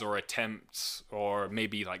 creatures or attempts or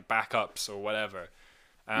maybe like backups or whatever.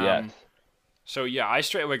 yes, So yeah, I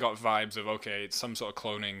straight away got vibes of okay, it's some sort of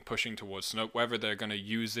cloning pushing towards Snoke. Whether they're going to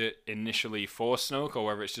use it initially for Snoke or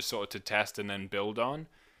whether it's just sort of to test and then build on.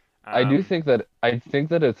 Um, I think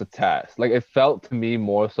that it's a test. Like, it felt to me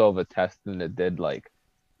more so of a test than it did like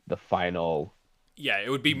the final yeah, it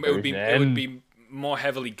would version. be more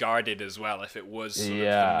heavily guarded as well if it was sort of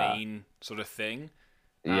the Yeah, main sort of thing.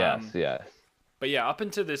 yes, Um, yes, but yeah, up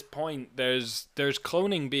until this point, there's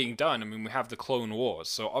cloning being done. I mean, we have the Clone Wars,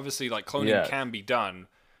 so obviously like cloning yes, can be done.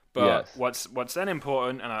 But yes, what's then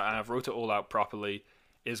important, and I've wrote it all out properly,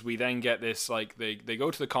 is we then get this like they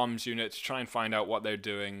go to the comms unit to try and find out what they're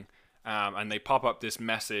doing. And they pop up this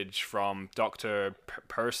message from Doctor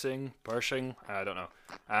Pershing. I don't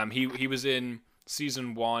know. He was in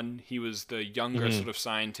season 1. He was the younger hmm sort of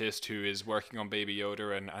scientist who is working on Baby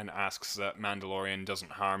Yoda and asks that Mandalorian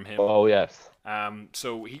doesn't harm him. oh yes,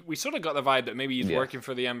 So we sort of got the vibe that maybe he's yes, working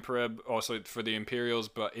for the Emperor, also for the Imperials,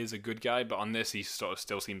 but is a good guy. But on this, he sort of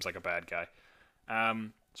still seems like a bad guy.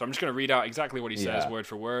 So I'm just going to read out exactly what he says, yeah, word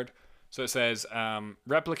for word. So it says,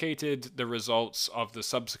 replicated the results of the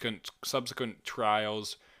subsequent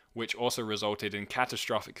trials, which also resulted in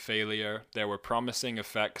catastrophic failure. There were promising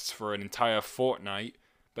effects for an entire fortnight,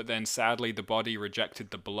 but then sadly the body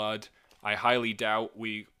rejected the blood. I highly doubt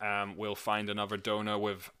we will find another donor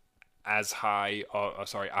with as high,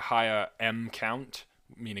 a higher M count,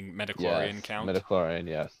 meaning yes, metachlorian count. midichlorian,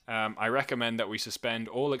 yes, I recommend that we suspend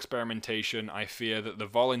all experimentation. I fear that the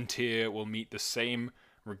volunteer will meet the same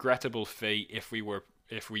regrettable fate if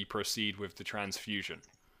we proceed with the transfusion.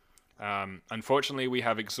 Unfortunately, we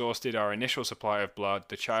have exhausted our initial supply of blood.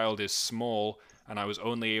 The child is small, and I was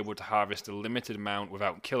only able to harvest a limited amount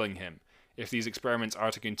without killing him. If these experiments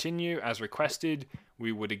are to continue as requested,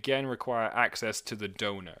 we would again require access to the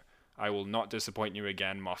donor. I will not disappoint you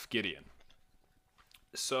again, Moff Gideon.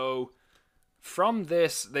 So, from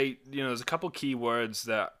this, there's a couple key words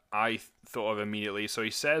that I thought of immediately. So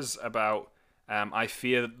he says about, I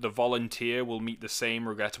fear the volunteer will meet the same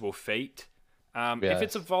regrettable fate. If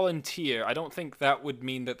it's a yes. volunteer, I don't think that would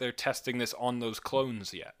mean that they're testing this on those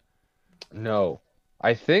clones yet. No,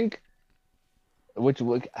 I think which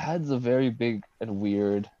like adds a very big and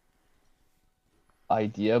weird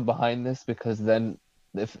idea behind this because then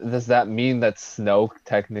if does that mean that Snoke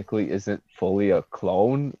technically isn't fully a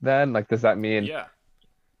clone then? Like does that mean Yeah,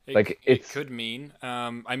 like it it's could mean.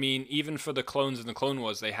 I mean, even for the clones in the Clone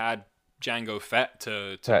Wars, they had Jango Fett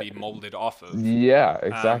to be molded off of. yeah, Um,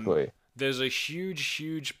 exactly. there's a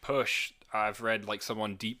huge push. I've read like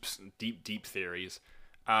someone deep theories.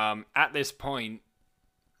 At this point,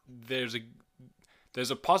 there's a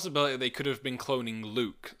there's a possibility they could have been cloning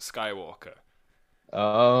Luke Skywalker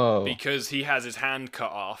Oh. because he has his hand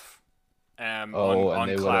cut off Oh, and on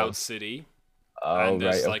they would Cloud have City. oh And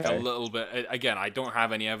right, there's like a okay. little bit again, I don't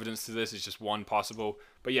have any evidence to this, it's just one possible,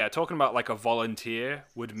 but yeah, talking about like a volunteer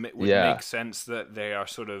would Yeah. make sense that they are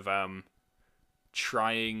sort of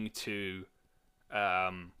trying to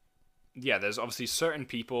yeah, there's obviously certain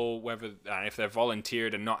people, whether if they're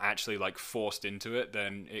volunteered and not actually like forced into it,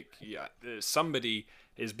 then somebody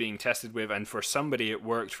is being tested with, and for somebody it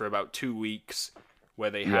worked for about 2 weeks, where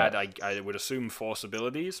they had, Yes. I would assume, force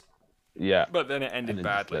abilities, Yeah. but then it And ended it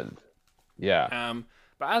just badly. didn't. Yeah.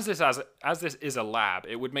 But as this is a lab,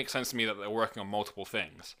 it would make sense to me that they're working on multiple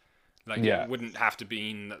things. Like it Yeah. wouldn't have to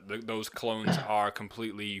be that those clones are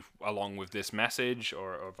completely along with this message,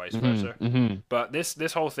 or vice versa. Hmm. But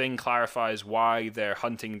this whole thing clarifies why they're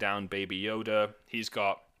hunting down Baby Yoda. He's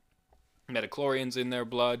got metachlorians in their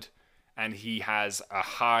blood, and he has a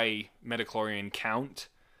high metachlorian count,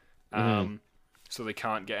 Hmm. so they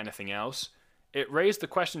can't get anything else. It raised the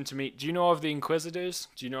question to me: do you know of the Inquisitors?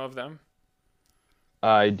 Do you know of them?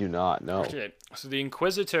 I do not know. Okay, so the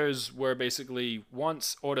Inquisitors were basically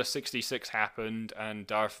once Order 66 happened and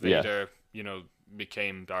Darth Yes. Vader,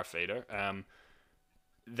 became Darth Vader.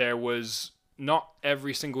 There was not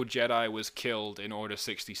every single Jedi was killed in Order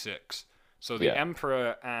 66. So the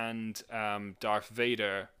Emperor and Darth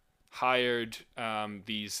Vader hired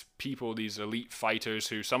these people, these elite fighters,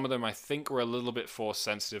 who some of them I think were a little bit force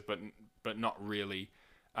sensitive, but not really.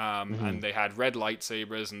 And they had red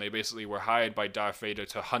lightsabers, and they basically were hired by Darth Vader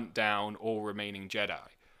to hunt down all remaining Jedi.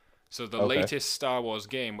 So the latest Star Wars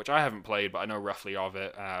game, which I haven't played, but I know roughly of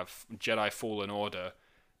it, Jedi Fallen Order,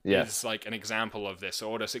 is like an example of this. So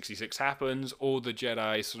Order 66 happens, all the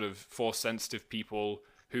Jedi sort of force-sensitive people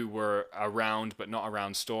who were around but not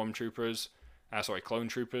around stormtroopers, clone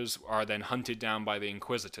troopers, are then hunted down by the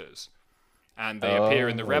Inquisitors. And they appear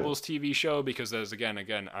in the Rebels TV show because there's, again,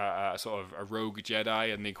 a sort of a rogue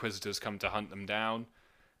Jedi, and the Inquisitors come to hunt them down.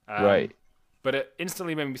 Right. But it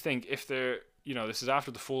instantly made me think, if they're, this is after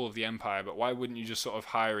the fall of the Empire, but why wouldn't you just sort of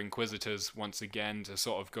hire Inquisitors once again to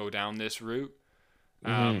sort of go down this route?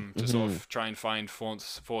 To sort of try and find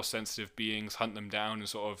force-sensitive beings, hunt them down, and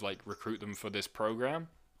sort of like recruit them for this program.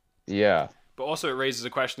 Yeah. But also it raises a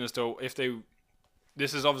question as to if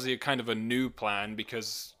this is obviously a kind of a new plan,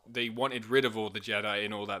 because they wanted rid of all the Jedi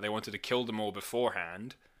and all that. They wanted to kill them all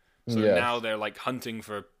beforehand. So now they're like hunting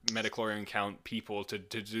for Metachlorian count people to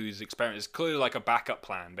do these experiments. It's clearly like a backup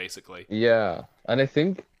plan, basically. Yeah. And I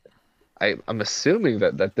think I'm assuming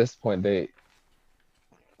that at this point the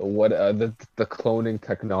cloning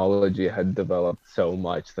technology had developed so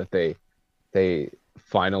much that they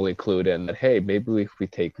finally clued in that, hey, maybe if we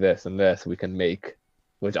take this and this, we can make,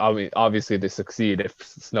 which obviously they succeed. If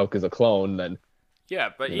Snoke is a clone, then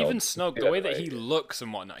but even Snoke, the way that he looks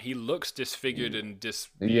and whatnot, he looks disfigured and There's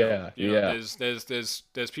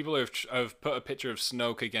people who have put a picture of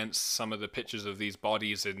Snoke against some of the pictures of these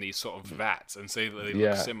bodies in these sort of vats and say that they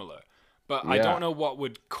look similar. But I don't know what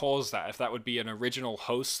would cause that. If that would be an original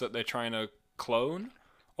host that they're trying to clone,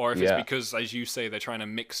 or if it's because, as you say, they're trying to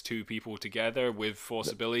mix two people together with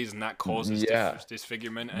force abilities, and that causes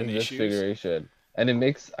disfigurement and issues. Disfiguration. And it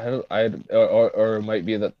makes or it might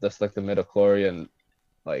be that just like the midichlorian,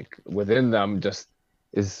 like within them, just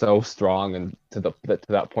is so strong and to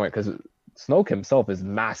that point, because Snoke himself is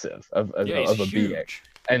massive of a being,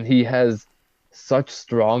 and he has such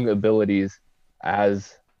strong abilities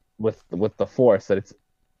as with the Force that it's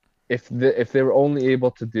if they were only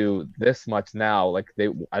able to do this much now, like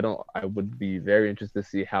I would be very interested to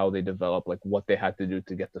see how they develop, like what they had to do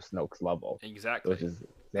to get to Snoke's level. Exactly. Which is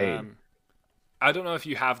insane. I don't know if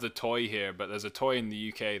you have the toy here, but there's a toy in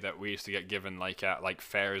the UK that we used to get given like at like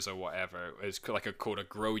fairs or whatever. It's called a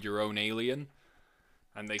grow your own alien,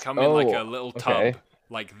 and they come in like a little tub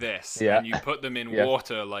like this, and you put them in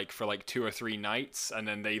water like for like 2 or 3 nights, and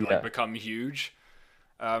then they like become huge.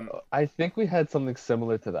 I think we had something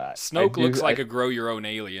similar to that. Snoke looks like a grow your own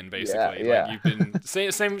alien, basically. Like you've been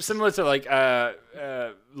similar to like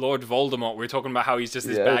Lord Voldemort. We were talking about how he's just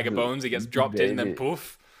this bag of bones. He gets dropped in and then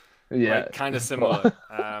poof. Yeah, like, kind of similar.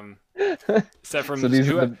 Except from you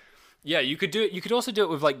could do it. You could also do it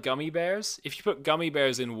with like gummy bears. If you put gummy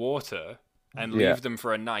bears in water and leave them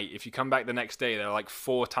for a night, if you come back the next day, they're like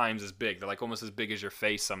 4 times as big. They're like almost as big as your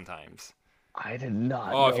face sometimes. I did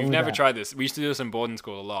not. Oh, if you've never tried this, we used to do this in boarding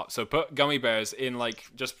school a lot. So put gummy bears in, like,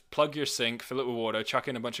 just plug your sink, fill it with water, chuck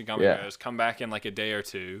in a bunch of gummy bears, come back in like a day or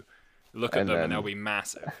 2, look at them, and they'll be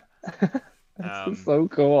massive. That's so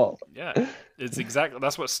cool. Yeah, that's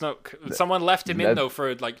what Snoke. Someone left him in though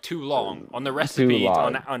for like too long on the recipe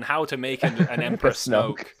on how to make an Emperor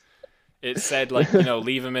Snoke. It said like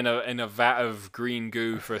leave him in a vat of green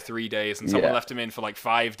goo for 3 days, and someone left him in for like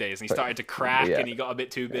 5 days, and he started to crack and he got a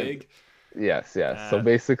bit too big. Yes. So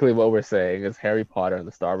basically what we're saying is Harry Potter and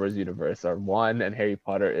the Star Wars universe are one, and Harry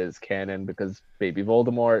Potter is canon because Baby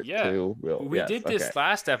Voldemort. Two, we did this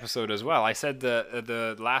last episode as well. I said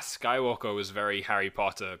the last Skywalker was very Harry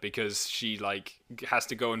Potter because she like has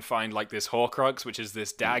to go and find like this Horcrux, which is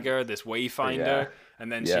this dagger, this wayfinder, and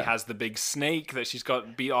then she has the big snake that she's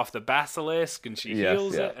got beat off the basilisk, and she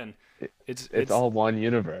heals it, and it's all one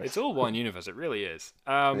universe. It's all one universe. It really is.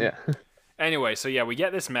 Anyway, so we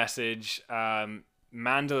get this message.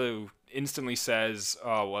 Mando instantly says,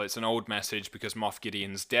 "Oh, well, it's an old message because Moff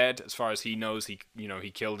Gideon's dead. As far as he knows, he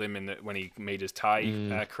killed him when he made his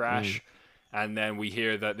TIE crash." And then we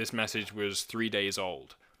hear that this message was 3 days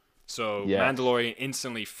old. So Mandalorian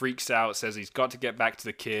instantly freaks out, says he's got to get back to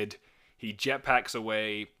the kid. He jetpacks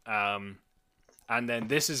away. And then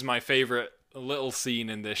this is my favorite little scene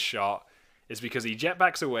in this shot. Is because he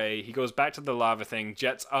jetpacks away, he goes back to the lava thing,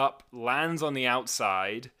 jets up, lands on the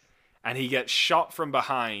outside, and he gets shot from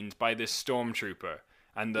behind by this stormtrooper.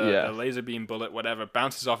 And the laser beam bullet, whatever,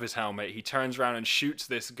 bounces off his helmet. He turns around and shoots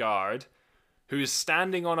this guard, who's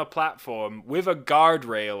standing on a platform with a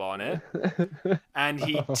guardrail on it, and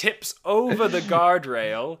he tips over the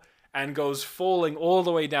guardrail and goes falling all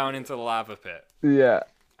the way down into the lava pit. Yeah.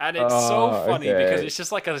 And it's so funny because Okay. it's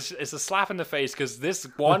just like it's a slap in the face because this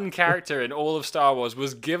one character in all of Star Wars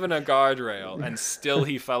was given a guardrail and still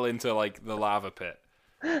he fell into like the lava pit.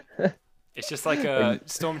 It's just like a Like,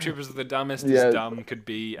 stormtroopers are the dumbest as yeah, dumb could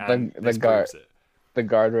be, and the this proves it. the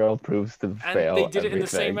guardrail proves to And they fail did it in the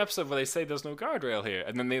same everything. episode where they say there's no guardrail here,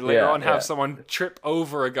 and then they later Yeah, on have someone trip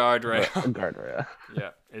over a guardrail. A guardrail.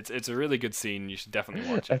 Yeah, it's a really good scene. You should definitely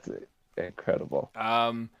watch it. That's incredible.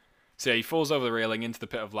 So yeah, he falls over the railing into the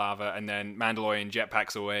pit of lava, and then Mandalorian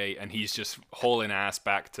jetpacks away, and he's just hauling ass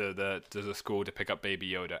back to the school to pick up Baby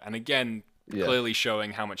Yoda. And again, Yeah. clearly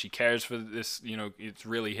showing how much he cares for this. You know, it's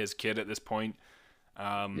really his kid at this point.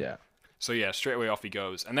 Yeah. So yeah, straight away off he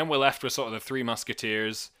goes, and then we're left with sort of the three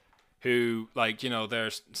Musketeers, who, like, you know, they're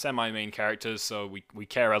semi-main characters, so we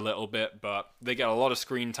care a little bit, but they get a lot of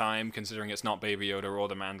screen time considering it's not Baby Yoda or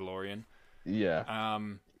the Mandalorian. Yeah.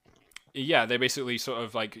 Yeah, they basically sort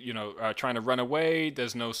of like, you know, are trying to run away.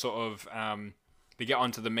 There's no sort of they get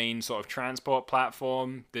onto the main sort of transport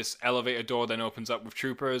platform. This elevator door then opens up with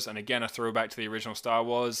troopers, and again a throwback to the original Star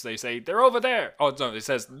Wars. They say they're over there. Oh no, it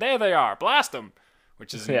says there they are. Blast them,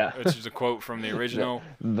 which is a quote from the original.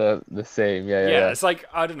 The same. Yeah. Yeah, it's like,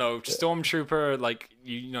 I don't know, stormtrooper, like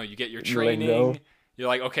you know, you get your training. Lingo. You're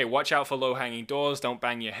like, okay, watch out for low hanging doors. Don't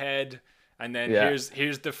bang your head. And then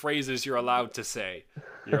here's the phrases you're allowed to say.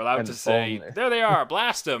 You're allowed to say, only. there they are,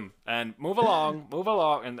 blast them, and move along,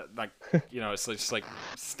 and like, you know, it's just like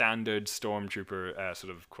standard stormtrooper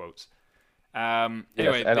sort of quotes. Anyway,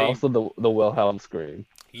 yes, and also the Wilhelm scream.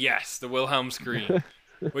 yes, the Wilhelm scream,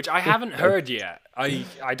 which I haven't heard yet. I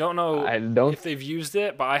don't know if they've used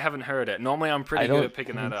it, but I haven't heard it. Normally, I'm pretty good at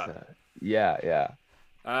picking that up. So. Yeah.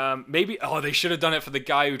 Maybe they should have done it for the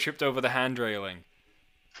guy who tripped over the hand railing.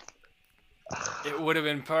 It would have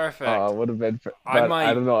been perfect. It would have been. I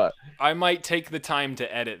don't know. I might take the time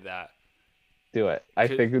to edit that. Do it. I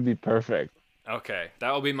think it would be perfect. Okay,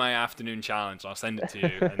 that'll be my afternoon challenge. I'll send it to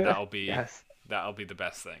you, and that'll be that'll be the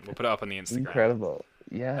best thing. We'll put it up on the Instagram. Incredible.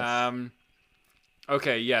 Yes.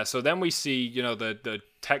 Okay, yeah. So then we see, you know, the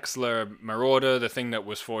Texler Marauder, the thing that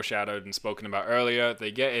was foreshadowed and spoken about earlier.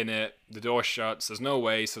 They get in it. The door shuts. There's no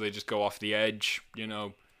way, so they just go off the edge. You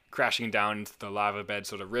know, crashing down into the lava bed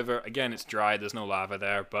sort of river. Again, it's dry, there's no lava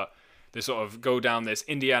there, but they sort of go down this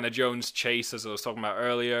Indiana Jones chase, as I was talking about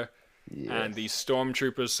earlier, and these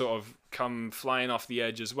stormtroopers sort of come flying off the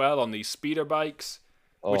edge as well on these speeder bikes,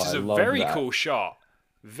 which is a very cool shot.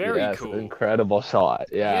 Very cool. Incredible shot.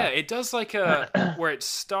 Yeah, it does like where it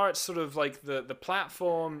starts sort of like the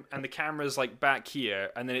platform and the camera's like back here,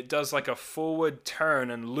 and then it does like a forward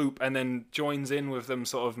turn and loop and then joins in with them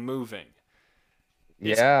sort of moving.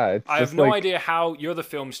 I have no idea how. You're the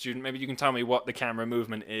film student. Maybe you can tell me what the camera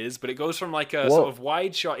movement is. But it goes from like a sort of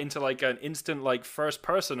wide shot into like an instant like first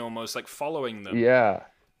person almost, like following them. Yeah,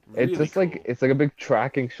 really it's just cool. like a big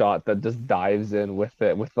tracking shot that just dives in with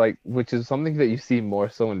it, which is something that you see more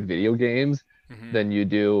so in video games than you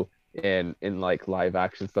do in like live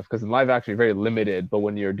action stuff. Because in live action you're very limited, but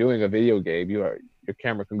when you're doing a video game, your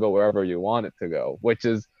camera can go wherever you want it to go, which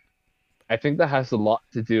is. I think that has a lot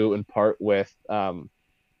to do in part with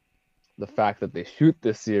the fact that they shoot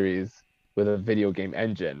this series with a video game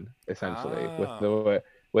engine, essentially,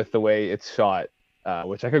 with the way it's shot,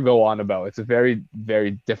 which I could go on about. It's a very,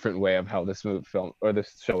 very different way of how this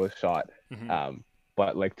this show is shot.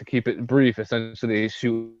 But like to keep it brief, essentially they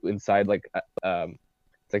shoot inside like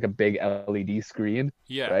it's like a big LED screen.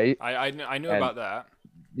 Yeah, right. I know about that.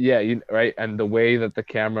 Yeah, right, and the way that the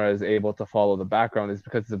camera is able to follow the background is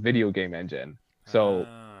because it's a video game engine. So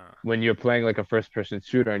when you're playing like a first-person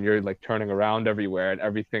shooter and you're like turning around everywhere and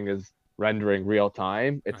everything is rendering real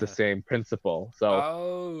time, it's the same principle.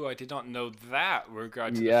 So I did not know that with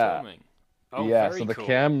regard to the filming. So the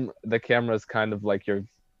cool. the camera is kind of like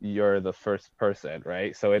you're the first person,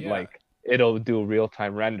 right? So it'll do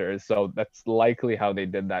real-time renders. So that's likely how they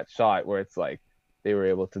did that shot, where it's like they were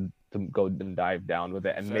able to go and dive down with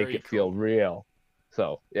it and make it feel real.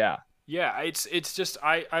 So yeah, it's just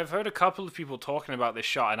I've heard a couple of people talking about this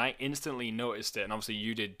shot and I instantly noticed it, and obviously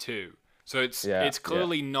you did too. So it's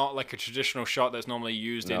clearly not like a traditional shot that's normally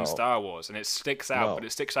used in Star Wars, and it sticks out, but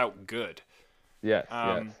it sticks out good. Yes.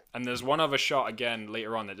 And there's one other shot again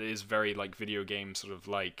later on that is very like video game sort of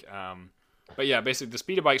like but yeah, basically the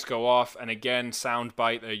speeder bikes go off, and again,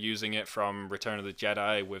 soundbite, they're using it from Return of the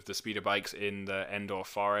Jedi with the speeder bikes in the Endor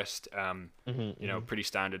forest. You know, pretty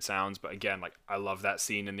standard sounds, but again, like I love that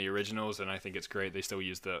scene in the originals, and I think it's great they still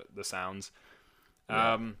use the sounds.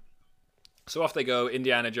 So off they go,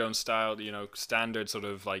 Indiana Jones style, standard sort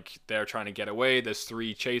of like they're trying to get away. There's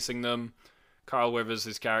three chasing them. Carl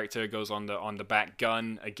Weathers' character goes on the back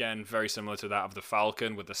gun again, very similar to that of the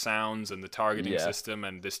Falcon with the sounds and the targeting Yeah. system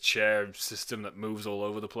and this chair system that moves all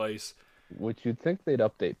over the place. Which you'd think they'd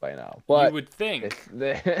update by now, You but would it's think,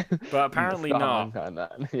 they but apparently not. stalling on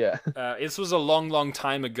that. Yeah. This was a long, long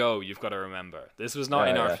time ago. You've got to remember. This was not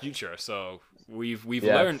in our Yeah. future, so we've Yes.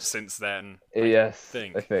 learned since then. Yes,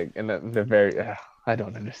 think. I think, and they're very. I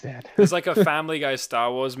don't understand. It's like a Family Guy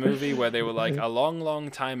Star Wars movie where they were like a long,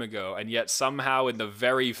 long time ago, and yet somehow in the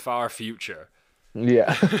very far future.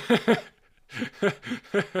 Yeah.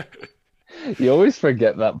 You always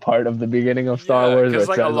forget that part of the beginning of Star Wars where because it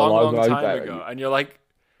like says a long, long time time ago, and you're like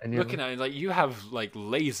and you're looking at it like you have like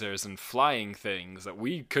lasers and flying things that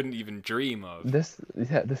we couldn't even dream of. this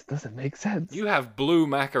doesn't make sense. You have blue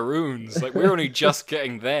macaroons. Like we're only just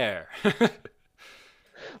getting there.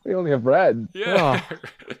 We only have red. Yeah,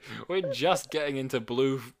 we're just getting into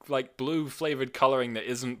blue flavored coloring that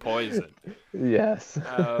isn't poison. Yes.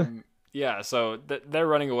 Yeah, so they're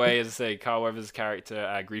running away. As I say, Carl Weathers'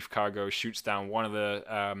 character, Grief Cargo, shoots down one of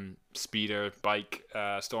the speeder bike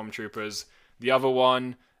stormtroopers. The other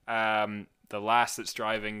one, the last that's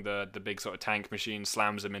driving the big sort of tank machine,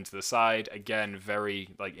 slams him into the side. Again, very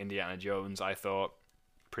like Indiana Jones, I thought.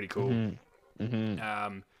 Pretty cool.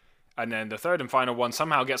 And then the third and final one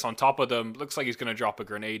somehow gets on top of them. Looks like he's going to drop a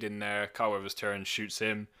grenade in there. Carl Weathers turns, shoots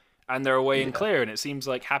him. And they're away and clear. And it seems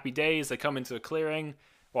like happy days. They come into a clearing.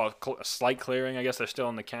 Well, a slight clearing, I guess. They're still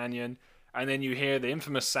in the canyon. And then you hear the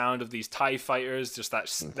infamous sound of these TIE fighters, just that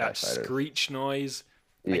screech noise.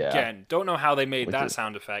 Yeah. Again, don't know how they made that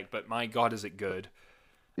sound effect, but my God, is it good.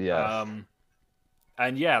 Yes.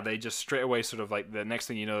 And yeah, they just straight away sort of like the next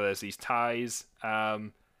thing you know, there's these TIEs.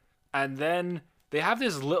 And then they have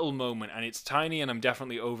this little moment, and it's tiny, and I'm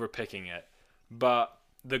definitely overpicking it. But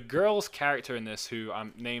the girl's character in this, who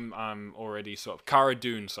I'm already sort of Cara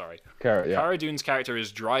Dune, sorry. Cara Dune's character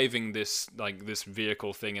is driving this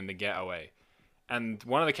vehicle thing in the getaway, and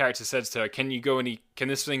one of the characters says to her, "Can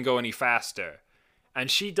this thing go any faster?"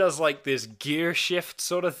 And she does like this gear shift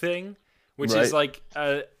sort of thing, which is like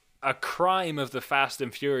a crime of the Fast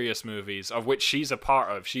and Furious movies, of which she's a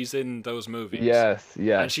part of. She's in those movies. Yes.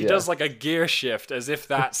 And she does like a gear shift as if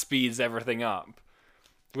that speeds everything up.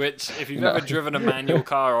 Which, if you've ever driven a manual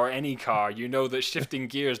car or any car, you know that shifting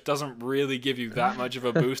gears doesn't really give you that much of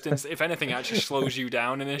a boost. And if anything, it actually slows you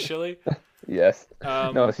down initially. Yes.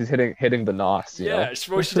 No, she's hitting the NOS. Yeah,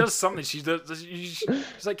 well, she does something. She's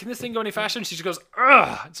like, "Can this thing go any faster?" And she just goes,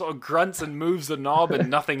 "Ugh!" and sort of grunts and moves the knob, and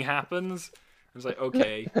nothing happens. I was like,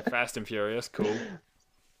 okay, Fast and Furious, cool.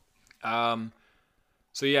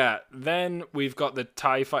 So yeah, then we've got the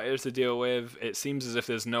TIE fighters to deal with. It seems as if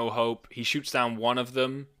there's no hope. He shoots down one of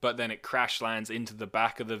them, but then it crash lands into the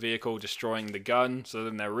back of the vehicle, destroying the gun. So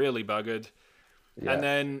then they're really buggered. Yeah. And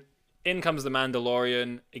then in comes the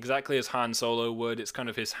Mandalorian, exactly as Han Solo would. It's kind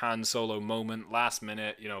of his Han Solo moment, last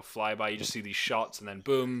minute, flyby. You just see these shots, and then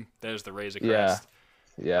boom, there's the Razor Crest.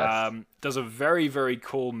 Yeah. Does a very, very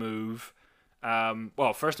cool move.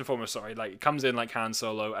 Well, first and foremost, sorry, like it comes in like Han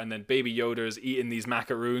Solo, and then Baby Yoda is eating these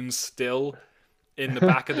macaroons still in the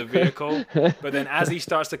back of the vehicle. But then as he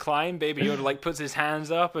starts to climb, Baby Yoda like puts his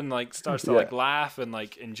hands up and like starts to like laugh and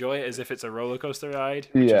like enjoy it as if it's a roller coaster ride.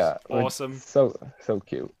 Which is awesome. So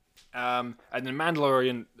cute. And then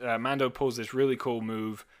Mando pulls this really cool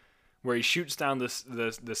move where he shoots down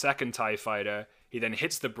the second TIE fighter. He then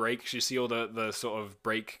hits the brakes. You see all the sort of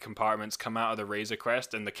brake compartments come out of the Razor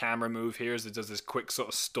Crest, and the camera move here is it does this quick sort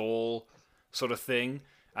of stall sort of thing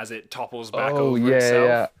as it topples back over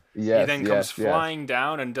itself. Yes, he then comes flying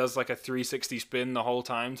down and does like a 360 spin the whole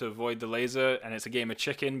time to avoid the laser, and it's a game of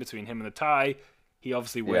chicken between him and the TIE. He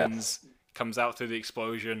obviously wins, comes out through the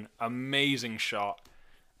explosion. Amazing shot.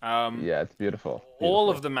 It's beautiful. All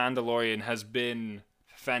of the Mandalorian has been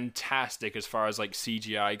fantastic as far as like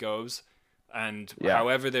CGI goes. And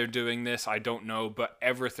however they're doing this, I don't know, but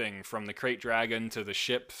everything from the crate dragon to the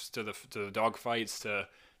ships to the dogfights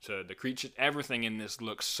to the creatures, everything in this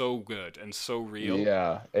looks so good and so real.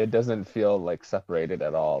 Yeah, it doesn't feel like separated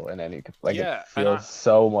at all in any it feels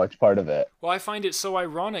so much part of it. Well, I find it so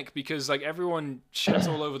ironic because like everyone shits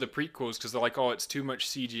all over the prequels because they're like, oh, it's too much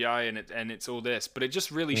CGI and it's all this, but it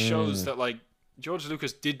just really shows that like George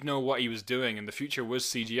Lucas did know what he was doing, and the future was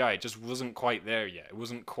CGI. It just wasn't quite there yet. It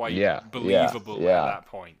wasn't quite believable at that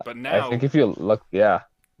point. But now, I think if you look,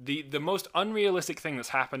 the most unrealistic thing that's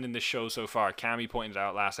happened in this show so far, Cammy pointed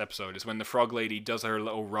out last episode, is when the frog lady does her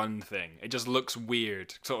little run thing. It just looks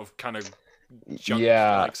weird, sort of kind of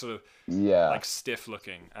junky, like sort of like stiff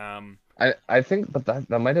looking. I think, but that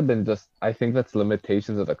might have been just, I think that's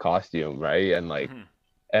limitations of the costume, right? Hmm.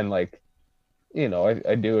 And like,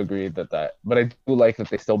 I do agree but I do like that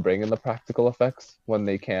they still bring in the practical effects when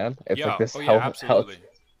they can. It's like Yeah. this Oh yeah, health. absolutely.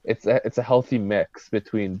 It's a healthy mix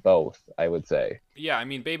between both, I would say. Yeah, I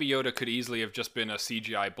mean, Baby Yoda could easily have just been a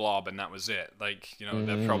CGI blob, and that was it. Like,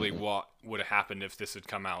 that's probably Mm, what would have happened if this had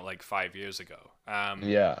come out like 5 years ago.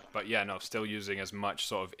 yeah. But yeah, no, still using as much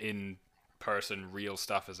sort of in-person real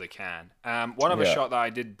stuff as they can. One other Yeah. shot that I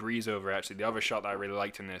did breeze over, actually, the other shot that I really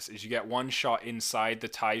liked in this is you get one shot inside the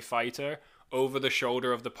TIE fighter over the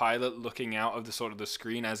shoulder of the pilot, looking out of the sort of the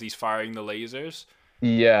screen as he's firing the lasers.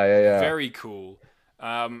 Yeah, yeah, yeah. Very cool.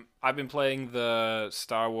 I've been playing the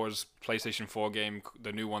Star Wars PlayStation 4 game,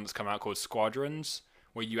 the new one that's come out called Squadrons,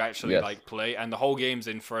 where you actually Yes. like play, and the whole game's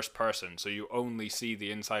in first person, so you only see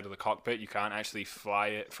the inside of the cockpit. You can't actually fly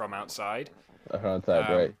it from outside. Around that,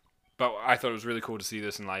 right. Um, but I thought it was really cool to see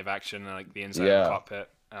this in live action and like the inside of a Yeah. cockpit.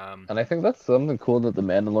 And I think that's something cool that the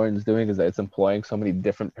Mandalorian is doing is that it's employing so many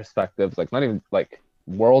different perspectives, like not even like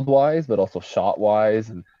world wise, but also shot wise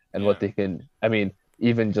and Yeah. what they can. I mean,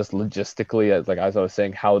 even just logistically, as I was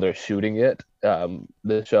saying, how they're shooting it.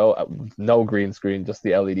 The show, no green screen, just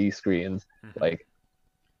the LED screens. Hmm. Like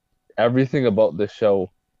everything about this show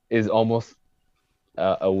is almost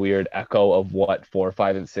a weird echo of what 4,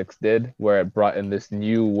 5, and 6 did, where it brought in this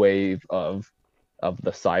new wave of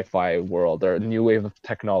the sci-fi world or a new wave of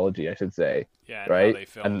technology, I should say, Yeah, and how right? they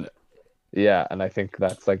filmed And it. yeah, and I think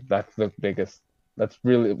that's the biggest. That's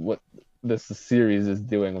really what this series is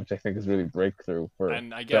doing, which I think is really breakthrough for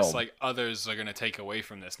And I guess film. like others are gonna take away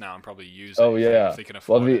from this now and probably use it Oh if yeah. they can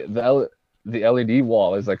Well, afford it. the LED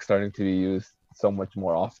wall is like starting to be used so much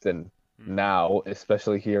more often Hmm. now,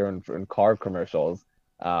 especially here in car commercials.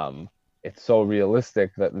 Um, it's so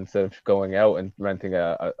realistic that instead of going out and renting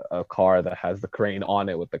a car that has the crane on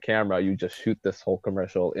it with the camera, you just shoot this whole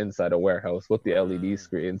commercial inside a warehouse with the LED Uh,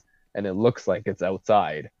 screens, and it looks like it's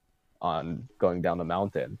outside on going down the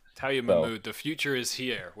mountain. Tell you, So Mahmood, the future is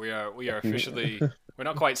here. We are we're- officially. We're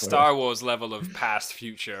not quite Star Wars level of past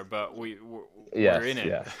future, but we're in yes, it.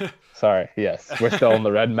 yes. Sorry, yes. We're still in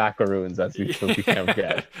the red macaroons as we can't Yeah,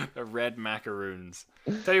 forget. the red macaroons.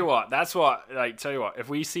 Tell you what, that's what. Like, tell you what, if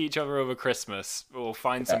we see each other over Christmas, we'll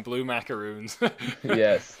find Yeah. some blue macaroons.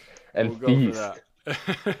 Yes. And We'll go for feast.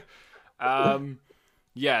 that. um,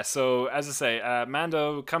 yeah. So as I say,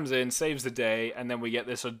 Mando comes in, saves the day, and then we get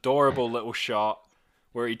this adorable little shot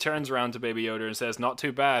where he turns around to Baby Yoda and says, "Not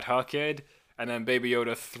too bad, huh, kid?" And then Baby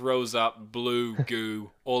Yoda throws up blue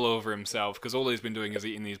goo all over himself because all he's been doing is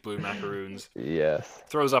eating these blue macaroons. Yes.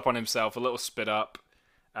 Throws up on himself, a little spit up.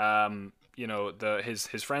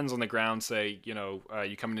 His friends on the ground say,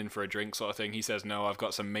 you coming in for a drink sort of thing. He says, no, I've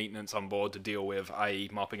got some maintenance on board to deal with, i.e.,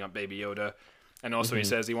 mopping up Baby Yoda. And also, he Hmm.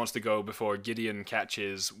 says he wants to go before Gideon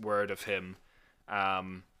catches word of him.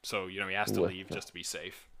 So he has to With leave just to be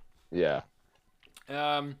safe. yeah.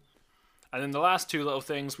 Um, and then the last two little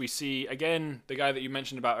things we see again, the guy that you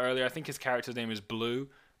mentioned about earlier. I think his character's name is Blue,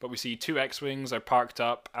 but we see two X-wings are parked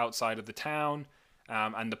up outside of the town,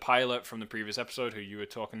 and the pilot from the previous episode, who you were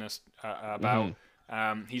talking about,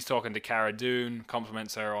 Hmm. he's talking to Cara Dune,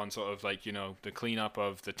 compliments her on sort of like the cleanup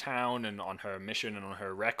of the town and on her mission and on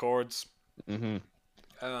her records. Hmm.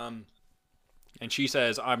 Um, and she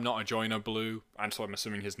says, "I'm not a joiner, Blue," and so I'm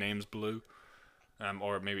assuming his name's Blue,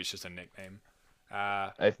 or maybe it's just a nickname.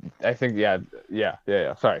 I think yeah.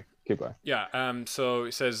 Sorry. Keep going. Yeah. So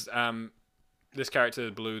it says, this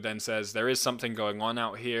character Blue then says there is something going on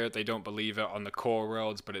out here. They don't believe it on the core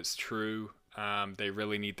worlds, but it's true. They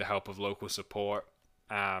really need the help of local support.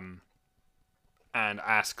 And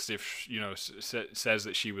asks if says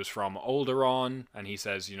that she was from Alderaan, and he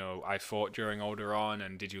says, I fought during Alderaan,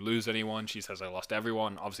 and did you lose anyone? She says, I lost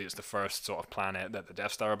everyone. Obviously, it's the first sort of planet that the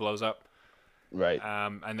Death Star blows up. Right.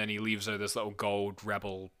 And then he leaves her this little gold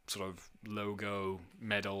rebel sort of logo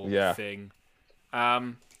medal Yeah. thing.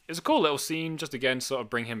 It's a cool little scene, just again sort of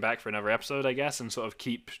bring him back for another episode, I guess, and sort of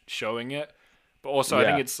keep showing it. But also, I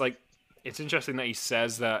think Yeah. it's interesting that he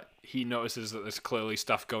says that he notices that there's clearly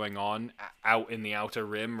stuff going on out in the outer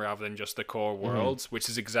rim rather than just the core worlds, which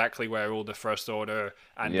is exactly where all the First Order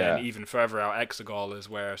and then Yeah. even further out Exegol is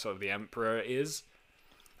where sort of the Emperor is.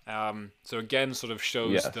 So again, sort of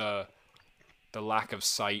shows Yes. the lack of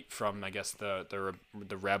sight from, I guess, the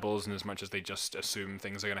rebels, and as much as they just assume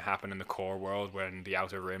things are going to happen in the core world when the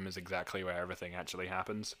outer rim is exactly where everything actually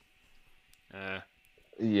happens.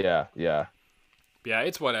 Yeah. Yeah. Yeah,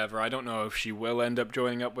 it's whatever. I don't know if she will end up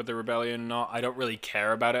joining up with the rebellion or not. I don't really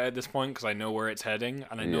care about it at this point because I know where it's heading,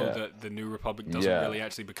 and I know Yeah. that the New Republic doesn't Yeah. really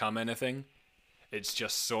actually become anything. It's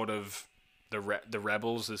just sort of the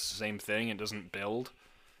rebels is the same thing. It doesn't build.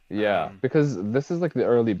 Yeah, because this is like the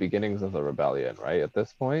early beginnings of the rebellion, right? At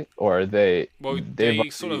this point, or Well, they've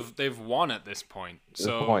already they've won at this point, at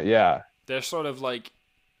this so point, yeah, they're sort of like,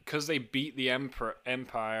 because they beat the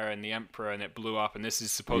empire and the emperor and it blew up, and this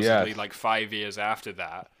is supposedly yes, like 5 years after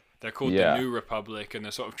that. They're called the yeah. New Republic, and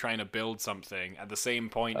they're sort of trying to build something at the same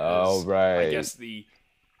point Oh as, I right, guess, the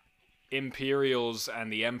Imperials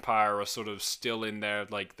and the Empire are sort of still in there,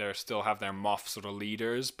 like they still have their Moff sort of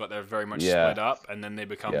leaders, but they're very much yeah, split up, and then they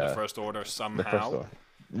become the yeah. First Order The first somehow. one,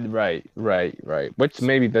 right, right, right. Which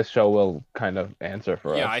maybe this show will kind of answer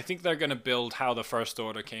for Yeah, us. I think they're going to build how the First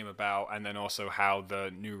Order came about, and then also how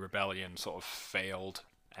the New Rebellion sort of failed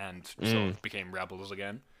and sort Mm, of became rebels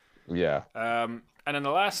again. yeah, And in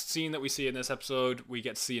the last scene that we see in this episode, we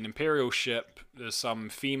get to see an Imperial ship. There's some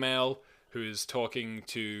female who is talking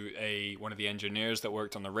to one of the engineers that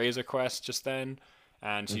worked on the Razor Quest just then,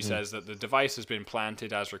 and she hmm says that the device has been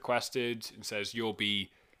planted as requested, and says you'll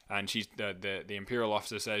be, and she's the Imperial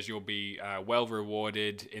officer says you'll be well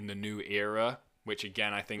rewarded in the new era, which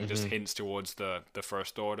again I think just hmm hints towards the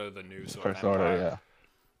First Order, the new The sort of first order, empire. yeah,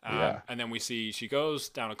 yeah, And then we see she goes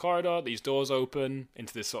down a corridor, these doors open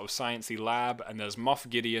into this sort of sciencey lab, and there's Moff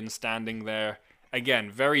Gideon standing there.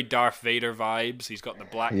 Again, very Darth Vader vibes. He's got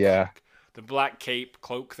yeah. the black cape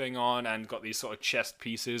cloak thing on, and got these sort of chest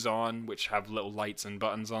pieces on, which have little lights and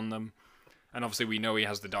buttons on them. And obviously we know he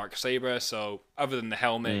has the dark saber, so other than the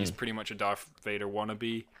helmet, he's Mm, pretty much a Darth Vader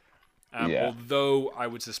wannabe. yeah. Although I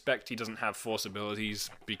would suspect he doesn't have Force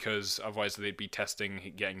abilities, because otherwise they'd be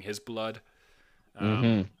testing getting his blood.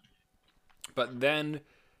 hmm But then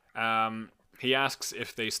he asks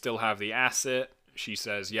if they still have the asset. She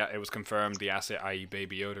says, yeah, it was confirmed. The asset, i.e.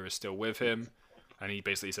 Baby Yoda, is still with him. And he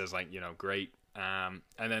basically says, like, great. And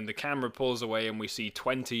then the camera pulls away and we see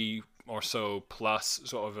 20 or so plus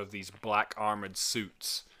sort of these black armored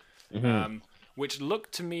suits. hmm Which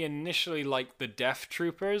looked to me initially like the Death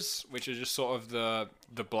Troopers, which are just sort of the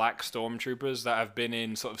black stormtroopers that have been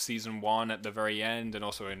in sort of season 1 at the very end, and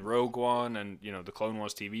also in Rogue One and the Clone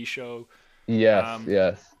Wars TV show. Yes, Um,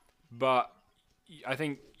 yes. but I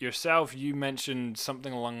think yourself, you mentioned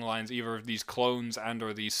something along the lines either of these clones and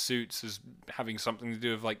or these suits as having something to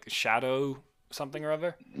do with like shadow something or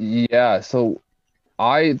other. Yeah, so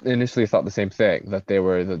I initially thought the same thing that they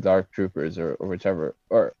were the Dark Troopers or whichever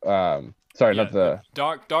or sorry, Yeah, not the the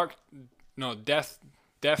dark no Death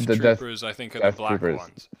the Troopers I think are the Death black Troopers.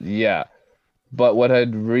 ones. Yeah. But what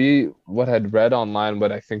I'd read online,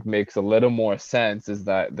 what I think makes a little more sense is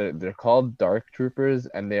that they're called Dark Troopers,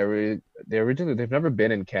 and they originally they've never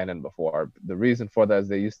been in canon before. The reason for that is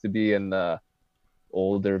they used to be in the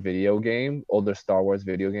older Star Wars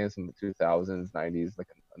video games from the 2000s, 90s, like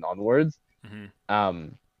and onwards. Hmm.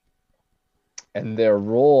 Um, and their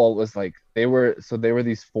role was like they were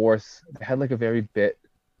these force. They had like a very bit.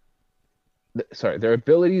 Sorry, their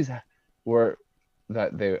abilities were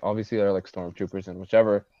that they obviously are like stormtroopers and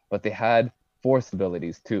whichever, but they had force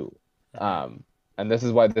abilities too. Hmm. Um, and this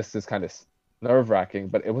is why this is kind of nerve-wracking,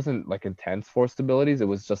 but it wasn't like intense force abilities. It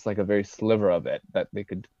was just like a very sliver of it that they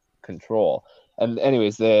could control. And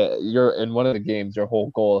anyways, you're in one of the games. Your whole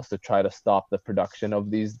goal is to try to stop the production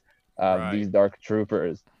of Right. these dark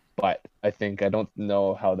troopers. But I don't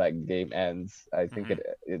know how that game ends. I think Hmm. it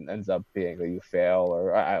ends up being that you fail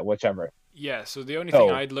or whichever. Yeah, so the only thing So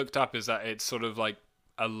I'd looked up is that it's sort of like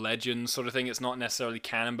a legend sort of thing. It's not necessarily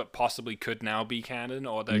canon, but possibly could now be canon,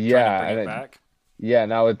 or they're trying to yeah, bring and it it, back. yeah,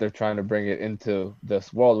 now that they're trying to bring it into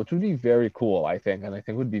this world, which would be very cool, I think, and I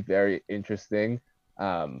think would be very interesting,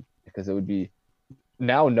 because it would be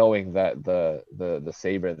now knowing that the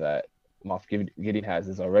saber that Gideon has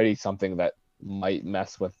is already something that might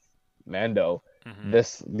mess with Mando. Hmm.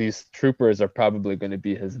 These troopers are probably going to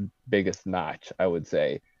be his biggest match, I would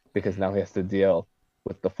say, because Hmm. now he has to deal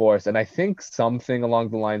with the Force, and I think something along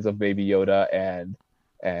the lines of Baby Yoda and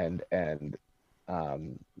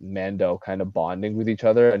Mando kind of bonding with each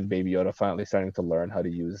other, and Baby Yoda finally starting to learn how to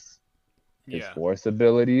use his Yeah. Force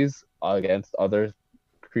abilities against other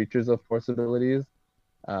creatures of Force abilities.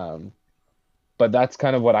 Um, but that's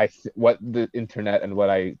kind of what the internet and what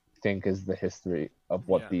I think is the history of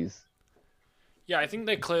what Yeah. these. Yeah, I think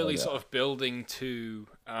they're But clearly sort of building to.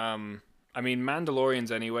 I mean, Mandalorians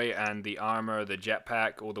anyway, and the armor, the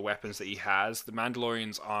jetpack, all the weapons that he has. The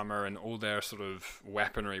Mandalorians' armor and all their sort of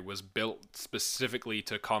weaponry was built specifically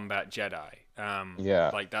to combat Jedi.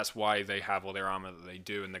 Yeah. Like that's why they have all their armor that they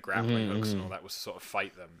do, and the grappling hmm hooks and all hmm that was to sort of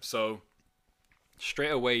fight them. So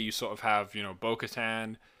straight away, you sort of have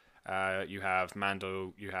Bo-Katan. You have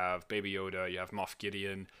Mando, you have Baby Yoda, you have Moff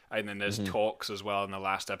Gideon, and then there's hmm talks as well in the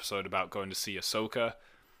last episode about going to see Ahsoka.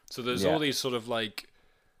 So there's all these sort of like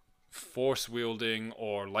force wielding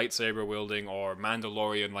or lightsaber wielding or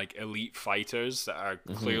Mandalorian like elite fighters that are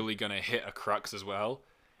clearly going to hit a crux as well.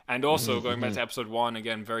 And also going back to episode 1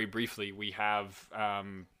 again, very briefly, we have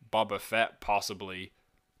Boba Fett possibly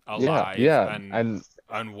alive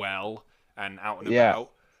and well and out and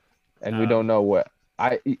about. And we don't know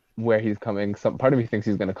where he's coming. Some part of me thinks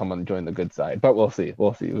he's going to come and join the good side, but we'll see.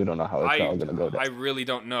 We don't know how it's all going to go down. I really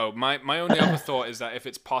don't know. My only other thought is that if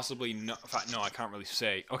it's possibly in fact, no, I can't really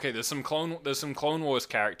say. Okay, there's some Clone Wars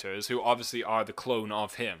characters who obviously are the clone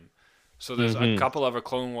of him. So there's a couple other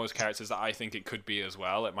Clone Wars characters that I think it could be as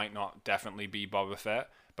well. It might not definitely be Boba Fett,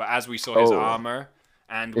 but as we saw his armor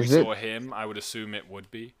and we saw him, I would assume it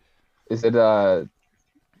would be. Is it that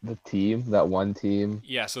one team?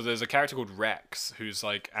 Yeah, so there's a character called Rex who's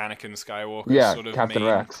like Anakin Skywalker's sort of Captain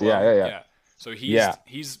main Rex. clone. Yeah. So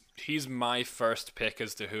he's my first pick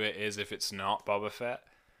as to who it is if it's not Boba Fett.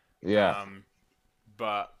 Yeah.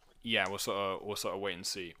 But yeah, we'll sort of wait and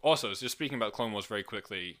see. Also, just speaking about Clone Wars very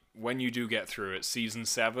quickly, when you do get through it, season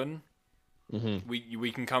 7,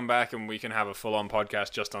 we can come back and we can have a full-on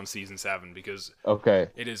podcast just on season 7 because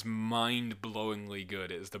it is mind-blowingly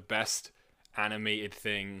good. It is the best animated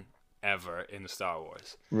thing ever in Star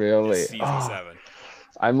Wars. Really? It's season 7.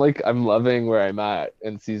 I'm loving where I'm at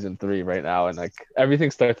in season 3 right now, and like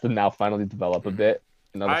everything starts to now finally develop a bit.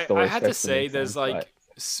 I had to say there's like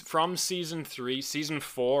from season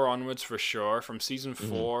 4 onwards for sure. From season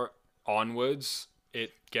 4 onwards,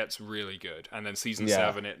 it gets really good, and then season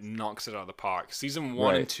 7 it knocks it out of the park. Season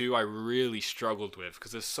 1 and 2 I really struggled with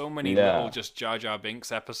because there's so many little just Jar Jar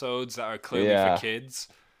Binks episodes that are clearly for kids.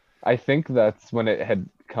 I think that's when it had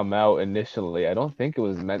come out initially. I don't think it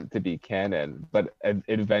was meant to be canon, but it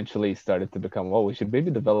eventually started to become, we should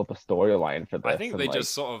maybe develop a storyline for this. I think they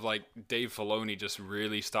just sort of like Dave Filoni just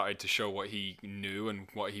really started to show what he knew and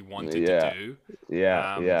what he wanted to do.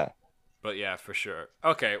 Yeah. But yeah, for sure.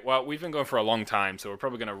 Okay, well, we've been going for a long time, so we're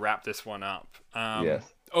probably going to wrap this one up. Yes.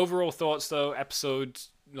 Overall thoughts, though, episodes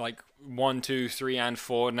like 1, 2, 3, and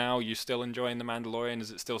 4 now, you still enjoying The Mandalorian?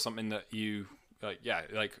 Is it still something that you,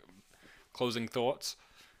 like closing thoughts?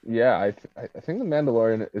 Yeah, I think The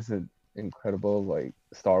Mandalorian is an incredible, like,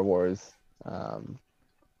 Star Wars.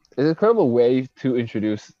 It's an incredible way to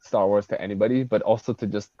introduce Star Wars to anybody, but also to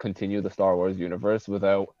just continue the Star Wars universe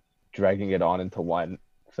without dragging it on into one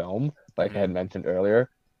film, like I had mentioned earlier.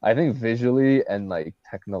 I think visually and like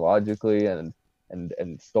technologically and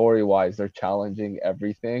story-wise, they're challenging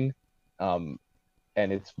everything. And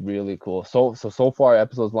it's really cool. So far,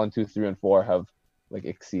 episodes 1, 2, 3, and 4 have like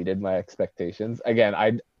exceeded my expectations. Again,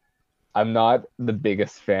 I'm not the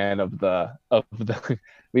biggest fan of the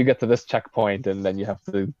we get to this checkpoint and then you have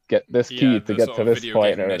to get this key to get to this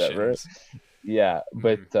point or whatever. Missions. Yeah,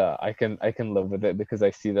 but I can live with it because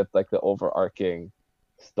I see that like the overarching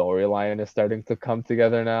storyline is starting to come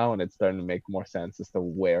together now, and it's starting to make more sense as to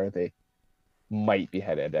where they might be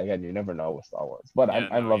headed. Again, you never know with Star Wars, but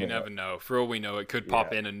I'm loving it. You never know. For all we know, it could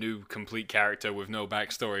pop in a new complete character with no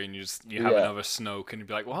backstory, and you have another Snoke, and you'd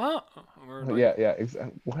be like, "What?"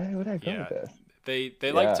 Exactly. Why would I go with this?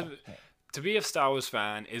 They like to be a Star Wars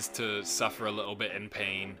fan is to suffer a little bit in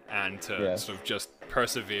pain and to sort of just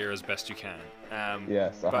persevere as best you can.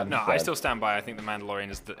 Yes, 100%. But no, I still stand by. I think The Mandalorian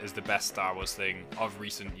is the best Star Wars thing of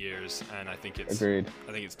recent years, and I think it's agreed.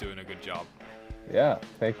 I think it's doing a good job. Yeah,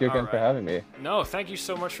 thank you again for having me. No, thank you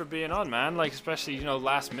so much for being on, man. Like, especially,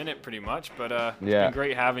 last minute pretty much. But it's been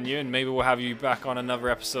great having you, and maybe we'll have you back on another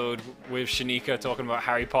episode with Shanika talking about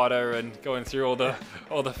Harry Potter and going through all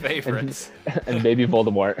the favorites. and maybe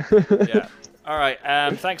Voldemort. Yeah. All right.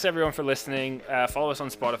 Thanks everyone for listening. Follow us on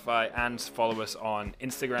Spotify and follow us on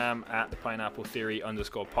Instagram at the Pineapple Theory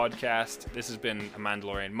 _podcast. This has been a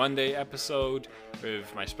Mandalorian Monday episode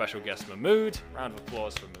with my special guest Mahmood. Round of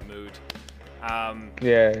applause for Mahmood.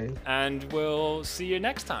 And we'll see you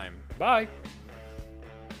next time. Bye.